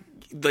Mexican.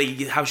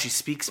 Like how she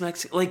speaks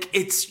Mexican. Like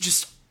it's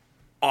just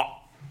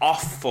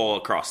awful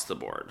across the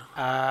board.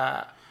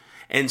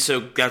 And so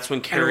that's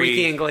when Carrie...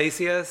 Enrique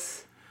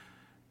Iglesias.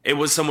 It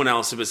was someone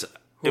else. It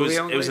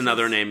was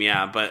another name,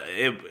 yeah. But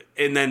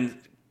and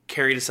then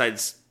Carrie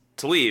decides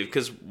to leave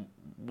because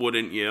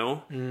wouldn't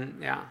you?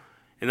 Yeah.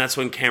 And that's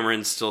when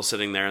Cameron's still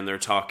sitting there and they're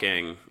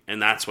talking,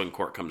 and that's when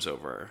Court comes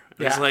over.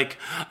 And it's like,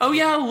 oh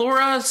yeah,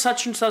 Laura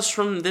such and such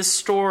from this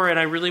store, and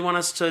I really want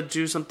us to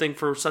do something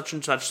for such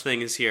and such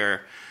thing is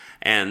here.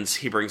 And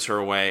he brings her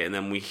away, and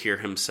then we hear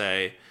him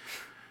say,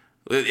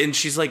 and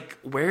she's like,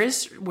 where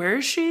is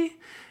she?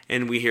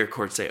 And we hear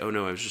Court say, oh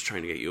no, I was just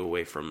trying to get you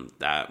away from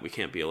that. We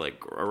can't be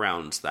like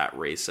around that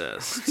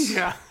racist.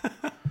 Yeah.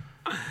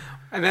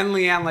 And then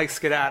Leanne like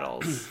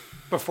skedaddles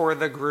before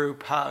the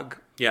group hug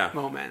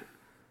moment.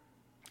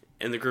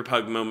 And the group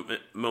hug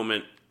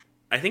moment,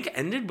 I think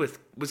ended with,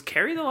 was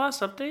Carrie the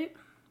last update?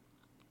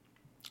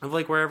 Of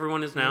like where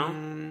everyone is now?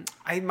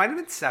 I might have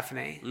been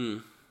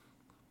Stephanie.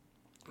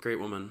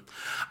 Great woman.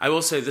 I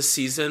will say this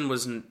season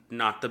was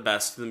not the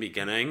best in the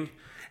beginning.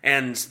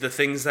 And the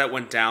things that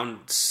went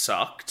down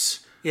sucked.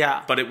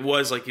 Yeah. But it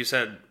was, like you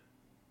said,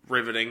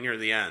 riveting near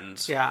the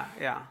end. Yeah.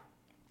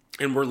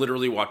 And we're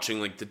literally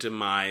watching like the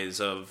demise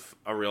of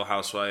a Real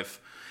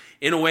Housewife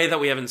in a way that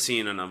we haven't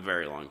seen in a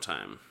very long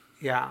time.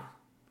 Yeah.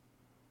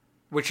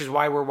 Which is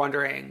why we're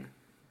wondering,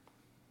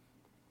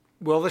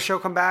 will the show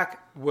come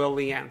back? Will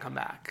Leanne come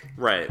back?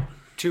 Right.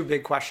 2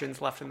 big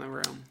questions left in the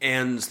room.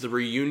 And the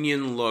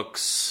reunion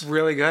looks...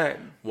 really good.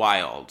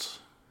 Wild.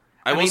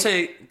 I will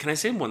say, can I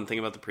say one thing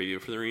about the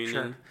preview for the reunion?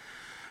 Sure.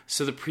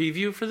 So the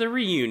preview for the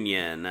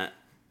reunion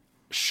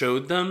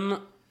showed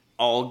them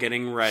all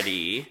getting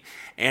ready,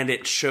 and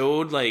it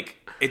showed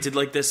like, it did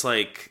like this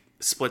like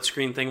split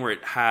screen thing where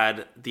it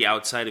had the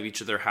outside of each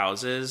of their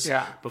houses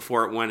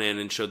before it went in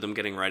and showed them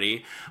getting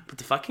ready. But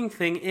the fucking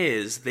thing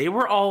is, they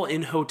were all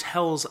in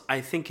hotels,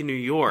 I think in New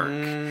York.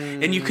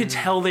 And you could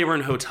tell they were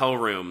in hotel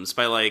rooms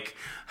by like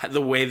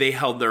the way they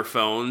held their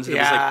phones. It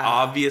was like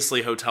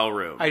obviously hotel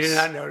rooms. I did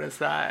not notice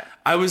that.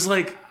 I was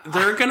like,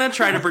 they're gonna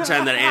try to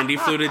pretend that Andy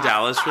flew to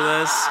Dallas for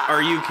this?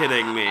 Are you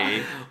kidding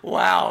me?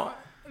 Wow.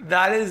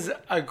 That is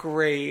a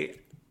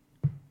great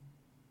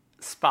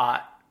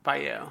spot by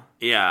you.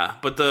 Yeah,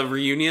 but the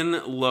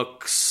reunion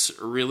looks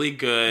really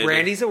good.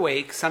 Brandy's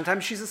awake.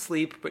 Sometimes she's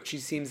asleep, but she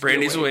seems to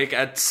Brandy's be awake.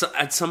 At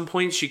some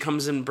point, she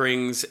comes and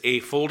brings a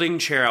folding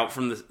chair out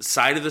from the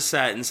side of the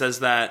set and says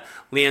that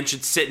Leanne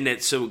should sit in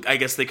it, so I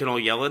guess they can all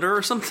yell at her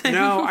or something.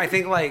 No, I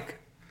think, like,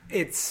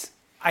 it's...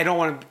 I don't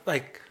want to,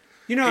 like...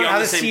 You know Be on how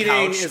the the same seating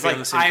couch, is be on like,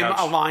 the same I'm couch.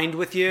 aligned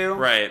with you.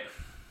 Right.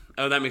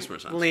 Oh, that makes more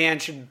sense. Leanne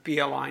should be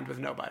aligned with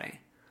nobody.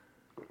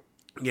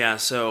 Yeah,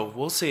 so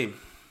we'll see.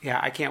 Yeah,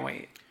 I can't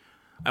wait.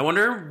 I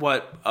wonder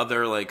what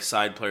other, like,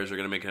 side players are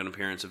going to make an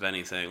appearance, if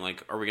anything.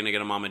 Like, are we going to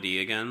get a Mama D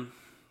again?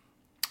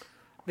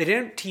 They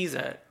didn't tease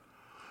it.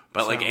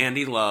 But, like,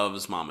 Andy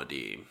loves Mama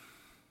D.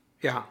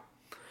 Yeah.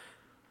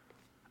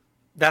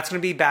 That's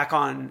going to be back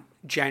on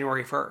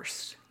January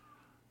 1st.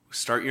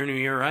 Start your new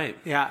year right.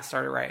 Yeah,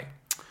 start it right.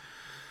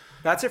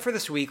 That's it for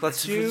this week.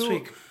 Let's do this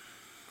week.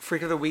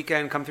 Freak of the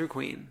Weekend, Come Through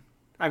Queen.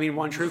 I mean,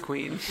 One True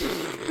Queen.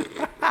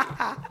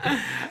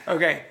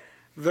 Okay,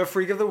 the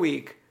Freak of the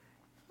Week.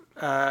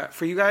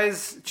 For you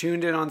guys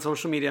tuned in on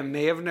social media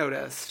may have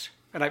noticed,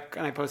 and I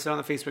posted on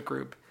the Facebook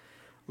group,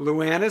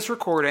 Luann is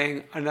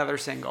recording another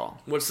single.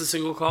 What's the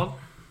single called?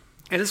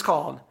 It is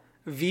called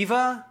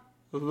Viva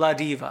La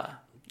Diva.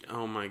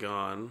 Oh, my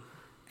God.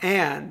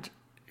 And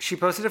she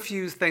posted a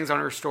few things on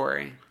her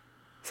story,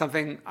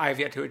 something I've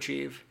yet to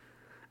achieve.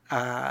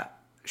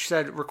 She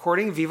said,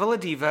 recording Viva La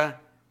Diva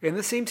in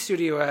the same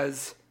studio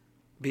as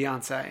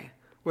Beyonce,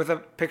 with a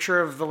picture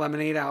of the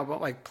Lemonade album,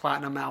 like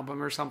platinum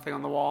album or something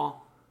on the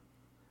wall.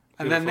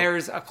 And Beautiful. then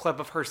there's a clip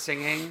of her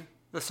singing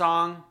the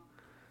song,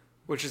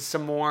 which is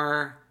some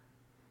more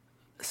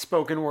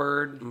spoken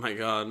word. Oh, my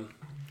God.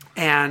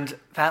 And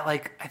that,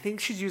 like, I think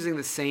she's using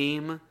the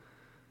same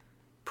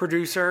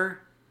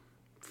producer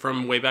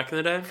From way back in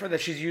the day?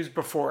 that she's used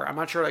before. I'm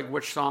not sure, like,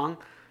 which song,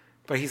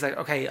 but he's like,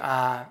 okay,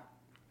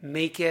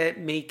 make it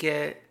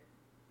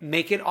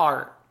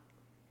art.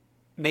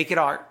 Make it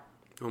art.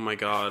 Oh, my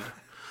God.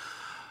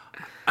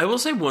 I will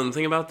say one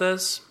thing about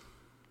this.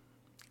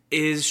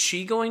 Is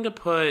she going to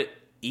put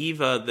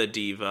Eva the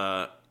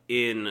Diva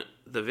in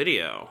the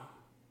video?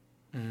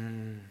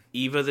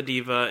 Eva the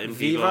Diva and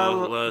Viva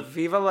La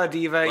Diva La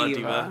Eva.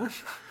 Diva.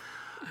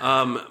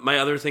 My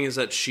other thing is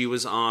that she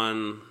was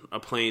on a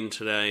plane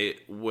today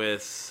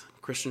with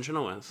Kristen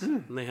Chenoweth.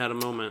 And they had a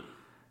moment.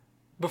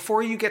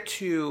 Before you get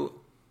to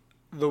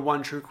the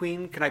One True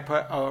Queen, can I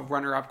put a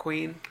runner-up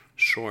queen?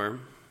 Sure.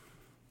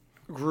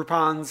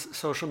 Groupon's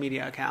social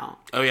media account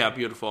Oh, yeah,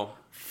 beautiful.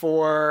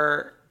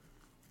 for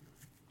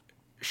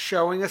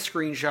showing a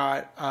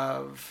screenshot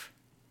of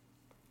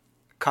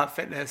Cut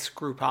Fitness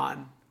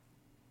Groupon,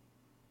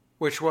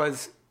 which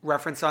was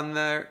referenced on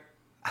the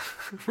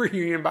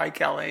reunion by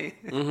Kelly,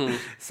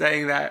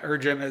 saying that her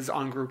gym is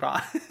on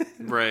Groupon.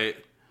 Right.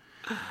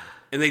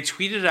 And they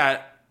tweeted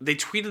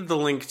the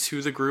link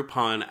to the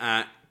Groupon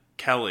at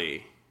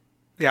Kelly,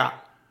 Yeah.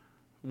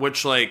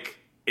 which, like,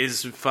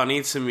 is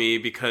funny to me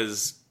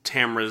because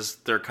Tamra's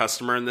their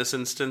customer in this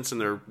instance and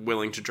they're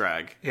willing to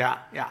drag. Yeah.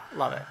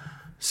 Love it.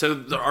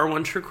 So our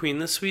One True Queen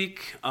this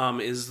week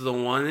is the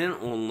one and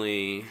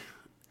only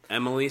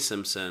Emily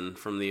Simpson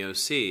from the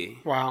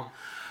OC. Wow.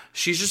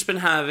 She's just been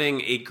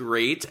having a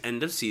great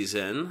end of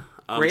season.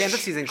 Great end of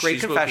season, great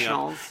she's woken up.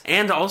 confessionals.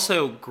 And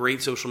also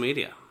great social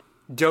media.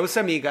 Dos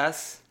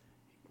Amigas.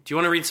 Do you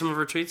want to read some of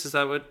her tweets? Is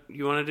that what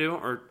you want to do?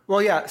 Or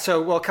Well, yeah.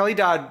 So, Kelly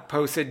Dodd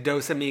posted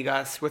Dos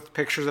Amigas with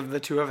pictures of the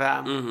two of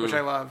them, which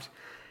I loved.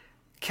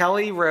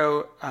 Kelly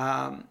wrote,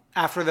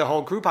 after the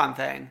whole Groupon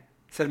thing,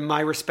 said,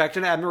 my respect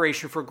and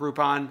admiration for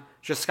Groupon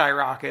just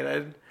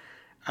skyrocketed.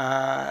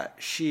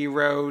 She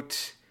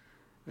wrote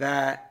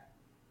that,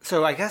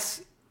 so I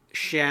guess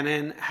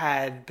Shannon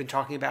had been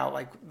talking about,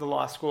 like, the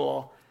law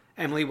school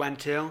Emily went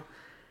to.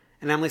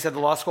 And Emily said, the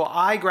law school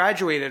I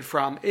graduated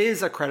from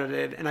is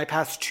accredited, and I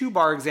passed 2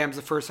 bar exams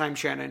the first time,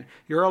 Shannon.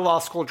 You're a law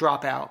school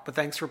dropout, but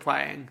thanks for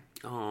playing.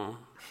 oh,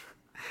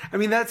 I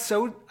mean, that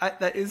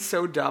is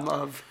so dumb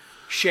of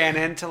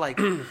Shannon to, like,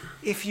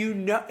 if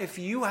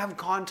you have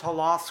gone to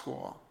law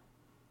school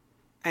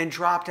and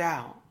dropped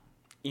out,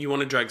 you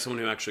want to drag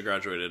someone who actually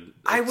graduated?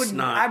 I It's would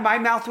not. my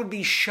mouth would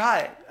be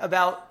shut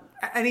about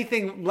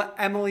anything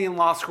Emily and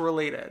law school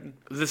related.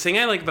 The thing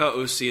I like about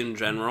OC in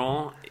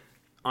general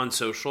on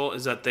social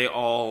is that they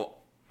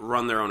all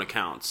run their own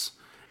accounts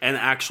and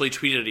actually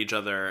tweet at each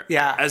other.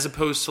 Yeah. As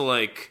opposed to,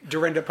 like,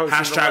 Dorinda posting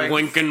the hashtag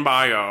links. link in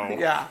bio.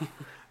 Yeah.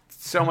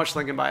 So much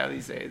link in bio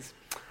these days.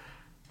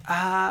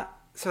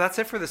 So that's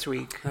it for this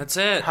week. That's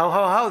it. Ho,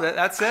 ho, ho.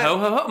 That's it. Ho,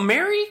 ho, ho.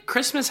 Merry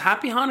Christmas,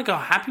 Happy Hanukkah,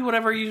 happy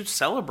whatever you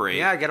celebrate.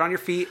 Yeah, get on your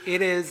feet.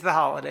 It is the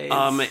holidays.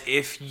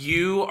 If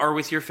you are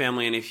with your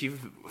family and if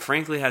you've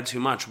frankly had too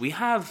much, we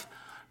have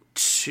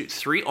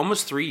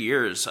almost 3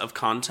 years of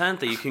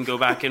content that you can go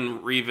back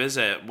and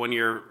revisit when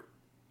you're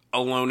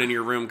alone in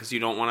your room because you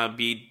don't want to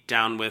be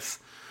down with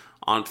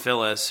Aunt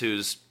Phyllis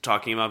who's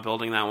talking about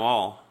building that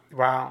wall.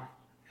 Wow.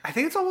 I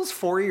think it's almost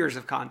 4 years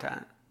of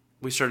content.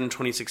 We started in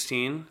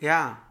 2016.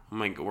 Yeah. Oh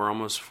my God, we're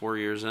almost 4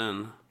 years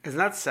in. Isn't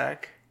that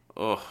sick?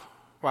 Ugh.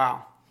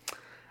 Wow.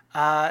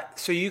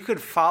 So you could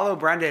follow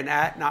Brendan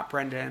at Not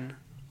Brendan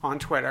on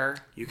Twitter.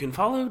 You can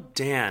follow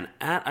Dan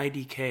at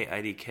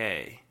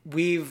IDK.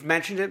 We've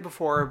mentioned it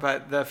before,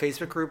 but the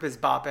Facebook group is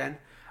bopping.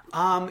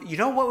 You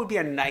know what would be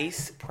a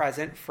nice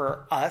present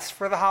for us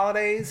for the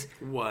holidays?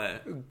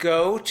 What?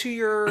 Go to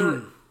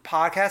your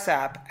podcast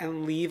app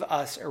and leave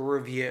us a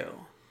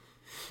review.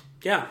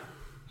 Yeah.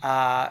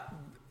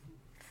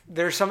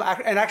 There's some,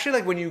 and actually,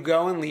 like when you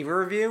go and leave a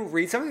review,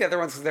 read some of the other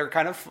ones because they're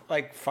kind of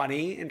like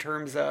funny in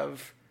terms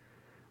of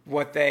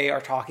what they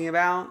are talking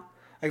about.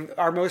 Like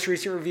our most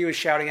recent review is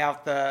shouting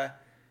out the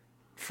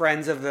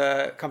friends of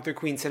the Come Through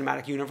Queen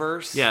cinematic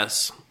universe.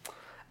 Yes.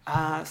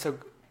 So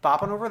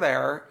bop on over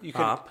there. You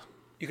can Bop.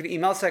 You can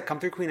email us at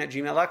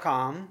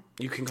comethroughqueen@gmail.com.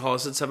 You can call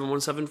us at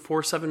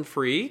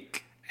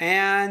 717-47-FREAK.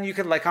 And you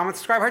can like, comment,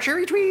 subscribe, heart, share,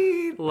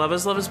 retweet. Love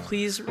us,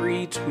 please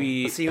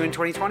retweet. See you in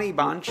 2020,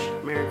 bunch.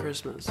 Merry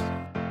Christmas.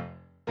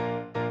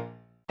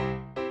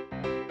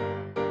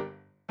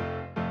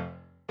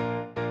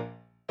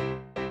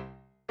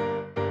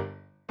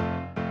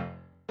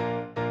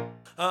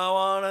 I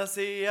wanna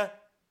see ya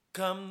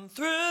come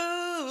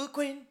through,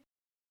 Queen.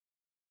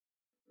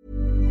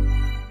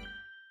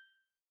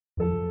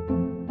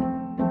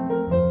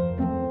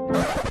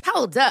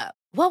 Hold up.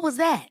 What was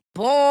that?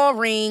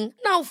 Boring.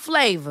 No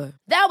flavor.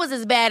 That was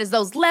as bad as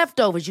those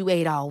leftovers you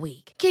ate all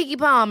week. Keke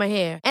Palmer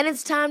here, and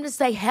it's time to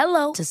say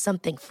hello to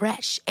something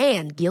fresh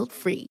and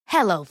guilt-free.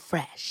 Hello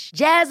Fresh.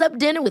 Jazz up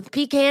dinner with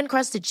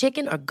pecan-crusted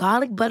chicken or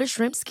garlic butter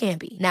shrimp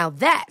scampi. Now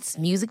that's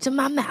music to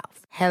my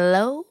mouth.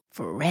 Hello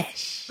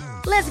Fresh.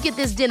 Let's get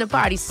this dinner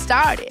party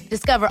started.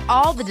 Discover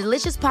all the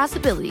delicious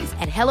possibilities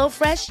at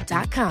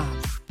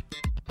hellofresh.com.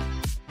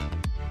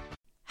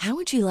 How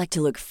would you like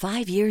to look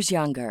 5 years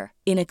younger?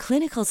 In a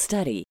clinical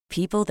study,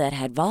 people that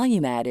had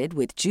volume added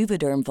with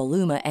Juvederm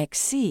Voluma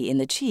XC in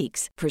the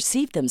cheeks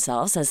perceived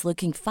themselves as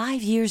looking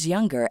 5 years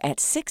younger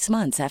at 6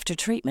 months after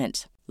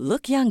treatment.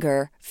 Look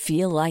younger,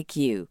 feel like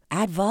you.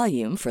 Add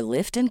volume for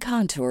lift and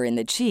contour in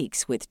the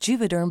cheeks with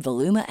Juvederm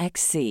Voluma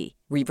XC.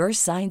 Reverse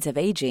signs of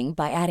aging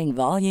by adding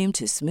volume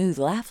to smooth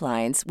laugh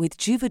lines with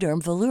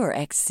Juvederm Volure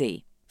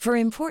XC. For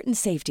important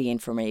safety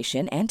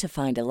information and to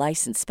find a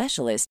licensed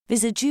specialist,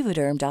 visit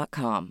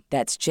Juvederm.com.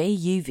 That's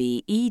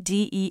JUVEDERM.com.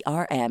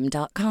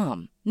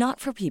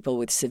 Not for people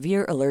with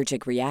severe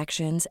allergic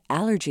reactions,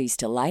 allergies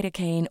to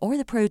lidocaine, or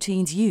the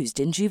proteins used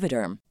in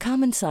Juvederm.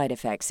 Common side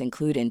effects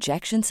include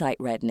injection site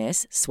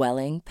redness,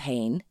 swelling,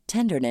 pain,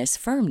 tenderness,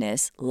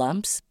 firmness,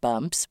 lumps,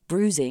 bumps,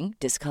 bruising,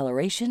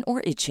 discoloration,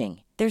 or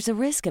itching. There's a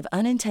risk of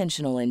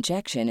unintentional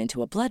injection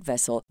into a blood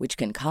vessel, which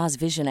can cause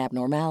vision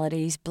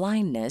abnormalities,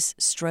 blindness,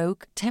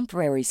 stroke,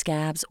 temporary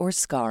scabs, or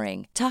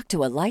scarring. Talk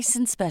to a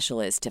licensed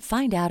specialist to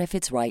find out if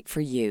it's right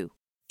for you.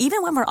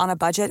 Even when we're on a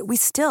budget, we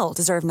still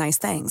deserve nice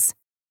things.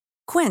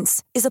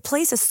 Quince is a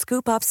place to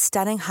scoop up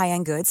stunning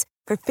high-end goods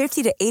for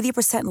 50 to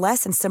 80%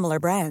 less than similar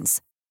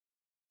brands.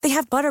 They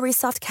have buttery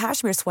soft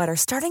cashmere sweaters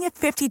starting at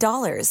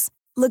 $50,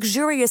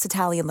 luxurious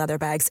Italian leather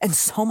bags, and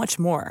so much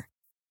more.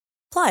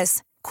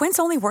 Plus, Quince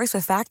only works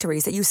with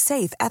factories that use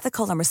safe,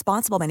 ethical, and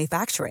responsible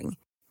manufacturing.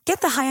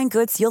 Get the high-end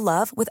goods you'll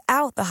love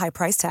without the high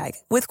price tag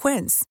with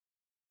Quince.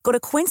 Go to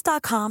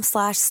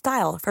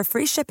quince.com/style for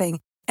free shipping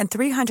and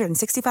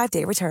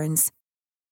 365-day returns.